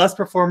look at burlesque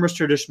performers,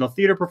 traditional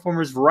theater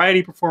performers,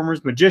 variety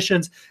performers,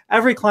 magicians.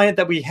 Every client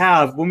that we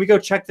have, when we go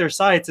check their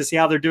sites to see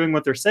how they're doing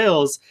with their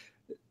sales,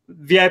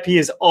 VIP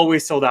is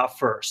always sold out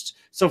first.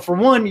 So for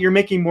one, you're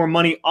making more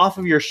money off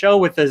of your show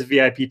with this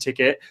VIP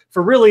ticket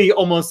for really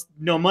almost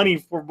no money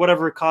for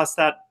whatever cost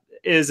that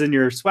is in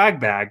your swag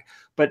bag.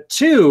 But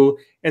 2,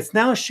 it's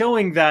now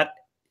showing that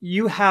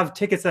you have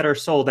tickets that are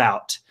sold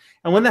out.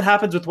 And when that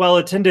happens with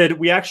well-attended,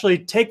 we actually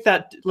take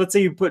that. Let's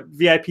say you put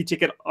VIP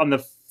ticket on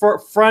the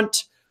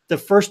front, the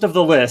first of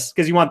the list,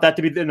 because you want that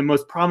to be in the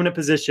most prominent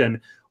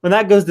position. When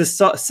that goes to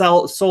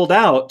sell sold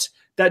out,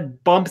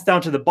 that bumps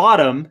down to the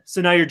bottom.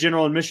 So now your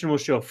general admission will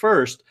show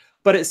first,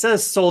 but it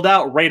says sold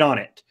out right on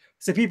it.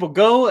 So people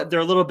go, they're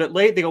a little bit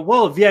late. They go,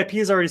 whoa, VIP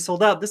is already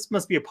sold out. This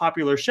must be a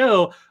popular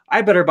show.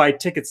 I better buy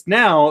tickets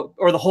now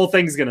or the whole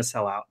thing's going to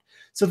sell out.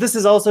 So this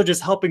is also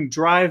just helping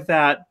drive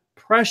that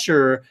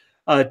pressure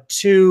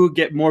to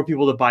get more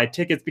people to buy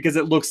tickets, because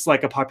it looks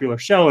like a popular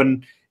show.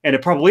 And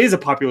it probably is a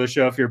popular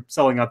show if you're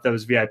selling out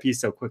those VIPs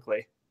so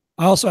quickly.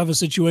 I also have a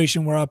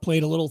situation where I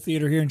played a little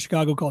theater here in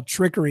Chicago called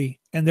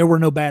Trickery, and there were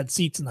no bad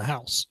seats in the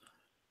house.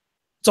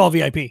 It's all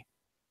VIP.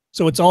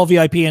 So it's all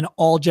VIP and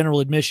all general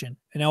admission.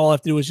 And all I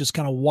have to do is just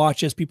kind of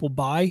watch as people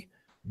buy.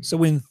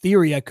 So in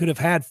theory, I could have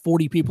had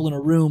 40 people in a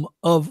room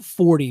of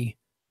 40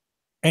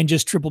 and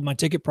just tripled my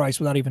ticket price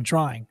without even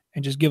trying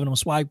and just giving them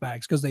swag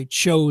bags because they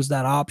chose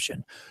that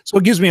option. So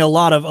it gives me a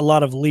lot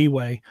of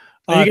leeway.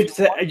 You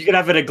could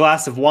have it a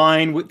glass of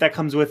wine that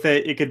comes with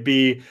it. It could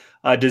be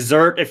a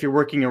dessert if you're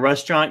working a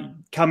restaurant.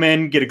 Come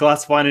in, get a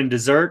glass of wine and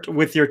dessert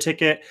with your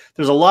ticket.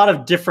 There's a lot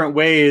of different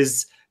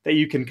ways that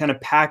you can kind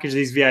of package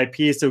these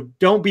VIPs. So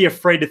don't be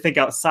afraid to think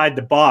outside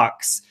the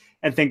box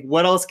and think,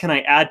 what else can I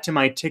add to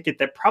my ticket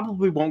that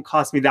probably won't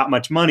cost me that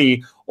much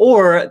money,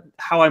 or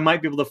how I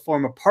might be able to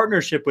form a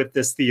partnership with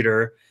this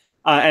theater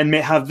and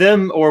have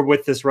them, or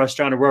with this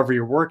restaurant or wherever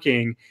you're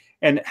working,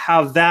 and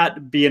have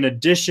that be an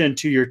addition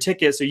to your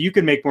ticket so you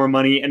can make more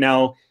money. And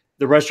now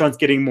the restaurant's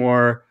getting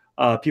more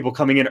people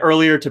coming in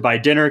earlier to buy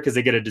dinner because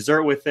they get a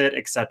dessert with it,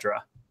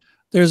 etc.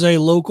 There's a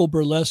local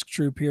burlesque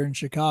troupe here in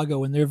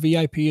Chicago, and their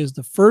VIP is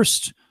the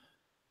first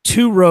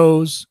 2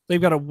 rows.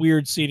 They've got a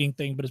weird seating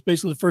thing, but it's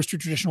basically the first 2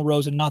 traditional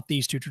rows and not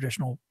these 2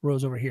 traditional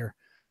rows over here.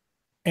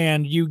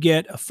 And you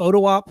get a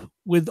photo op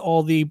with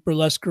all the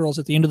burlesque girls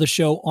at the end of the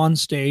show on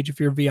stage if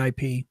you're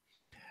VIP.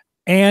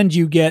 And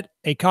you get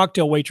a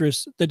cocktail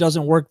waitress that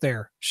doesn't work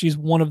there. She's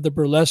one of the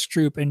burlesque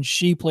troupe, and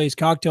she plays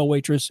cocktail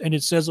waitress, and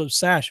it says of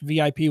sash,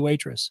 VIP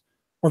waitress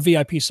or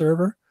VIP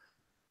server.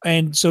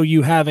 And so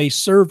you have a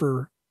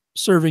server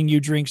serving you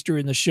drinks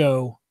during the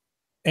show,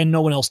 and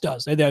no one else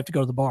does. They have to go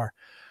to the bar.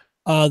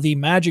 The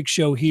magic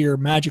show here,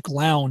 Magic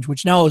Lounge,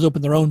 which now has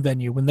opened their own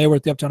venue. When they were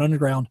at the Uptown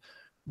Underground,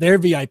 their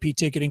VIP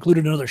ticket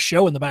included another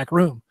show in the back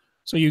room.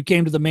 So you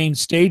came to the main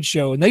stage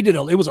show, and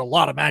it was a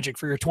lot of magic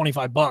for your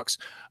 $25.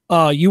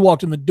 You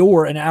walked in the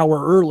door an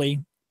hour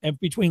early, and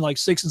between like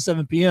 6 and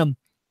 7 p.m.,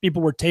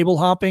 people were table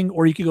hopping,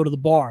 or you could go to the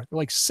bar. There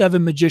were like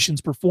 7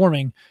 magicians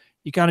performing.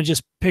 You kind of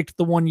just picked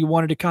the one you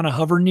wanted to kind of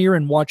hover near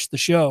and watch the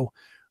show.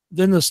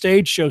 Then the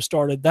stage show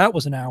started. That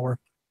was an hour.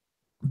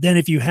 Then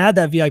if you had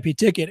that VIP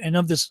ticket, and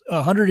of this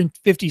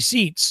 150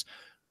 seats,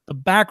 the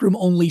back room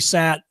only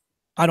sat,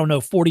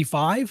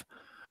 45,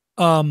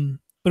 but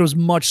it was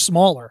much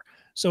smaller.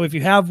 So if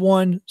you have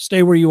one,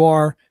 stay where you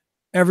are.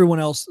 Everyone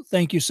else,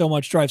 thank you so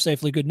much. Drive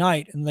safely. Good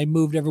night. And they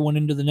moved everyone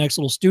into the next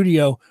little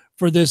studio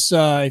for this.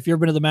 If you've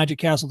ever been to the Magic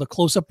Castle, the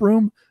close-up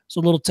room, so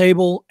a little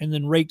table and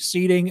then raked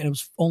seating, and it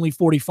was only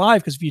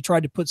 45 because if you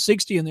tried to put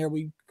 60 in there,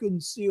 we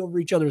couldn't see over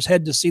each other's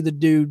head to see the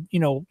dude.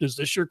 Is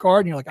this your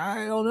card? And you're like,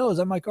 I don't know. Is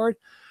that my card?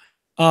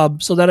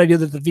 So that idea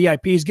that the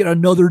VIPs get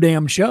another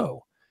damn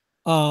show.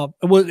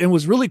 It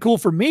was really cool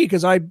for me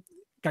because I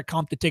got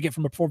comped the ticket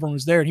from a performer who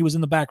was there, and he was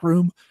in the back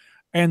room.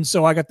 And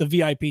so I got the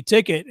VIP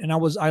ticket, and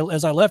as I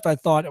left, I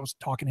thought, I was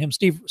talking to him,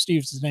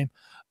 Steve's his name.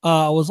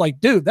 I was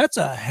like, dude, that's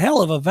a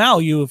hell of a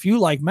value if you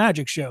like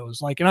magic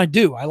shows. And I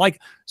do. I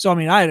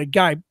had a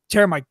guy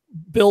tear my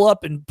bill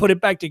up and put it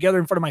back together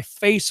in front of my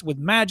face with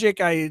magic.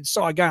 I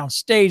saw a guy on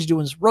stage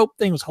doing this rope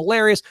thing. It was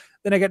hilarious.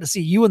 Then I got to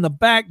see you in the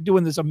back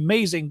doing this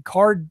amazing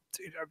card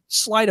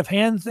sleight of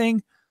hand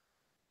thing.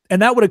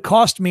 And that would have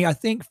cost me, I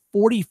think,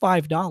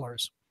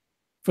 $45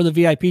 for the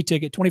VIP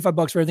ticket,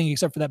 $25 for everything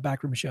except for that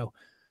backroom show.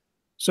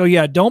 So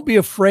yeah, don't be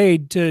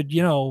afraid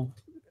to,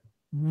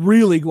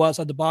 really go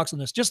outside the box on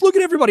this. Just look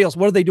at everybody else.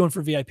 What are they doing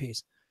for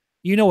VIPs?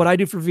 You know what I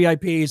do for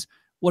VIPs.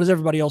 What does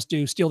everybody else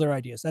do? Steal their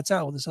ideas. That's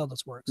how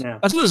this works. Yeah.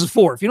 That's what this is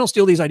for. If you don't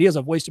steal these ideas,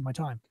 I've wasted my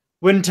time.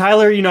 When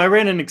Tyler, I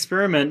ran an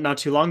experiment not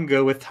too long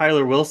ago with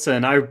Tyler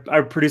Wilson. I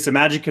produce a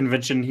magic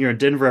convention here in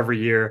Denver every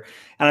year,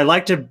 and I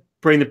like to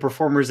bring the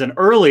performers in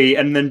early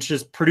and then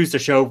just produce a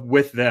show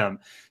with them.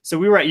 So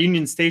we were at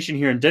Union Station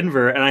here in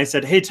Denver, and I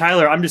said, hey,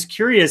 Tyler, I'm just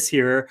curious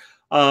here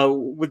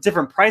with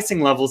different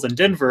pricing levels in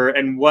Denver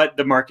and what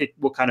the market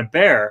will kind of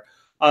bear.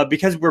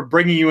 Because we're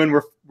bringing you in,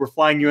 we're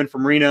flying you in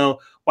from Reno.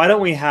 Why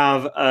don't we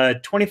have a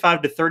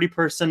 25 to 30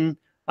 person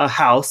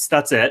house?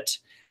 That's it.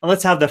 And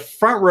let's have the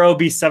front row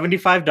be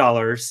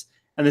 $75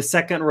 and the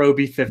second row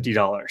be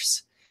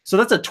 $50. So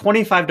that's a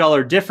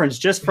 $25 difference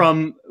just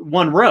from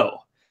one row.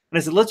 And I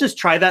said, let's just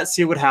try that,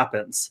 see what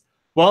happens.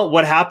 Well,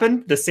 what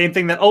happened? The same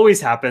thing that always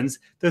happens.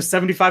 Those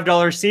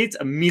 $75 seats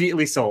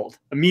immediately sold.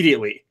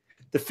 Immediately.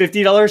 The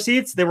 $50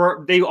 seats,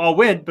 they all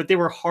went, but they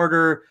were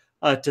harder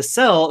to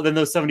sell than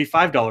those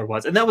 $75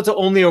 ones. And that was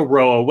only a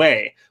row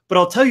away. But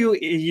I'll tell you,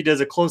 he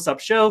does a close-up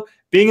show.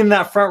 Being in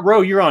that front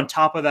row, you're on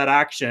top of that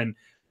action.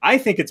 I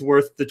think it's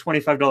worth the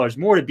 $25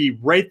 more to be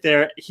right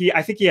there.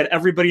 I think he had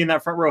everybody in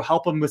that front row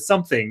help him with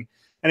something.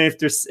 And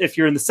if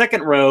you're in the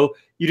second row,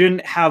 you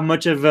didn't have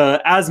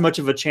as much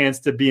of a chance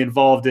to be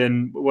involved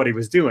in what he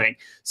was doing.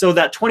 So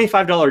that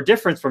 $25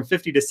 difference from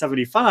 50 to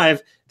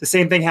 75, the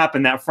same thing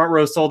happened. That front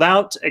row sold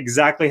out,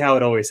 exactly how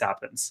it always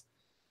happens.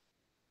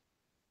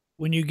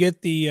 When you get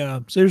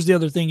so here's the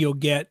other thing you'll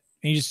get,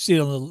 and you just see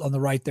it on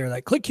the right there,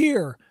 like click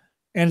here.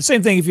 And the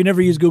same thing, if you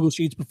never used Google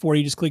Sheets before,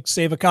 you just click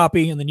save a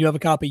copy, and then you have a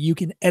copy you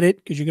can edit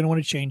because you're going to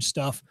want to change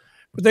stuff.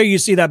 But there you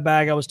see that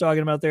bag I was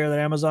talking about there. That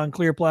Amazon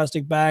clear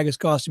plastic bag is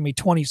costing me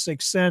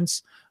 26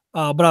 cents.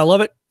 But I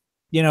love it.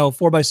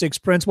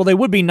 4x6 prints. Well, they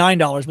would be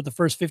 $9, but the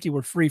first 50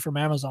 were free from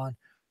Amazon.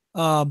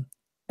 And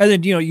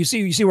then, you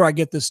see where I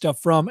get this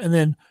stuff from. And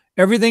then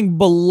everything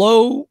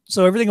below,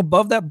 so everything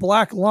above that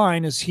black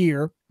line is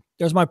here.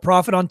 There's my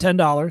profit on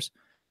 $10.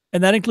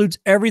 And that includes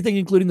everything,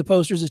 including the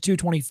posters, is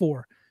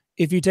 $2.24.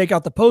 If you take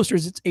out the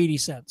posters, it's 80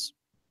 cents.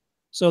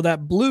 So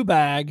that blue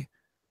bag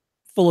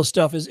full of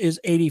stuff is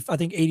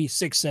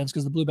 86 cents,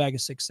 because the blue bag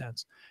is 6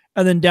 cents.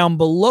 And then down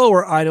below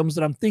are items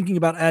that I'm thinking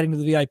about adding to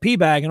the VIP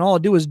bag. And all I'll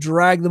do is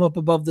drag them up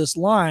above this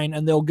line,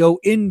 and they'll go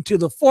into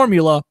the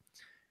formula.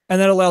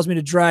 And that allows me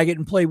to drag it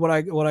and play what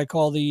I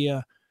call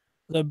the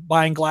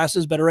buying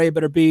glasses, better A,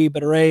 better B,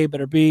 better A,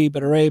 better B,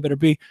 better A, better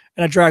B.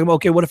 And I drag them.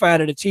 Okay, what if I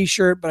added a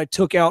t-shirt, but I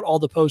took out all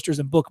the posters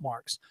and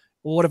bookmarks?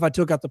 Well, what if I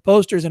took out the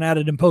posters and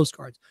added in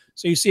postcards?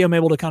 So you see I'm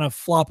able to kind of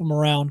flop them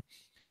around.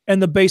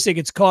 And the basic,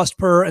 it's cost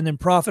per, and then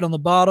profit on the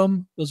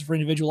bottom. Those are for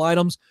individual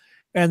items.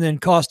 And then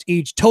cost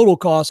each, total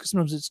cost, because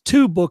sometimes it's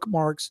 2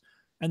 bookmarks,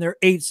 and they're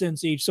 8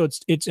 cents each. So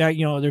it's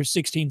there's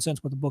 16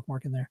 cents worth of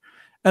bookmark in there.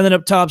 And then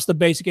up top's the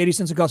basic 80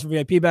 cents of cost for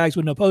VIP bags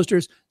with no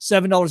posters,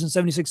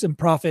 $7.76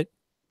 profit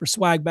for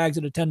swag bags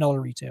at a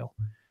 $10 retail.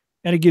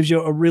 And it gives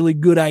you a really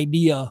good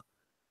idea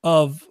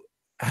of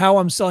how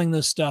I'm selling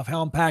this stuff,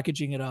 how I'm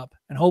packaging it up.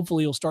 And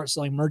hopefully you'll start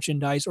selling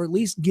merchandise, or at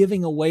least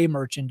giving away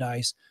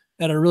merchandise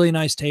at a really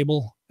nice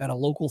table at a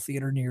local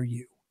theater near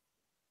you.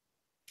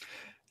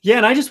 Yeah,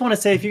 and I just want to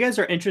say, if you guys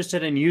are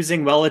interested in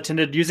using Well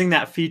Attended, using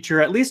that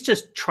feature, at least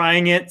just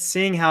trying it,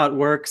 seeing how it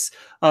works,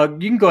 you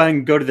can go ahead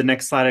and go to the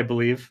next slide, I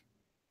believe.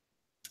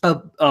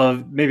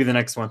 Maybe the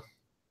next one.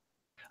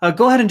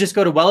 Go ahead and just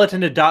go to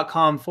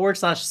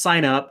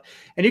wellattended.com/sign up,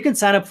 and you can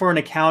sign up for an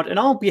account, and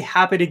I'll be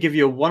happy to give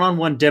you a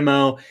one-on-one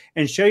demo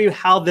and show you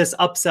how this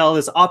upsell,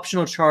 this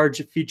optional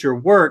charge feature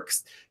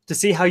works, to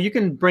see how you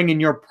can bring in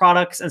your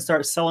products and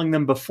start selling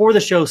them before the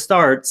show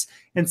starts,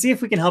 and see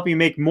if we can help you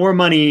make more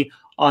money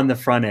on the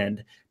front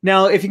end.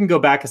 Now, if you can go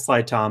back a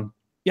slide, Thom.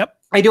 Yep.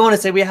 I do want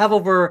to say we have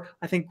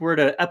I think we're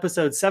at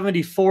episode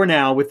 74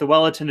 now with the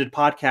Well Attended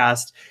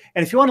podcast.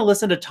 And if you want to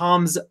listen to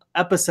Thom's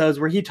episodes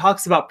where he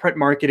talks about print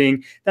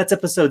marketing, that's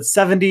episode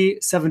 70,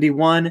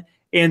 71,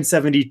 and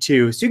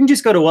 72. So you can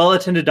just go to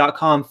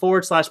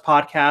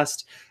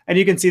wellattended.com/podcast, and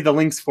you can see the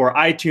links for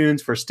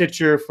iTunes, for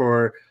Stitcher,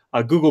 for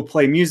Google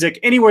Play Music,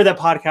 anywhere that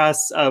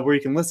podcasts where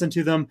you can listen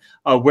to them,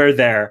 we're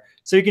there.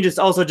 So you can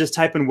just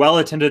type in Well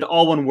Attended,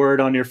 all one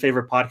word, on your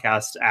favorite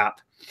podcast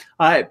app.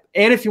 And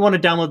if you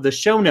want to download the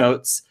show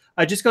notes,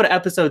 just go to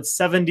episode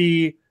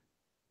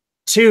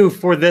 72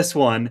 for this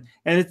one.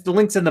 And the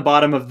link's in the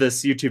bottom of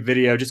this YouTube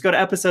video. Just go to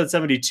episode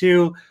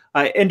 72,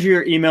 enter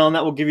your email, and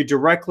that will give you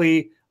direct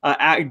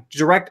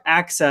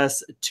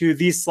access to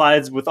these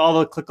slides with all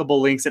the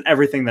clickable links and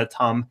everything that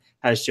Thom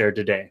has shared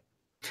today.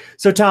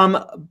 So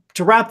Thom,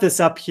 to wrap this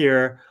up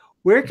here,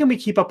 where can we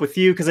keep up with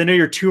you? Because I know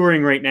you're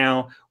touring right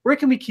now. Where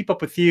can we keep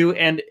up with you?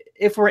 And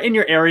if we're in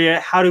your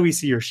area, how do we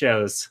see your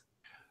shows?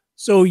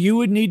 So you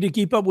would need to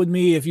keep up with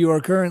me if you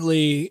are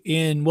currently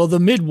in, the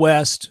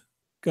Midwest,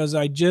 because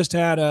I just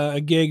had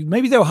a gig.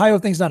 Maybe the Ohio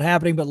thing's not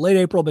happening, but late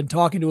April, I've been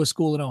talking to a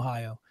school in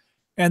Ohio.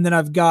 And then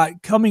I've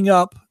got coming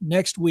up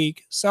next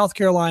week, South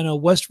Carolina,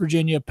 West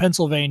Virginia,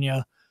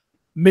 Pennsylvania,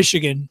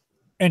 Michigan,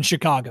 and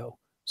Chicago.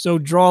 So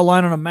draw a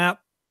line on a map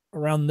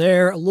around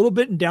there, a little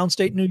bit in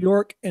downstate New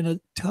York, and a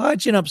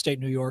touch in upstate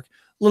New York,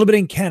 a little bit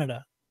in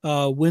Canada,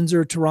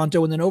 Windsor,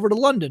 Toronto, and then over to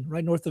London,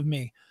 right north of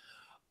me.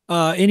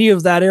 Any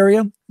of that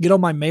area, get on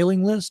my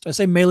mailing list. I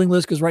say mailing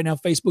list because right now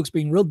Facebook's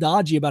being real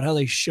dodgy about how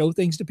they show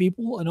things to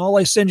people. And all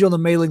I send you on the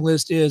mailing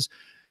list is,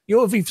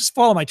 if you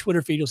follow my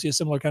Twitter feed, you'll see a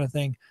similar kind of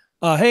thing.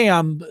 Hey,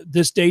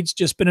 this date's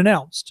just been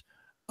announced.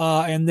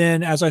 And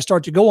then as I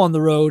start to go on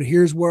the road,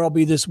 here's where I'll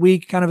be this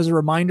week, kind of as a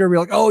reminder. We're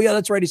like, oh yeah,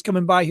 that's right, he's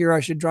coming by here.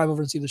 I should drive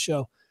over and see the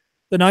show.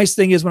 The nice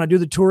thing is when I do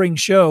the touring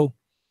show,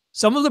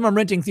 some of them I'm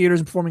renting theaters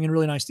and performing in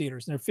really nice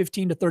theaters. And they're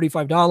 $15 to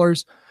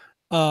 $35.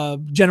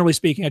 Generally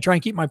speaking, I try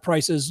and keep my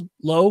prices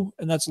low,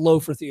 and that's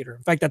low for theater.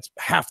 In fact, that's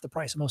half the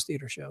price of most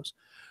theater shows.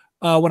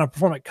 When I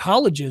perform at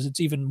colleges, it's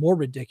even more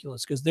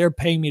ridiculous because they're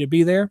paying me to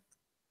be there.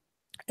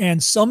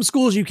 And some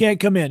schools you can't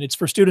come in. It's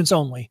for students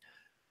only.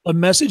 But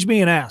message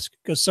me and ask,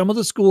 because some of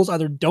the schools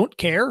either don't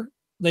care,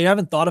 they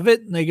haven't thought of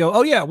it, and they go,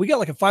 oh yeah, we got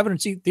like a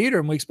 500-seat theater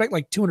and we expect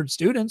like 200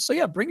 students. So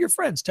yeah, bring your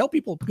friends, tell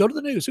people, go to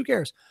the news, who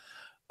cares?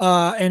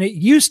 And it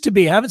used to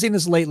be, I haven't seen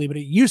this lately, but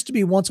it used to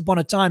be once upon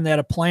a time they had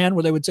a plan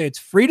where they would say it's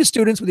free to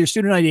students with your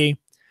student ID,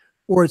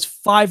 or it's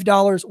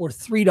 $5 or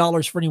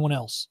 $3 for anyone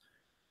else.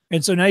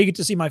 And so now you get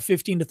to see my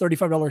 $15 to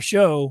 $35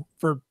 show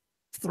for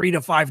 $3 to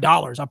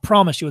 $5. I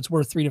promise you it's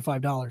worth $3 to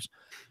 $5.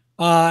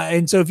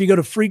 And so if you go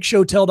to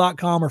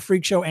freakshowtell.com or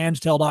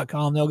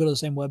freakshowandtell.com, they'll go to the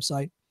same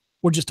website,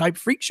 or just type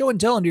Freak Show and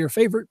Tell into your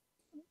favorite,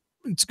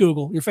 it's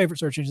Google, your favorite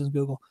search engine is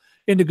Google,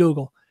 into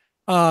Google.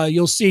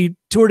 You'll see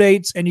tour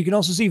dates, and you can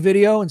also see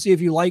video and see if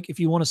you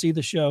want to see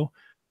the show.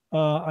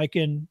 I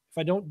can, if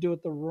I don't do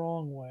it the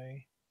wrong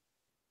way.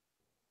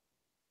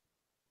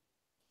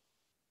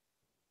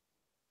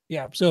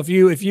 Yeah. So if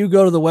you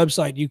go to the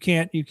website, you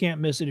can't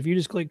miss it. If you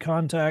just click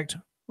contact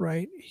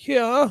right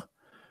here,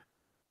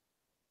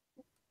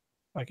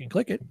 I can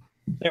click it.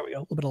 There we go.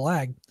 A little bit of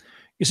lag.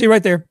 You see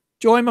right there,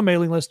 join my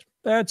mailing list.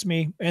 That's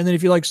me. And then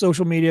if you like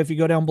social media, if you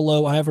go down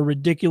below, I have a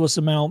ridiculous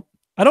amount.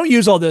 I don't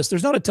use all this.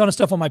 There's not a ton of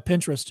stuff on my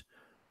Pinterest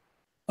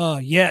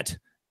yet.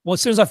 Well,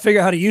 as soon as I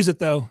figure out how to use it,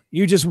 though,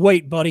 you just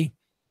wait, buddy.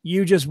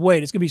 You just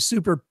wait. It's going to be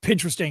super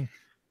Pinteresting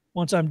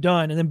once I'm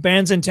done. And then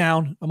Bands in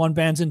Town. I'm on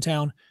Bands in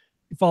Town.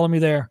 You follow me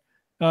there.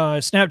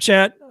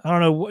 Snapchat. I don't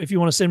know if you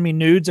want to send me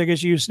nudes. I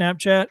guess you use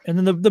Snapchat. And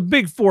then the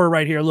big four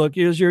right here. Look,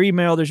 there's your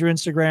email. There's your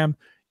Instagram,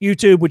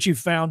 YouTube, which you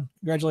found.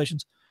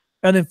 Congratulations.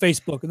 And then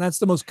Facebook. And that's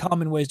the most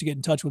common ways to get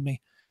in touch with me.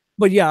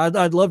 But yeah,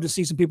 I'd love to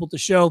see some people at the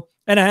show.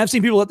 And I have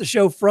seen people at the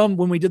show from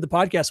when we did the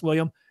podcast,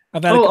 William.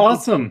 I've had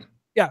awesome.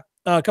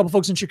 A couple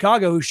folks in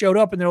Chicago who showed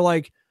up and they're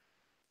like,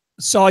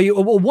 saw you.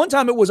 Well, one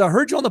time it was, I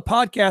heard you on the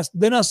podcast.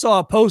 Then I saw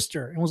a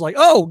poster and was like,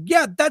 oh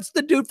yeah, that's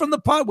the dude from the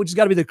pod, which has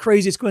got to be the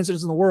craziest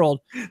coincidence in the world.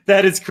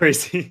 That is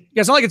crazy. Yeah,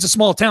 it's not like it's a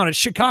small town. It's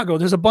Chicago.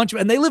 There's a bunch of,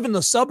 and they live in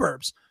the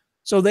suburbs.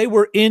 So they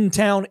were in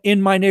town in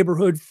my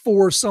neighborhood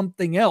for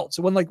something else.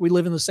 It wasn't like we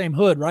live in the same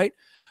hood, right?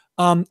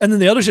 And then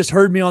the others just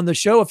heard me on the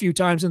show a few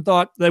times and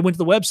thought, they went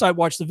to the website,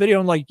 watched the video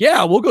and like,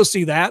 yeah, we'll go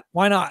see that.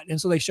 Why not? And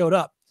so they showed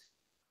up.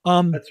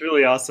 That's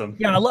really awesome.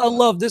 Yeah, I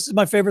love this. Is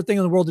my favorite thing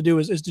in the world to do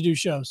is to do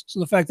shows. So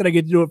the fact that I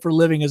get to do it for a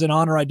living is an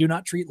honor I do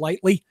not treat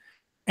lightly.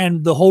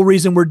 And the whole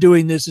reason we're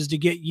doing this is to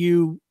get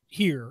you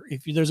here.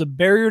 If there's a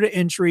barrier to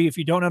entry, if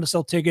you don't know how to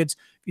sell tickets, if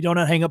you don't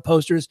know how to hang up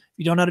posters, if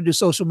you don't know how to do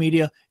social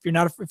media, if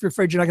you're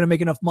afraid you're not going to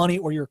make enough money,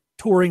 or you're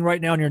touring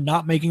right now and you're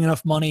not making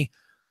enough money,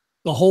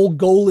 the whole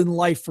goal in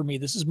life for me,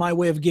 this is my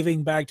way of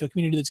giving back to a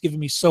community that's given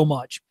me so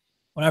much.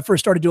 When I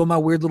first started doing my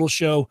weird little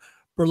show,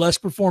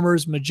 burlesque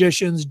performers,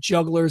 magicians,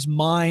 jugglers,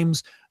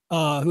 mimes,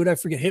 who did I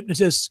forget?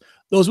 Hypnotists.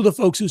 Those were the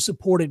folks who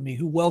supported me,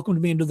 who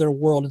welcomed me into their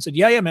world and said,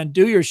 yeah, man,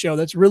 do your show.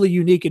 That's really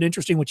unique and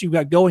interesting what you've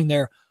got going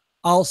there.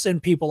 I'll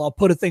send people. I'll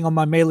put a thing on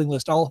my mailing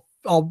list. I'll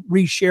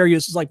reshare you.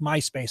 This is like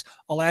MySpace.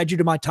 I'll add you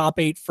to my top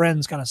 8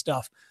 friends kind of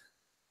stuff.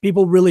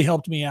 People really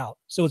helped me out.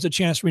 So it's a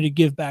chance for me to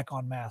give back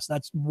en masse.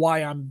 That's why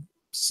I'm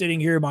sitting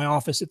here in my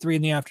office at 3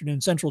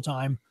 p.m. Central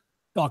Time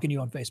talking to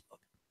you on Facebook.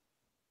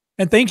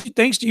 And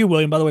thanks to you,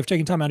 William, by the way, for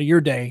taking time out of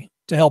your day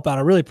to help out.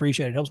 I really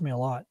appreciate it. It helps me a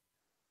lot.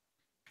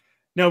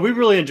 No, we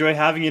really enjoy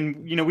having you.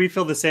 And, we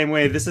feel the same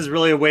way. This is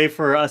really a way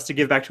for us to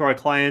give back to our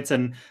clients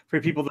and for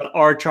people that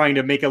are trying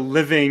to make a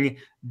living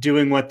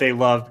doing what they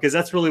love, because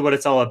that's really what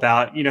it's all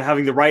about.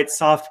 Having the right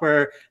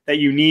software that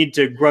you need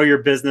to grow your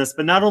business,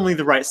 but not only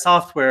the right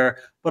software,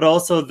 but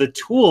also the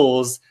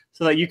tools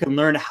so that you can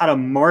learn how to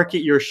market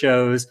your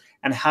shows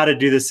and how to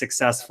do this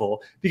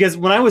successful. Because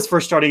when I was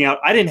first starting out,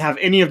 I didn't have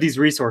any of these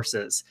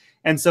resources.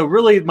 And so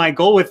really my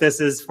goal with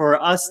this is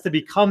for us to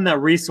become that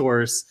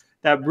resource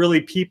that really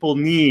people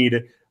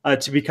need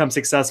to become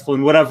successful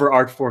in whatever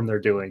art form they're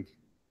doing.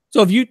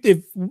 So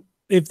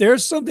if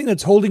there's something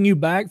that's holding you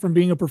back from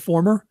being a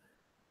performer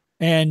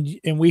and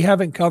we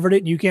haven't covered it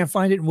and you can't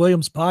find it in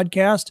William's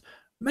podcast,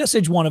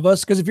 message one of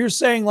us. Because if you're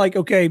saying like,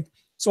 okay,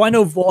 so I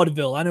know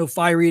vaudeville, I know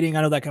fire eating,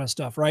 I know that kind of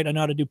stuff, right? I know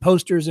how to do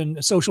posters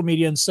and social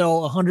media and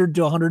sell 100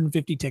 to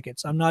 150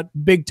 tickets. I'm not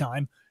big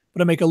time,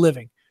 but I make a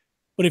living.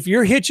 But if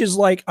your hitch is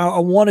like, I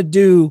want to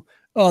do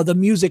the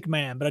Music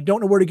Man, but I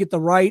don't know where to get the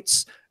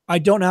rights, I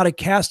don't know how to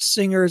cast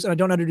singers, and I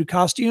don't know how to do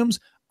costumes.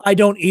 I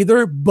don't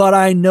either, but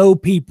I know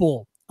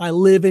people. I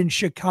live in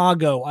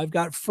Chicago. I've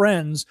got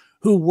friends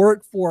who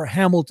work for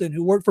Hamilton,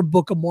 who work for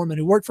Book of Mormon,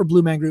 who work for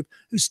Blue Man Group,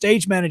 who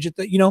stage manage it.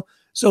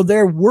 So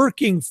they're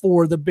working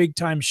for the big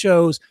time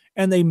shows,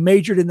 and they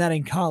majored in that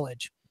in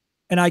college.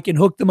 And I can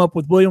hook them up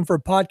with William for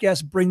a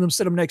podcast, bring them,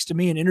 sit them next to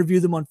me, and interview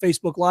them on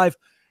Facebook Live.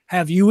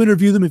 Have you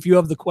interview them if you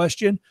have the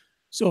question.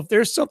 So if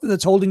there's something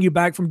that's holding you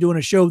back from doing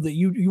a show that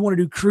you want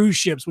to do cruise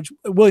ships, which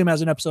William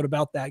has an episode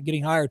about that,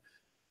 getting hired,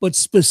 but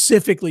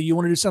specifically you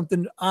want to do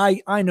something,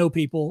 I know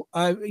people,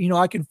 I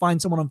can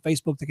find someone on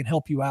Facebook that can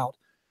help you out.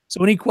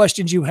 So any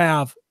questions you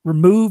have,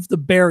 remove the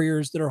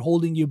barriers that are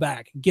holding you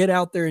back. Get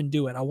out there and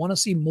do it. I want to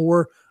see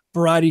more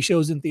variety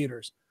shows in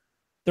theaters.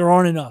 There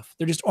aren't enough.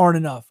 There just aren't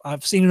enough.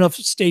 I've seen enough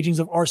stagings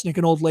of Arsenic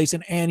and Old Lace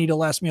and Annie to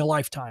last me a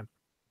lifetime.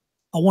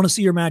 I want to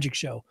see your magic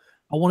show.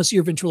 I want to see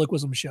your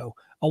ventriloquism show.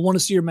 I want to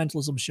see your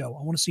mentalism show.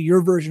 I want to see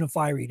your version of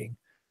fire eating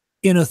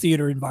in a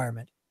theater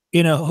environment,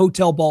 in a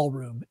hotel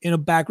ballroom, in a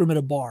back room at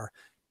a bar,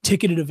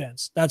 ticketed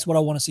events. That's what I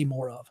want to see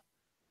more of.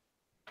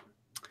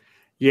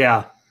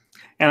 Yeah.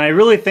 And I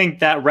really think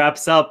that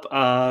wraps up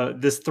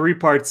this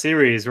 3-part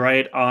series,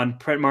 right, on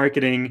print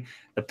marketing,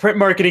 the print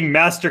marketing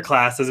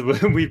masterclass, as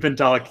we've been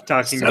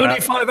talking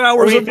about. 75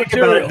 hours of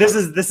material. This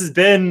has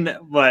been,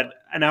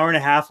 an hour and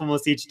a half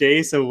almost each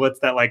day. So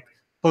what's that, like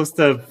close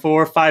to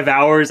 4 or 5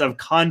 hours of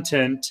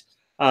content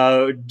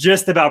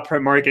just about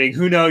print marketing.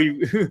 Who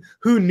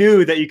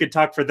knew that you could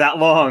talk for that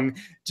long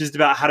just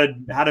about how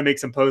to make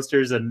some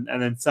posters and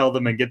then sell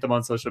them and get them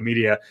on social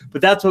media.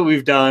 But that's what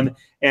we've done.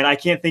 And I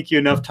can't thank you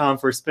enough, Thom,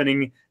 for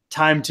spending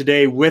time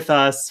today with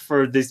us,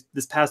 for this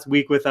past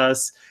week with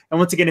us. And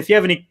once again, if you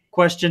have any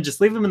questions,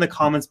 just leave them in the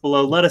comments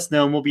below. Let us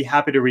know, and we'll be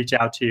happy to reach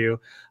out to you.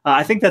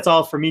 I think that's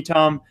all for me,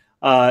 Thom.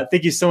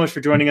 Thank you so much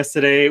for joining us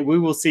today. We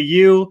will see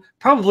you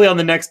probably on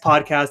the next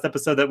podcast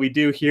episode that we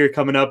do here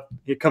coming up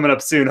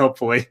soon,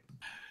 hopefully.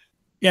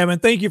 Yeah, man.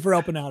 Thank you for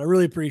helping out. I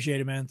really appreciate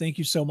it, man. Thank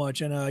you so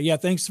much. And yeah,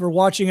 thanks for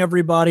watching,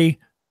 everybody.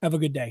 Have a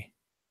good day.